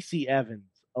Lacey Evans,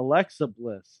 Alexa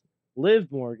Bliss,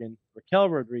 Liv Morgan, Raquel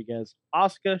Rodriguez,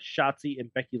 Asuka, Shotzi,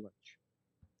 and Becky Lynch.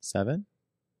 7?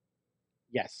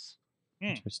 Yes,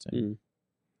 Interesting.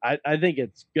 I think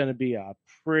it's gonna be a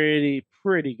pretty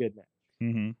good match.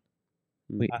 Mm-hmm.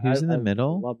 Wait, who's in the I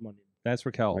middle? love Money. That's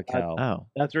Raquel. Raquel. Oh,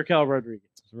 That's Raquel Rodriguez.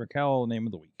 Raquel, name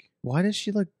of the week. why does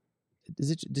she look?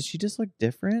 Does she just look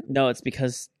different? No, it's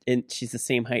because she's the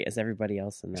same height as everybody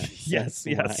else in that. Yes, That's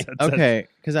yes. why. that's- Okay,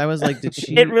 because I was like, did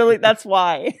she? It really. That's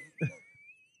why.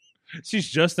 She's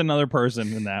just another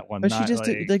person in that one. But she not just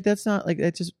like, that's not like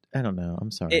that. Just I don't know.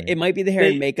 I'm sorry. It might be the hair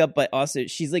They- and makeup, but also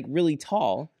she's like really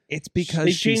tall. it's because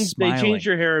They she's changed smiling.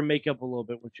 her hair and makeup a little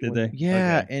bit when she Did went they?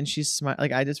 Yeah, Okay. and she's smart.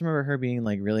 Like I just remember her being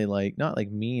like really like not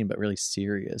like mean, but really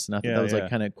serious. And I thought Yeah, that was yeah. like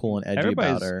kind of cool and edgy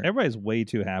Everybody's about her. everybody's way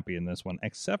too happy in this one,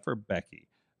 except for Becky.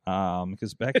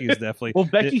 Because Becky is definitely Well,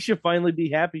 Becky should finally be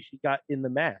happy she got in the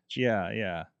match.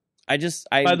 Yeah. I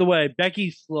By the way,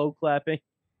 Becky's slow clapping,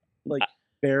 like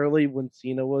barely when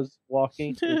Cena was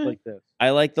walking. It was like this. I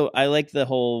like the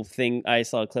whole thing. I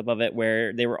saw a clip of it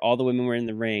where all the women were in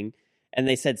the ring, and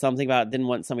they said something about didn't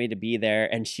want somebody to be there,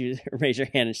 and she raised her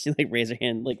hand, and she like raised her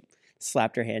hand, like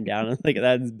slapped her hand down, and like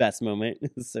that's the best moment.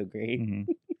 It was so great. Mhm.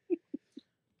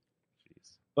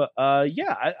 But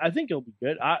yeah, I think it'll be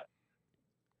good.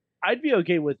 I'd be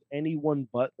okay with anyone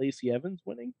but Lacey Evans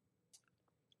winning.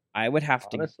 I would have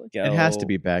Honestly. to go. It has to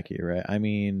be Becky, right? I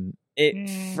mean,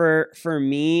 Mm. For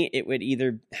me. It would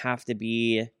either have to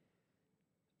be.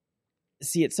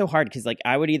 See, it's so hard because like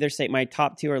I would either say my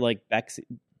top two are like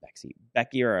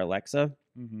Becky or Alexa,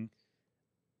 Mhm.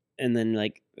 and then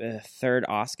like third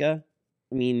Asuka.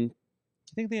 I mean,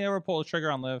 Do you think they ever pull the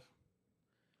trigger on Liv?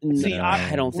 See, No.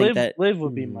 I don't think that. Liv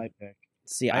would be Mm. my pick.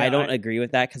 See, I- I don't I- agree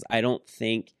with that because I don't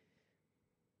think.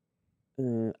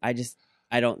 I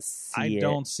don't see. I it.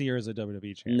 don't see her as a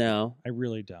WWE champion. No, I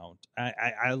really don't.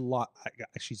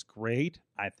 She's great.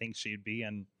 I think she'd be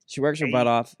in. she works her butt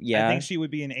off. Yeah, I think she would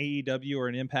be an AEW or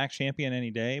an Impact champion any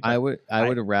day. But I would I-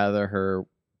 rather her.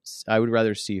 I would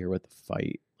rather see her with the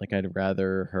fight. Like I'd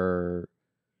rather her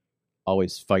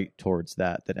always fight towards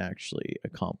that than actually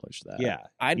accomplish that. Yeah,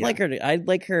 I'd yeah. like her to. I'd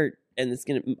like her, and it's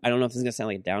gonna. I don't know if this is gonna sound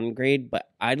like a downgrade, but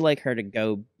I'd like her to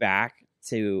go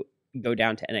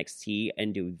down to NXT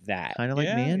and do that. kind of like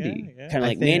Yeah, Mandy. yeah, yeah. Kind of I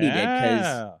like think- Mandy did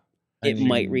because Yeah. it I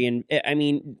might mean- I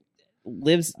mean,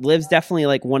 Liv's definitely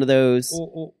like one of those.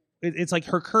 Well, it's like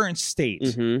her current state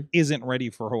Mhm. isn't ready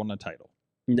for holding a title,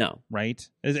 No, right?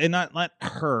 And not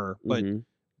her, but Mhm.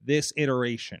 this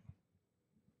iteration.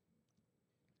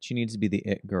 She needs to be the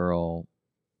it girl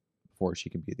before she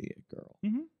can be the it girl.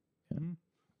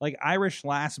 Like Irish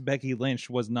Lass Becky Lynch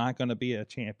was not going to be a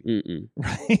champion, Mm-mm.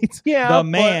 right? Yeah, the but-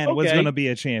 man was okay. going to be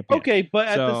a champion. Okay, but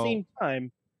at the So- same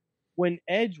time, when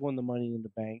Edge won the Money in the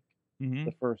Bank Mhm.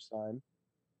 the first time,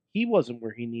 he wasn't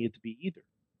where he needed to be either.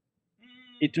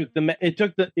 It took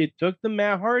the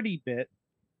Matt Hardy bit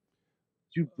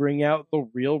to bring out the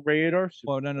real Rated R Superstar.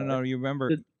 Well, no. You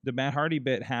remember the Matt Hardy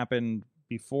bit happened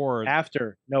before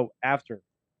After because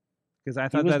I he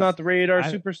thought was that's not the Rated R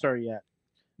I- Superstar yet.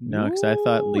 No, 'cause I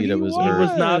thought Lita was He her-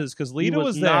 was not- because he Lita was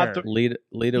was not there.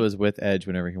 Lita was with Edge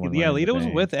whenever he won. Yeah, Money in the Lita was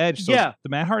Bank. with Edge. So Yeah. the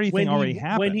Matt Hardy When thing already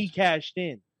happened. when he cashed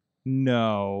in,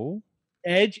 No.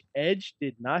 Edge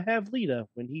did not have Lita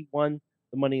when he won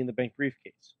the Money in the Bank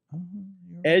briefcase. Oh,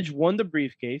 you're Edge won the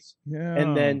briefcase, Yeah.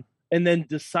 and then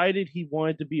decided he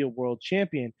wanted to be a world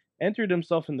champion. Entered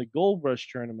himself in the Gold Rush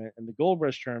tournament, and the Gold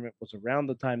Rush tournament was around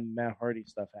the time the Matt Hardy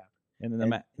stuff happened. And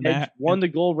then And Edge won the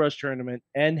Gold Rush tournament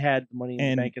and had the Money in the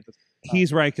and Bank at the same time.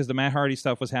 he's right, because the Matt Hardy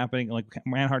stuff was happening. Like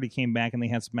Matt Hardy came back and they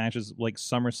had some matches like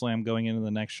SummerSlam going into the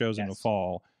next shows in the Yes.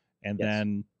 fall, and Yes.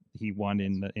 then he won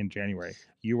in January.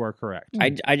 You are correct.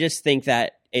 I just think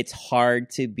that it's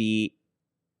hard to be.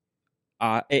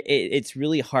 It's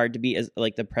really hard to be as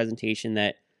like the presentation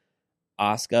that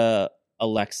Asuka,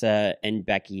 Alexa, and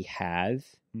Becky have.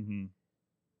 Mm-hmm.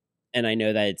 And I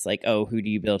know that it's like, oh, who do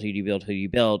you build? Who do you build? Who do you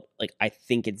build? Like, I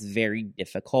think it's very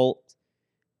difficult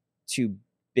to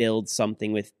build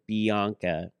something with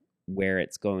Bianca where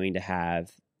it's going to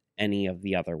have any of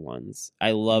the other ones.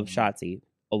 I love Shotzi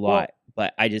a lot,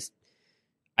 but I just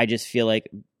feel like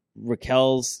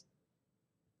Raquel's.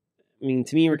 I mean,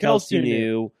 to me, Raquel's too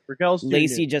new. Raquel's too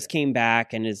Lacey new. just came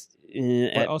back and is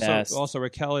at best. Also,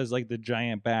 Raquel is like the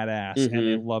giant badass, and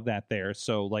they love that there.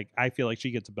 So, like, I feel like she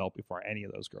gets a belt before any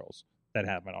of those girls that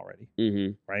haven't already,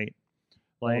 right?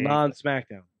 Well, Like, not on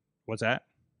SmackDown. what's that?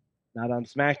 Not on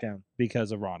SmackDown.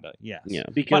 Because of Ronda, yes. Yeah.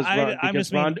 Because, I'm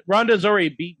just mean- Ronda's already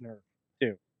beaten her.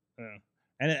 Yeah.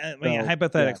 And I mean, So,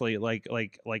 hypothetically, like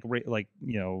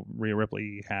you know, Rhea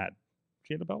Ripley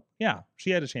she had a belt. Yeah,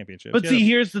 she had a championship. But She had see, a-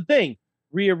 here's the thing.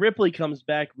 Rhea Ripley comes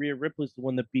back. Rhea Ripley's the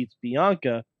one that beats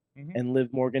Bianca, Mhm. and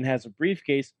Liv Morgan has a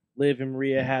briefcase. Liv and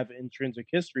Rhea have intrinsic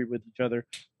history with each other.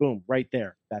 Boom, right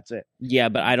there. That's it. Yeah,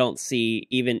 but I don't see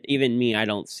even me. I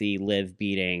don't see Liv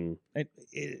beating.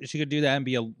 she could do that and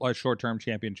be a short-term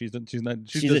champion. She's not.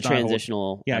 She's does a not hold-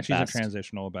 transitional. Yeah, at she's best. a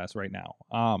transitional at best right now.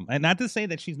 And not to say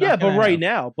that she's not. Yeah, but gonna right have-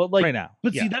 now. But like, right now.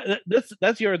 but yeah. see,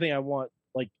 that's the other thing I want.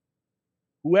 Like,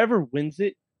 whoever wins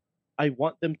it, I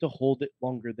want them to hold it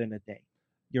longer than a day.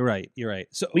 You're right. You're right.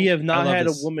 So We have not love had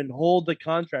this. a woman hold the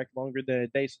contract longer than a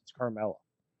day since Carmella.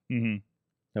 Mm-hmm.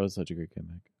 That was such a great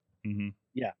comeback. Mm-hmm.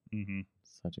 Yeah. Mm-hmm.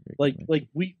 Such a great Like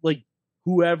comeback.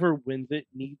 whoever wins it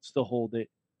needs to hold it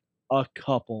a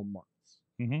couple months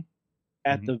Mhm.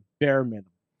 at Mhm. the bare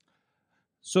minimum.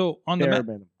 So on the Bare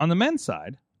minimum. on the men's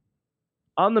side,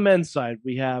 On the men's side,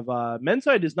 we have men's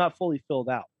side is not fully filled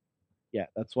out. Yeah,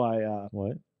 that's why.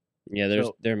 What? Yeah,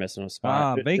 So- they're missing a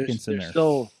spot. vacants in there's there.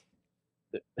 Still,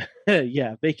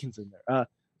 yeah, vacants in there.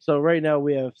 So right now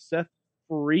we have Seth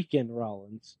freaking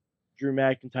Rollins, Drew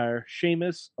McIntyre,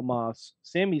 Sheamus, Amos,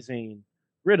 Sami Zayn,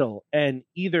 Riddle, and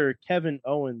either Kevin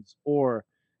Owens or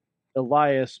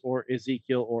Elias or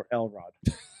Ezekiel or Elrod.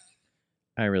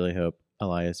 I really hope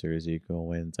Elias or Ezekiel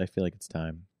wins. I feel like it's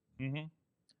time. Mm-hmm.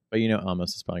 But you know,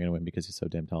 Amos is probably going to win because he's so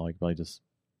damn tall. He probably just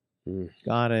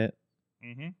got it.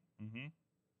 Mm-hmm. Mm-hmm.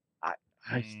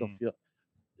 I still feel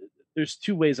there's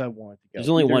two ways I want it to go. There's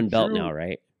only Either one belt Drew- now,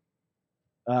 right?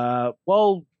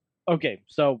 Well, okay,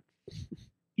 so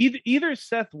either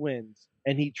Seth wins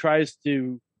and he tries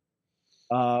to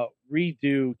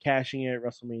redo cashing in at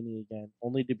WrestleMania again,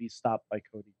 only to be stopped by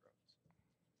Cody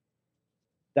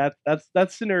Rhodes.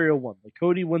 That's scenario one. Like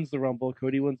Cody wins the Rumble,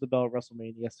 Cody wins the belt at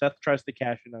WrestleMania. Seth tries to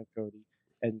cash in on Cody,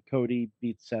 and Cody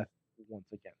beats Seth once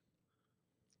again.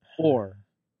 Or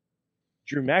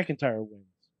Drew McIntyre wins,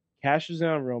 cashes in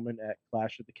on Roman at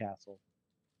Clash at the Castle,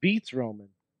 beats Roman,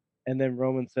 and then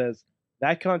Roman says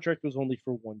that contract was only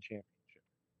for one championship.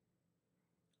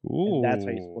 Ooh. And that's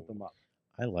how you split them up.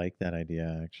 I like that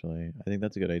idea, actually. I think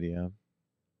that's a good idea.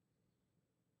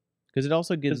 Because it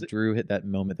also gives 'Cause it- Drew hit that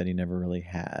moment that he never really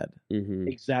had. Mm-hmm.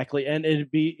 Exactly, and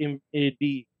it'd be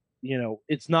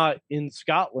it's not in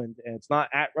Scotland and it's not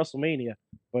at WrestleMania,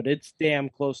 but it's damn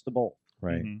close to both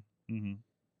Right. Mm-hmm. Mm-hmm.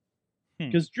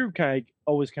 because Drew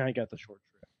always got the short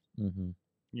shrift. Mm-hmm.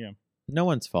 Yeah. No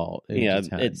one's fault. It Yeah,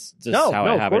 just happened. it's just No, how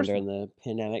no, it of happened course during the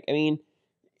pandemic. I mean,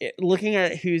 looking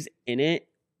at who's in it,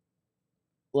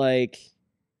 like,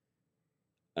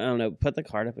 I don't know. Put the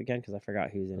card up again because I forgot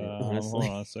who's in it. Honestly,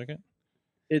 Hold on a second.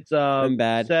 It's I'm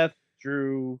bad. Seth,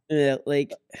 Drew.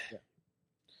 Like,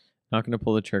 not going to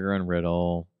pull the trigger on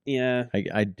Riddle. yeah,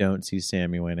 I don't see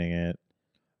Sammy winning it.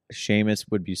 Sheamus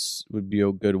would be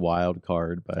a good wild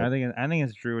card, but I think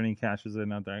it's Drew when he cashes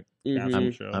in at that Mhm.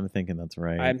 Castle show. I'm thinking that's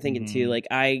right. I'm thinking too. Mhm. Like,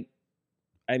 I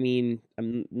mean,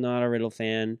 I'm not a Riddle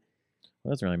fan. Well,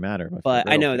 it doesn't really matter. if But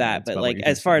you're a I Riddle know fan, that. it's But about like, what you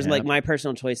as think's far as gonna like my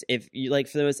personal choice, if you like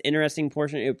for the most interesting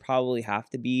portion, it would probably have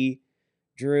to be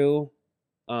Drew.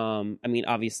 I mean,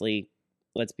 obviously,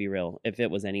 let's be real. If it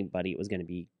was anybody, it was going to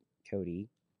be Cody.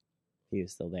 He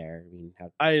was still there. I mean,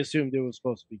 I assumed it was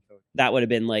supposed to be Cody. that would have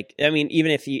been like. I mean, even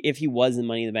if he was in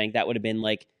Money in the Bank, that would have been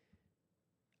like.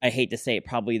 I hate to say it,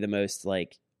 probably the most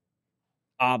like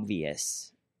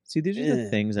obvious. See, these are the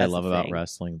things I That's love the about thing.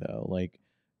 wrestling, though. Like,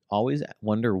 always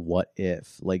wonder what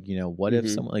if, like, what if Mhm.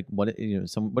 someone, like, what if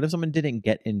someone didn't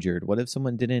get injured? What if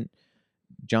someone didn't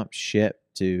jump ship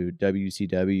to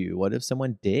WCW? What if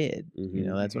someone did? Mhm.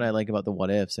 That's what I like about the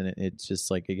what ifs, and it's just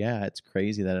like, yeah, it's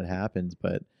crazy that it happens,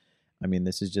 but I mean,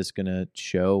 this is just gonna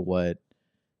show what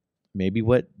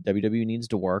WWE needs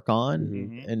to work on,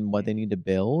 Mhm. and what they need to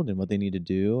build and what they need to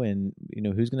do, and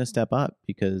who's gonna step up,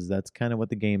 because that's kind of what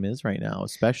the game is right now,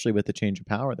 especially with the change of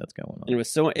power that's going on. And it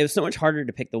was so much harder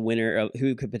to pick the winner of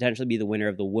who could potentially be the winner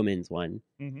of the women's one,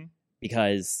 Mm-hmm.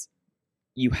 because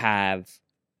you have.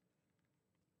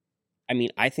 I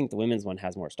mean, I think the women's one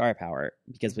has more star power,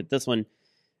 because with this one,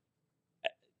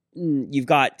 you've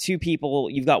got two people.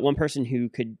 You've got one person who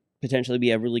could potentially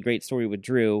be a really great story with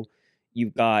Drew.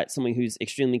 You've got someone who's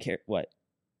extremely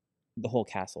the whole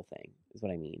castle thing is what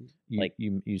I mean.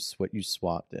 You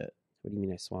swapped it. What do you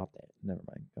mean I swapped it? Never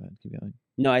mind. Go ahead. Keep going.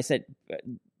 No, I said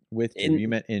With Drew, you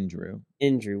meant in Drew.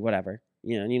 in Drew, whatever.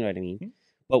 You know what I mean. Mhm.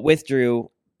 But with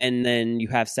Drew, and then you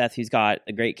have Seth, who's got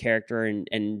a great character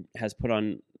and has put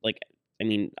on, like, I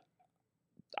mean,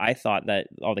 I thought that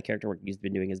all the character work he's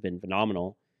been doing has been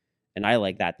phenomenal, and I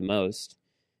like that the most.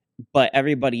 But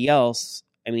everybody else,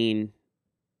 I mean,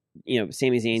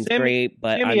 Sami Zayn's great,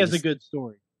 but Sammy has a good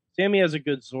story. Sammy has a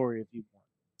good story if you want.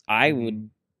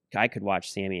 I could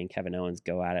watch Sammy and Kevin Owens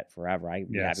go at it forever. I'd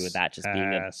be happy with that. Just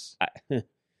being Yes. Yes.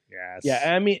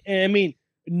 Yeah, I mean,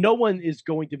 no one is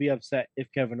going to be upset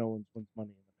if Kevin Owens wins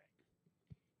Money in the Bank.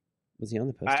 Was he on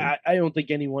the poster? I don't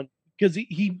think anyone, because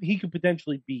he could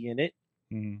potentially be in it,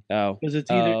 Mhm. Oh, because it's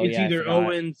Oh, either yeah, I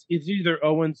forgot. it's either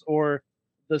Owens or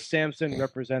the Samson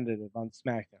representative on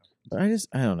SmackDown. But I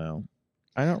don't know.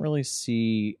 I don't really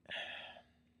see.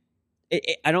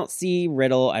 I don't see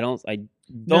Riddle. I don't see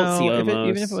No, Omos.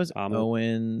 even if it was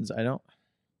Owens,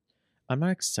 I'm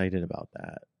not excited about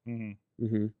that. Mhm.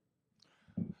 hmm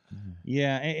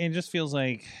Yeah, it just feels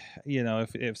like,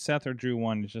 if Seth or Drew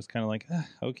won, it's just kind of like,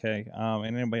 okay, and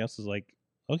anybody else is like,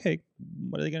 okay,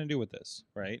 what are they going to do with this,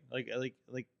 right? Like,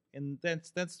 and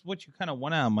that's what you kind of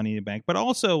want out of Money in the Bank. But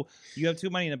also, you have two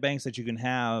Money in the Banks that you can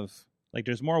have. Like,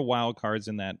 there's more wild cards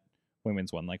in that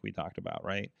women's one, like we talked about,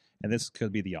 right? And this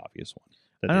could be the obvious one.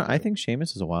 I think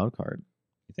Sheamus is a wild card.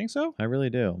 You think so? I really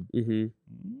do. hmm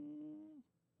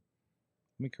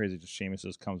Me crazy. Just Sheamus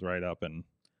just comes right up and.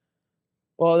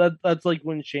 Well, that's like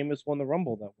when Sheamus won the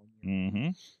Rumble that one year. Mm-hmm.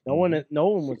 No one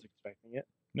was expecting it.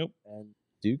 Nope. And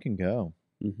Dude can go.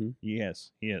 hmm He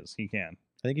is. He can.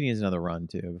 I think he needs another run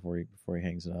too before he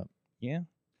hangs it up. Yeah.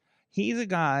 He's a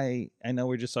guy. I know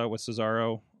we just saw it with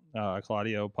Cesaro,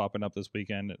 Claudio popping up this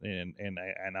weekend, and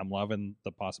I'm loving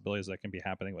the possibilities that can be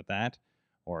happening with that.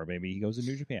 Or maybe he goes to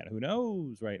New Japan. Who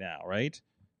knows right now, right?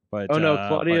 But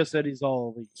Claudio said he's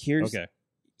all elite.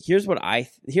 Here's what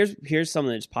here's something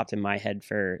that just popped in my head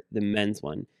for the men's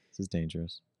one. This is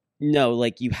dangerous. No,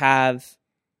 like you have,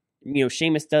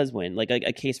 Sheamus does win. Like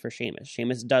a case for Sheamus.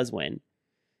 Sheamus does win.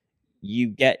 You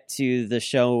get to the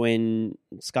show in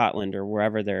Scotland or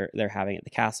wherever they're having it, the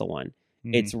Castle one.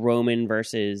 Mhm. It's Roman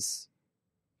versus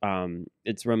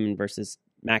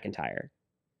McIntyre,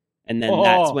 and then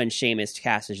that's when Sheamus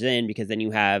cashes in, because then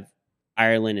you have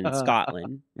Ireland and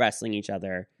Scotland wrestling each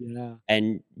other. Yeah.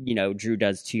 And, Drew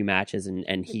does 2 matches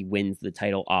and he wins the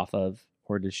title off of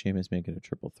Or does Sheamus make it a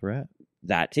triple threat?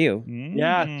 that too.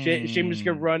 Yeah. Sheamus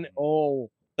could run.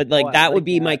 But like I that like would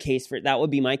be that. my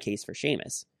case for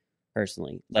Sheamus,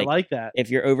 personally. I like that. If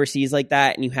you're overseas like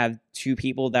that and you have 2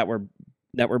 people that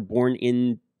were born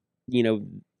in,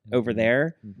 over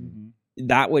there,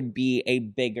 that would be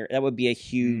a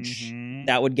huge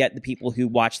that would get the people who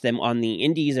watch them on the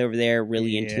indies over there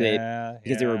really into it,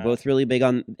 because they were both really big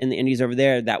in the indies over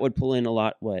there. That would pull in a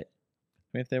lot. What?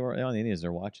 I mean, if they were on the Indies,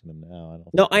 they're watching them now.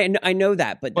 I know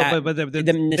that, but the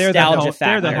they're nostalgia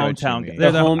factor. They're the I know what you hometown. mean.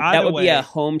 They're That would be a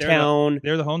hometown.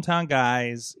 They're the hometown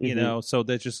guys, Mhm. So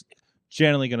they're just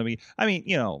generally going to be. I mean,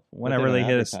 whenever they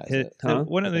hit Huh?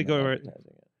 when do they go over?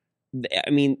 I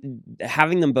mean,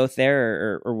 having them both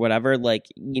there or whatever, like,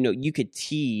 you could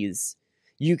tease.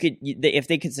 If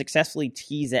they could successfully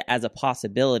tease it as a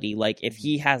possibility, like if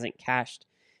he hasn't cashed,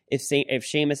 if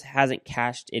Sheamus hasn't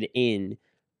cashed it in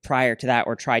prior to that,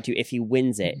 or tried to, if he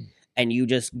wins it, and you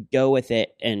just go with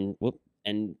it and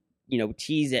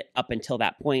tease it up until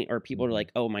that point, or people are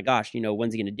like, oh my gosh,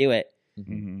 when's he going to do it?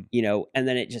 Mhm. And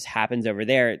then it just happens over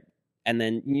there. And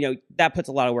then, that puts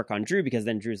a lot of work on Drew, because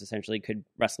then Drew's essentially could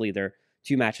wrestle either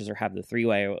 2 matches or have the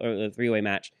 3-way or the 3-way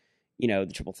match, the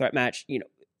triple threat match.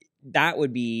 That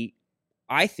would be,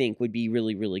 I think, would be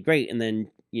really, really great. And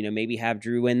then, maybe have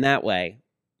Drew win that way,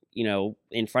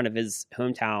 in front of his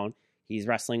hometown. He's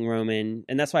wrestling Roman.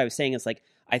 And that's why I was saying, it's like,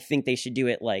 I think they should do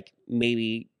it like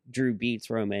maybe Drew beats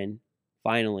Roman.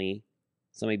 Finally,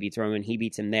 somebody beats Roman. He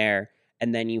beats him there.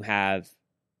 And then you have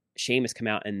Sheamus come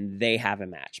out and they have a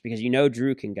match because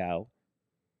Drew can go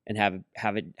and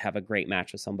have a great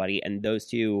match with somebody. And those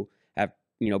two have,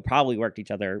 probably worked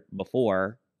each other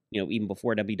before, even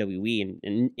before WWE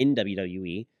and in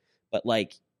WWE. But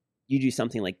like, you do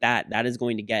something like that, that is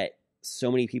going to get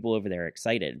so many people over there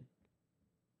excited.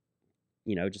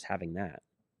 Just having that.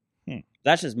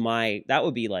 That's just that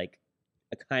would be like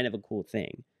a kind of a cool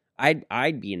thing.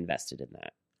 I'd be invested in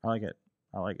that. I like it.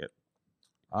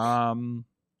 Well,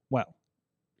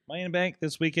 Money in the Bank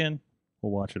this weekend.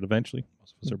 We'll watch it eventually.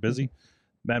 Most of us are busy.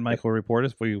 Mad Mike will report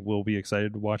us. We will be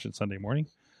excited to watch it Sunday morning.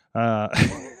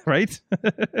 Right?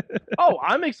 Oh,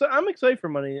 I'm excited for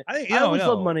Money. I always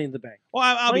love Money in the Bank. Well,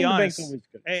 I'll be honest. Money in the Bank's always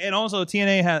good. And also,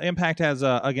 Impact has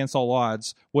Against All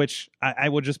Odds, which I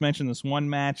will just mention this one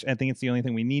match. I think it's the only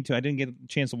thing we need to. I didn't get a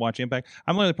chance to watch Impact.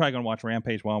 I'm literally probably going to watch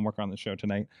Rampage while I'm working on the show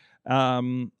tonight.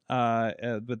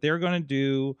 But they're going to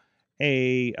do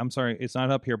I'm sorry, it's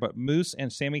not up here, but Moose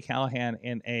and Sami Callihan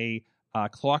in a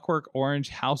Clockwork Orange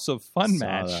House of Fun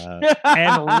match.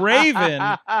 And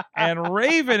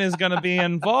Raven is going to be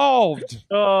involved.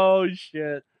 Oh,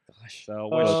 shit. So,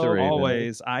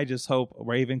 always, I just hope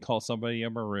Raven calls somebody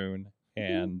a maroon.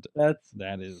 And that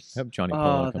is. I hope Johnny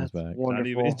Polo comes back.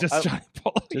 Wonderful. It's just Johnny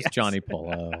Polo. Just Johnny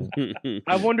Polo.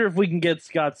 I wonder if we can get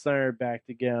Scott Steiner back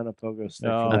to get on a pogo stick.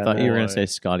 I thought you were going to say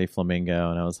Scotty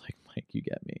Flamingo, and I was like, Mike, you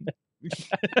get me.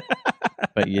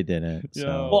 But you didn't.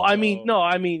 So. Well, I mean,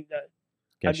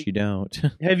 Guess you don't.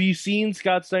 Have you seen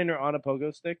Scott Steiner on a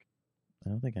pogo stick? I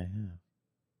don't think I have.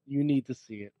 You need to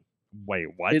see it. Wait,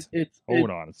 what?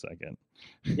 Hold on a second.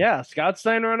 Yeah, Scott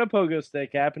Steiner on a pogo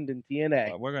stick happened in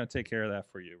TNA. We're going to take care of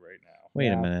that for you right now. Wait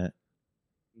a minute.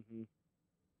 Mm-hmm.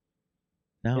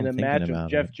 Now in I'm a match thinking with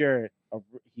about Jeff it. Jarrett,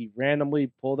 he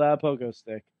randomly pulled out a pogo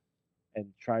stick and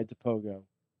tried to pogo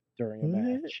during a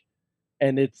match.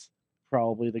 And it's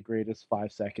probably the greatest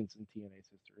 5 seconds in TNA's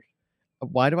history.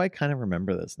 Why do I kind of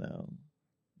remember this now?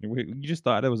 You just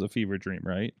thought it was a fever dream,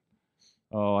 right?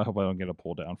 Oh, I hope I don't get a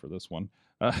pull down for this one.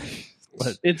 But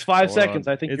it's 5 seconds.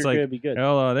 I think you're going to be good.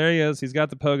 Oh, there he is. He's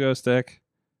got the pogo stick.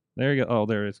 There you go. Oh,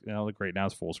 there it is. Oh, great. Now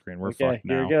it's full screen. We're fucked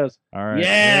now. Here it goes. All right.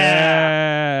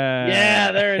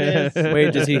 Yeah, there it is.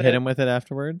 Wait, does he hit him with it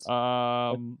afterwards?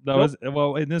 In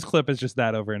this clip, it's just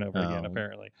that over and over again,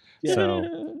 apparently. Yeah.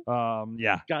 So,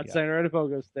 yeah. Scott Steiner on a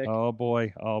pogo stick. Oh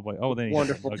boy. Oh, then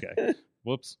wonderful. Okay.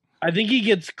 Whoops. I think he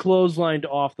gets clotheslined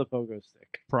off the pogo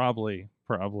stick. Probably.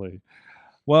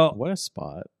 Well, what a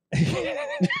spot.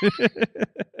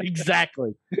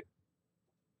 Exactly.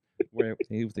 Where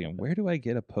do I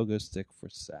get a pogo stick for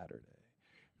Saturday?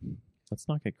 Let's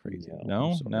not get crazy.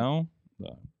 No.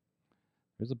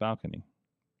 There's a balcony.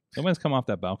 Nobody's come off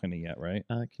that balcony yet, right?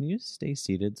 Can you stay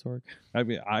seated, Sorg? I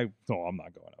mean, I'm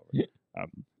not going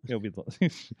over. It'll be.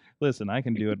 Listen, I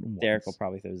can do it. Derek will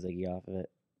probably throw Ziggy off of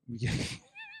it. That's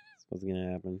what's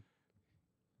gonna happen.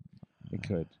 It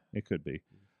could be.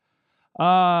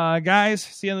 Guys,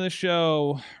 it's the end of the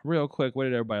show. Real quick, what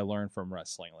did everybody learn from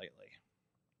wrestling lately?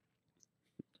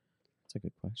 That's a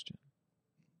good question.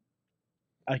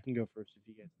 I can go first if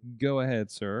you guys. Go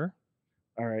ahead, sir.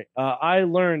 All right. I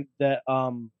learned that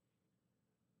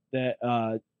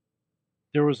there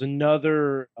was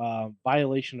another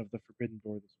violation of the Forbidden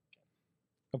Door this weekend.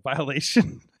 A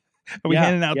violation? Are we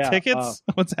handing out tickets?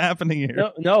 What's happening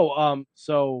here? No.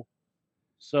 So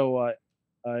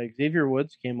Xavier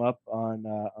Woods came up on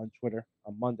Twitter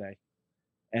on Monday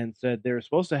and said they were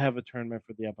supposed to have a tournament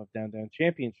for the Up Up Down Down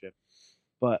Championship,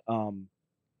 but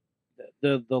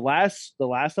the last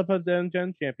Up Up Down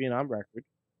Down champion on record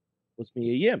was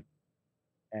Mia Yim,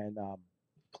 and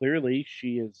clearly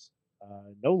she is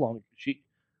no longer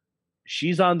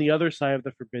she's on the other side of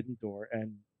the Forbidden Door,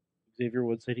 and Xavier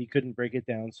Woods said he couldn't break it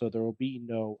down, so there will be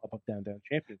no Up Up Down Down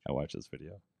Championship. I watched this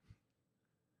video.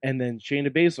 And then Shayna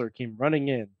Baszler came running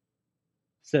in,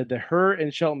 said that her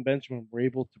and Shelton Benjamin were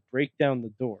able to break down the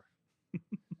door.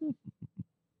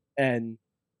 and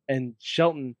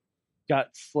Shelton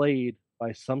got slayed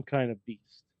by some kind of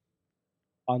beast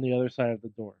on the other side of the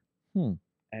door. And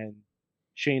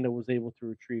Shayna was able to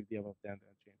retrieve the Up Up Down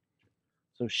Down Championship.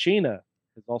 So Shayna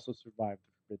has also survived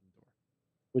the Forbidden Door,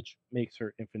 which makes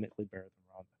her infinitely better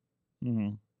than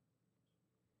Ronda.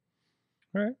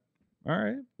 All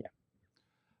right. Yeah.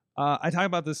 I talked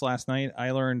about this last night.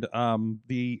 I learned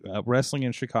the wrestling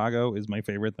in Chicago is my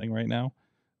favorite thing right now.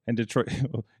 And Detroit,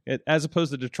 as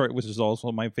opposed to Detroit, which is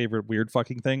also my favorite weird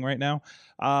fucking thing right now.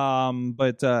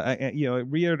 But it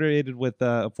reiterated with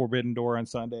Forbidden Door on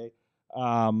Sunday.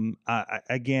 I've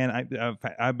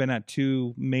been at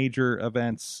 2 major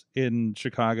events in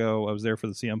Chicago. I was there for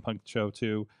the CM Punk show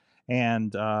too,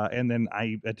 and then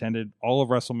I attended all of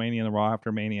WrestleMania and the Raw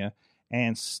After Mania,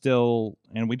 and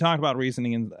we talked about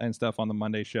reasoning and stuff on the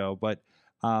Monday show, but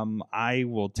I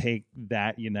will take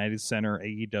that United Center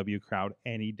AEW crowd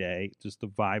any day. Just the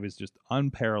vibe is just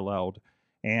unparalleled.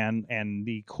 And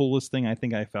the coolest thing I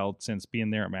think I felt since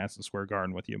being there at Madison Square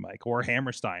Garden with you, Mike, or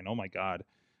Hammerstein, oh my God,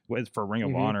 was for Ring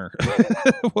of Honor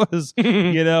was,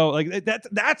 like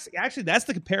that's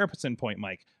the comparison point,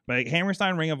 Mike. Like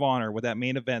Hammerstein Ring of Honor with that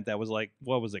main event that was like,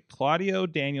 what was it? Claudio,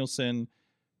 Danielson,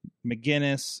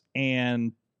 McGuinness,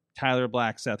 and Tyler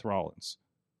Black, Seth Rollins.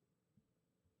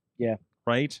 Yeah.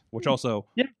 Right? Which also...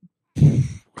 Yeah.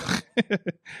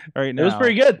 Right now. It was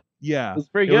pretty good. Yeah. It was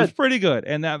pretty good. It was pretty good.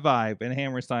 And that vibe and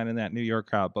Hammerstein and that New York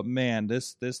crowd. But man,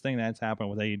 this thing that's happened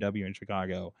with AEW in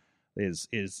Chicago is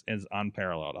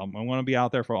unparalleled. I'm going to be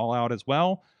out there for All Out as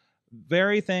well.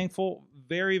 Very thankful,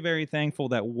 very, very thankful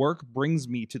that work brings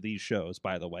me to these shows,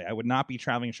 by the way. I would not be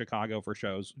traveling to Chicago for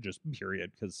shows, just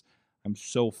period, because I'm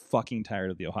so fucking tired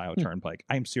of the Ohio Turnpike.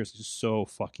 I'm seriously so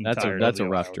fucking tired. That's of a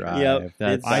the rough Ohio drive. Yep,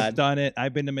 That's, it's I've bad. done it.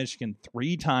 I've been to Michigan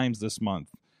 3 times this month,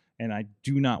 and I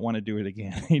do not want to do it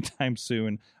again anytime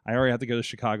soon. I already have to go to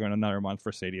Chicago in another month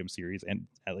for Stadium Series, and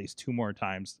at least 2 more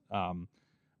times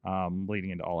leading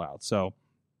into All Out. So,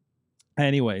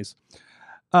 anyways,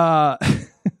 so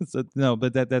no,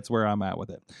 but that's where I'm at with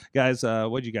it, guys.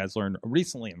 What did you guys learn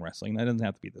recently in wrestling? That doesn't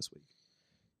have to be this week.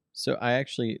 So I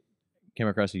actually came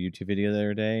across a YouTube video the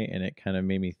other day, and it kind of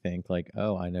made me think, like,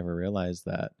 oh, I never realized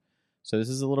that. So this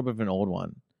is a little bit of an old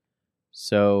one.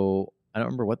 So I don't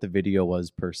remember what the video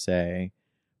was per se,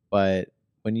 but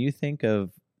when you think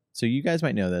of, so you guys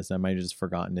might know this, I might have just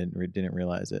forgotten it and didn't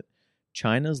realize it.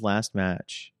 China's last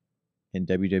match in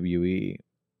WWE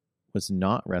was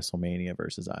not WrestleMania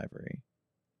versus Ivory.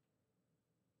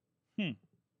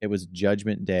 It was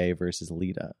Judgment Day versus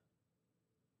Lita.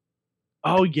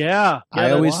 Oh yeah.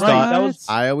 I always that's right.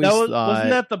 thought. Wasn't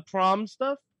that the prom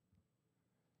stuff?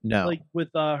 No. Like with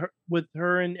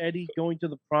her and Eddie going to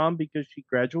the prom because she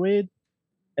graduated,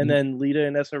 and then Lita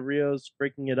and Essa Rios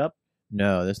breaking it up.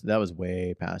 No, that was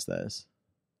way past this.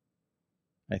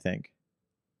 I think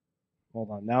Hold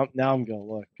on, now I'm gonna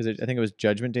look. because I think it was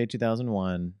Judgment Day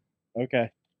 2001. Okay.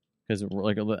 Because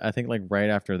I think right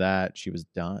after that she was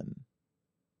done.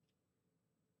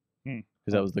 Because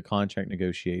that was the contract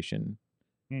negotiation.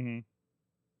 Mm-hmm.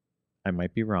 I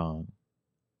might be wrong,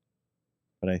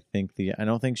 but I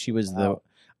don't think she was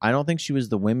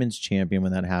the women's champion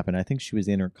when that happened. I think she was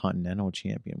the Intercontinental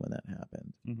champion when that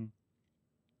happened. Mm-hmm.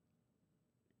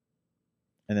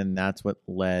 And then that's what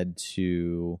led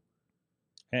to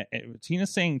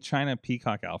Tina's saying China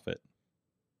peacock outfit.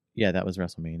 that was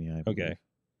WrestleMania. I believe. Okay.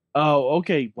 Oh,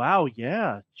 okay. Wow.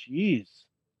 Yeah. Jeez.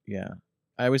 Yeah.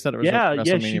 I always thought it was she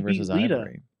WrestleMania beat versus Lita.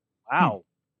 Ivory. Wow.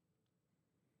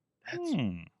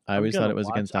 I always thought it was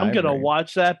against I'm Ivory. gonna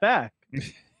watch that back.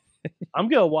 I'm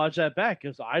gonna watch that back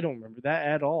because I don't remember that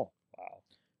at all. Wow.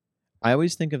 I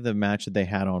always think of the match that they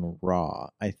had on Raw,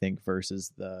 I think,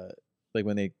 versus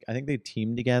when I think they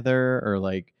teamed together, or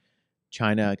like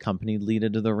China accompanied Lita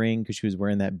to the ring because she was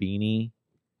wearing that beanie.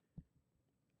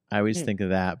 I always think of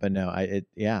that, but no, I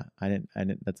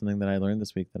didn't. That's something that I learned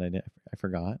this week that I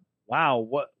forgot. Wow,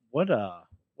 what a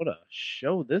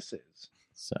show this is.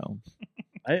 So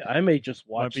I may just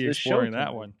Might watch be this show. exploring that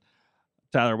tonight. one.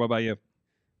 Tyler, what about you?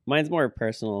 Mine's more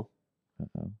personal.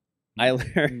 uh-oh. I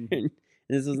learned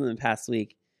this was in the past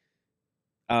week.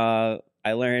 I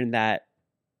learned that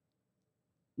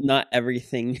not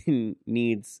everything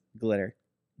needs glitter.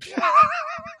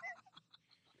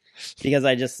 Because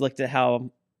I just looked at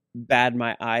how bad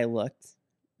my eye looked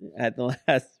at the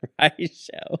last Rise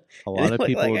show. A lot of looked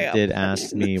people like I got did punched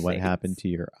ask in the me what face. happened to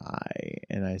your eye,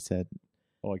 and I said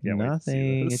Oh, I can't wait to see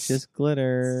nothing. this. It's just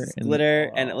glitter. It's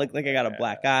glitter, and it looked like I got a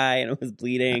black eye, and it was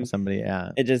bleeding. Somebody,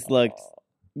 It just looked,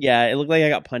 it looked like I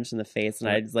got punched in the face, and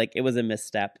I was like, it was a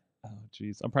misstep. Oh,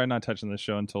 jeez. I'm probably not touching this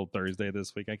show until Thursday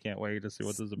this week. I can't wait to see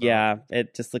what this is about. Yeah,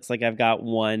 it just looks like I've got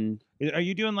one. Are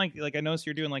you doing like I noticed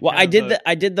you're doing like? Well, kind of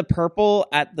I did the purple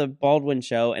at the Baldwin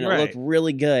show, and it looked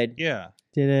really good. Yeah.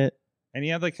 did it. And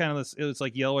you have like kind of this. It was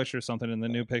like yellowish or something in the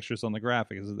new pictures on the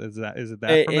graphic. Is it that from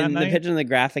that In the night? picture in the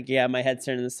graphic, my head's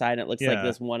turned to the side, and it looks like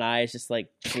this one eye is just like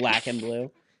black and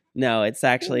blue. No, it's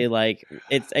actually like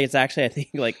it's actually I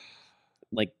think like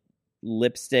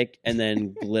lipstick and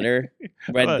then glitter,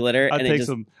 red glitter, I'll and take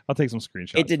some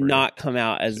screenshots. it did for you. not come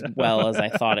out as well as I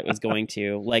thought it was going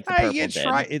to, like the purple You did.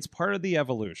 try. It's part of the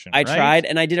evolution. I right? tried,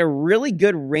 and I did a really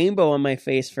good rainbow on my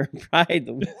face for Pride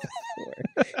the week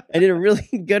before. I did a really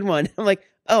good one. I'm like,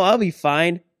 oh, I'll be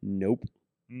fine. Nope.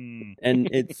 And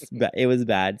it was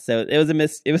bad. So it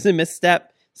was a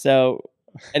misstep. So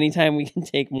anytime we can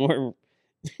take more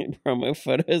promo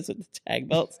photos with the tag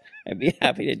belts, I'd be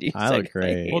happy to do so. I look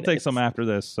great. We'll take some after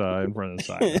this in front of the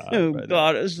sign. Oh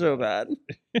God, it's so bad.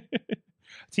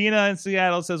 Tina in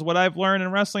Seattle says, "What I've learned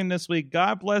in wrestling this week.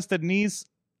 God bless Denise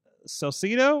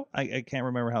Salcido. I can't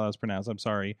remember how that was pronounced. I'm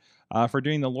sorry. For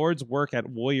doing the Lord's work at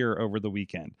Warrior over the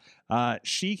weekend.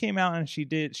 She came out and she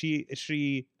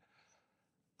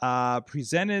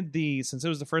presented since it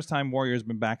was the first time Warrior's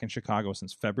been back in Chicago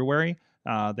since February.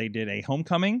 They did a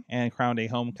homecoming and crowned a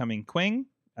homecoming king.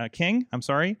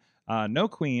 No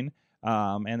queen.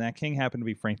 And that king happened to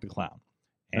be Frank the Clown.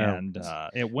 And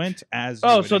it went as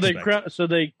so they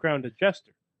crowned a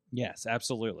jester. Yes,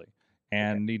 absolutely.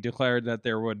 And he declared that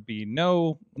there would be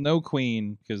no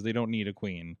queen because they don't need a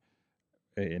queen,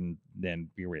 and then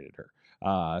berated her.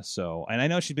 And I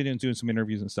know she's been doing some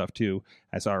interviews and stuff too.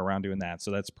 I saw her around doing that.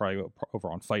 So that's probably over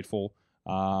on Fightful.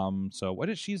 So what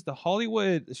is she's the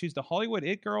Hollywood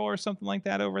it girl or something like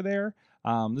that over there.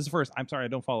 This is the first. I'm sorry, I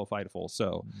don't follow Fightful,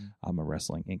 so I'm a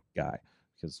Wrestling Inc. guy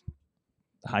because.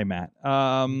 Hi Matt.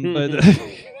 But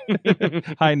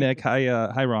hi Nick.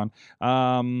 Hi Ron.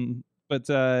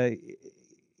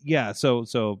 Yeah.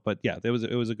 But yeah, it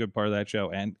was a good part of that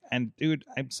show. And dude,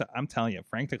 I'm telling you,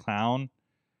 Frank the Clown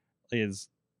is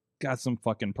got some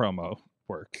fucking promo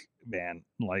work, man.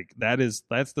 Like that's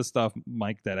the stuff,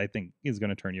 Mike, that I think is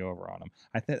going to turn you over on him.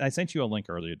 I sent you a link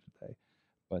earlier today,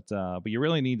 but you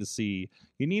really need to see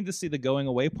the going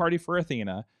away party for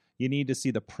Athena. You need to see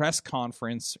the press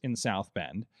conference in South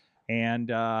Bend. And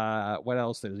what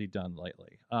else has he done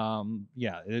lately?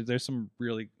 Yeah, there's some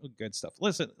really good stuff.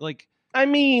 Listen, like... I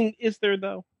mean, is there,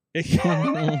 though?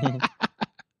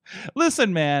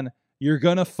 Listen, man, you're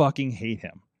going to fucking hate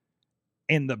him.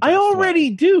 In the best I already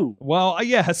way. Do. Well,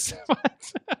 yes.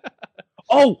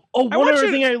 One other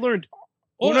thing I learned.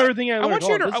 One other thing I learned. I want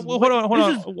you to...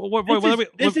 Hold on.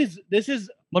 This is...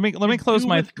 Let me close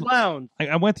my clowns.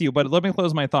 I'm with you, but let me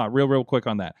close my thought real quick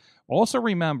on that. Also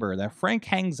remember that Frank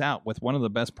hangs out with one of the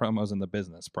best promos in the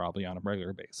business, probably on a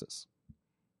regular basis.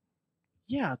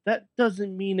 Yeah, that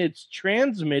doesn't mean it's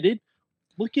transmitted.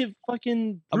 Look at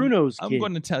fucking Bruno's kid. I'm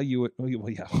going to tell you. Well,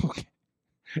 yeah, okay.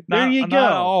 There you go.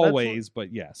 Not always,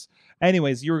 but yes.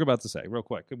 Anyways, you were about to say real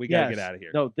quick. We got to get out of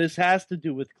here. No, this has to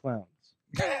do with clowns.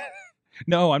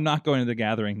 No, I'm not going to the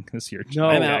gathering this year. No,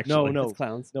 I'm out. no, It's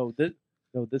clowns. No,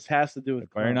 this has to do with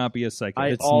clowns. Better not be a psycho.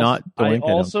 It's not Doink,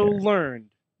 I also don't care. learned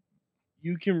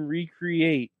you can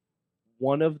recreate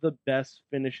one of the best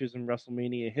finishes in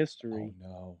WrestleMania history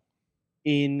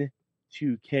in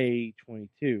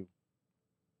 2K22.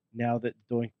 Now that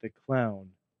Doink the Clown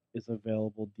is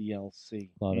available DLC.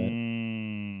 Love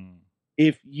it.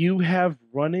 If you have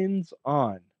run-ins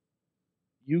on,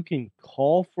 you can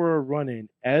call for a run-in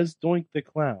as Doink the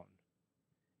Clown,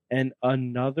 and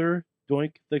another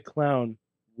Doink the Clown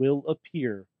will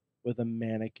appear with a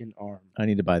mannequin arm. I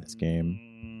need to buy this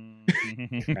game.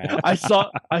 I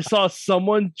saw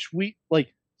someone tweet,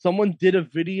 like someone did a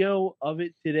video of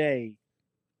it today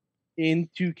in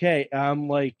 2K. I'm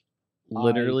like,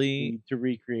 Literally I need to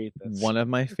recreate this. One of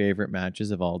my favorite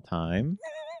matches of all time.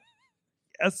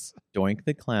 Yes. Doink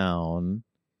the Clown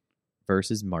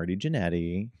versus Marty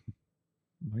Jannetty.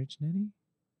 Marty Jannetty?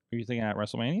 Are you thinking at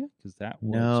WrestleMania? Because that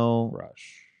was No.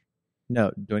 Rush.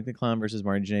 No, Doink the Clown versus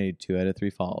Marty Jannetty, 2 out of 3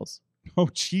 falls. Oh,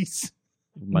 jeez.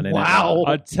 Monday Night Wow.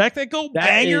 Raw. A technical That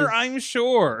banger, is- I'm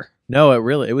sure. No, it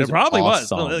was probably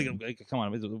awesome. was. Like, come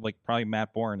on, it was like probably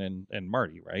Matt Bourne and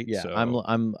Marty, right? Yeah, So, I will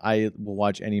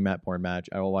watch any Matt Bourne match.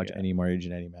 I will watch Yeah. any Marty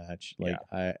Jannetty match. Like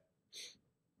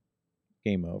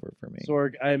game over for me.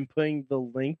 Sorg, I'm putting the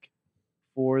link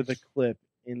for the clip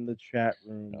in the chat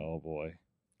room Oh boy,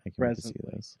 I can't wait to see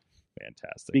presently. this.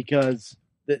 fantastic. because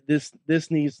this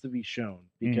needs to be shown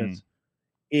because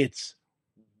it's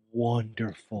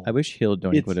wonderful. I wish Heel Doink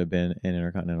It's- would have been an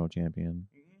Intercontinental Champion.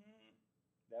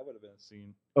 That would have been a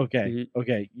scene. Okay,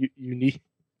 you need.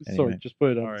 Anyway. Sorry, just put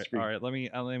it on All the right, screen. Let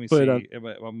me Put it see.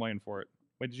 I'm waiting for it.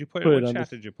 Wait, did you put Put it? it What on chat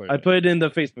the- did you put it? I in? put it in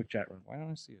the Facebook chat room. Why don't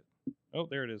I see it? Oh,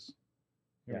 there it is.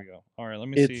 Here we go. All right, let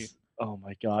me It's see. oh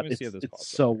my god, me see if this it's pops up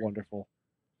so here. wonderful.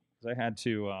 'Cause I had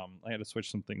to switch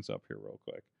some things up here real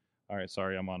quick. All right,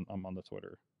 sorry, I'm on the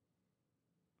Twitter.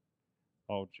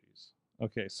 Oh jeez.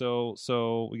 Okay,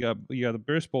 so we got the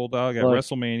British Bulldog at Look.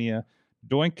 WrestleMania.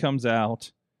 Doink comes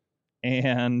out.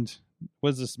 And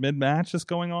was this mid-match just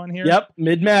going on here? Yep,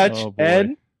 mid-match. Oh, boy.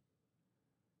 And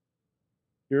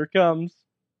here it comes.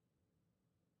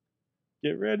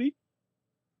 Get ready.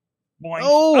 Boink.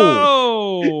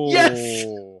 Oh! Oh! Yes!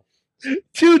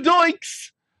 2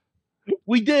 doinks!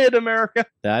 We did, America.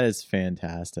 That is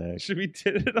fantastic. Should we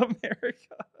did it,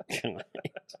 America?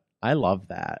 I love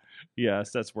that.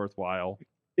 Yes, that's worthwhile.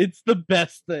 It's the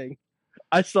best thing.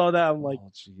 I saw that. I'm like,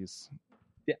 oh, jeez.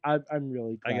 yeah, I'm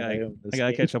really I glad I gotta, own this I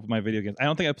gotta game. catch up with my video games. I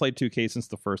don't think I played 2K since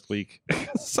the first week,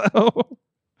 so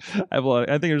I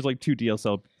think there's like 2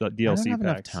 DLC I don't have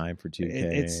enough packs. time for 2K.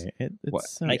 It's- It's what?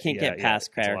 so- I can't Yeah, get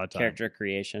past it's a lot of time. character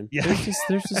creation. Yeah,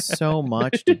 there's just so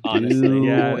much to Honestly. do.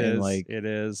 yeah, it and is. like It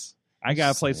is. I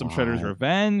gotta play some a Shredder's lot.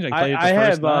 Revenge. I I played it the have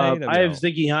first night. I have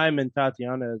Ziggy Heim and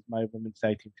Tatiana as my women's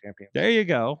tag team champions. There you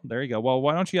go. There you go. Well,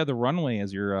 why don't you have the Runway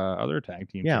as your other tag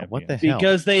team? yeah, champion? what the hell?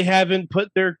 Because they haven't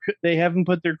put their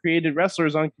created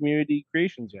wrestlers on community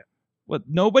creations yet. What?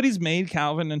 Nobody's made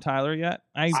Calvin and Tyler yet.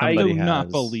 I Somebody do not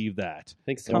has. believe that. I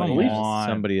think so. Come believe it. on,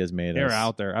 Somebody has made they're us.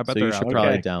 out there. I bet So they're you out should there.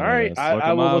 probably Okay. download All right, us. I Look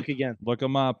 'em will up. look again. Look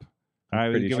them up. I'm I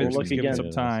would pretty give sure it, Look give it again.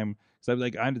 some time. So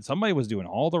like somebody was doing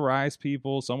all the Rise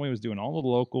people, somebody was doing all the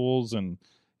locals, and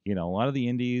a lot of the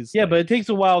indies. Yeah, like, but it takes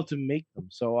a while to make them.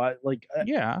 So I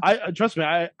yeah, I trust me.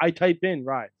 I type in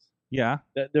Rise. yeah.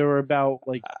 That there were about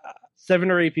like 7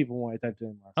 or 8 people when I typed it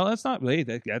in last. Oh, that's not really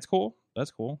that's cool.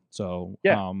 That's cool. So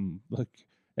Yeah. look,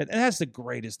 and that's the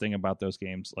greatest thing about those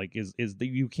games. Like is that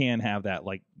you can have that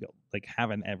like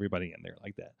having everybody in there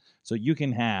like that. So you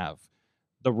can have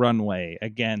the Runway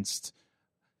against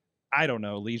I don't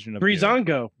know Legion of Doom.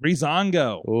 Breezango.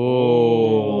 Breezango.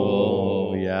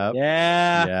 Oh, yeah.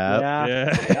 Yeah.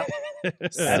 Yep. Yeah.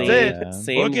 That's Same, it.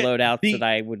 Same Book it. loadouts The- that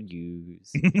I would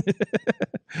use.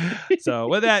 So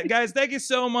with that, guys, thank you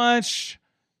so much.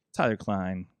 Tyler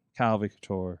Klein, Kyle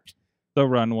Couture, The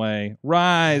Runway,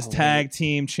 Rise Tag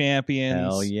Team Champions.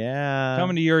 Hell yeah.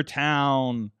 Coming to your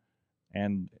town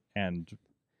and a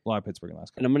lot of Pittsburgh and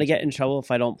last And I'm gonna get in trouble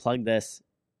if I don't plug this,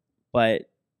 but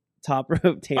Top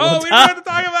Rope Tabletop. Oh, we don't have to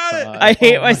talk about it. I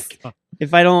hate Oh my my.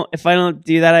 If I don't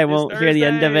do that, I won't hear the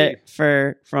end of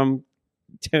Thursday. it from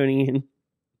Tony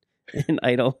and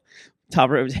Idol. Top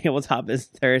Rope Tabletop is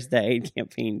Thursday,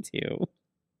 campaign 2.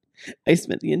 I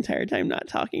spent the entire time not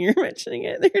talking or mentioning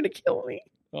it. They're gonna kill me.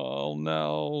 Oh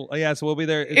no! Oh, yeah, so we'll be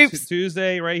there. Oops. It's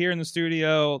Tuesday, right here in the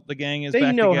studio. The gang is They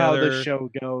back know together. how this show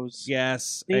goes.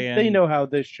 Yes, They and know how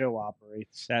this show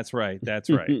operates. That's right. That's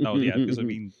right. Oh yeah, because I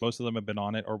mean, most of them have been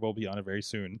on it or will be on it very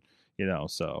soon.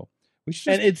 So we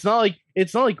should. And it's not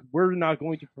like we're not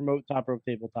going to promote Top Rope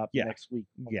Tabletop Yeah. next week.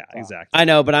 yeah, exactly. I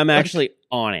know, but I'm actually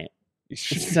on it.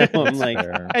 So I'm like,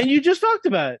 Fair. And you just talked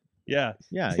about it. yeah.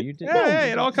 Yeah, you did. Yeah,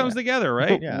 hey, it all comes together,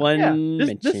 right? Yeah. one Yeah,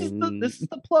 this is mention.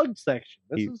 the plug section.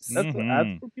 Oops. That's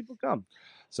Mhm. where people come.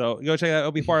 So go check that out.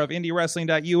 It'll be part of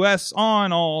IndieWrestling.us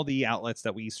on all the outlets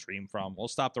that we stream from. We'll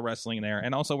stop the wrestling there.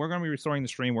 And also, we're going to be restoring the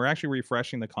stream. We're actually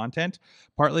refreshing the content,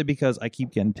 partly because I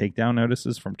keep getting takedown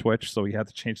notices from Twitch, so we have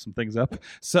to change some things up.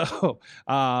 So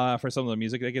for some of the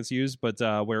music that gets used, but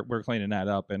we're cleaning that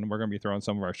up, and we're going to be throwing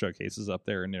some of our showcases up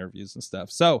there and interviews and stuff.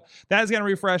 So that is going to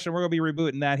refresh, and we're going to be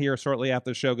rebooting that here shortly after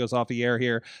the show goes off the air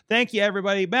here. Thank you,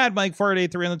 everybody. Mad Mike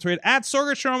 483 on the Twitter, at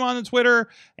Sorgatron on the Twitter,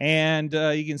 and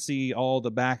you can see all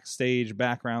the backstage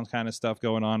background kind of stuff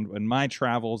going on in my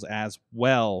travels as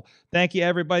well. Thank you,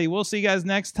 everybody. We'll see you guys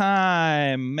next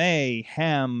time.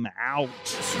 Mayhem out.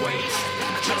 Just wait,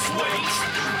 just wait,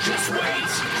 just wait,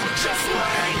 just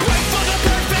wait. Wait for the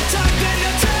perfect time, then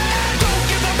attack. Don't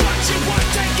give up what you want,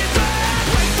 take it back.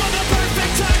 Wait for the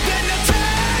perfect time, then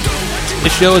attack. Do what you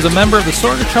This show is a member of the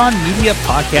Sorgatron Media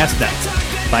Podcast Network.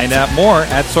 Find out more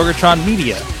at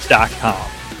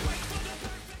sorgatronmedia.com.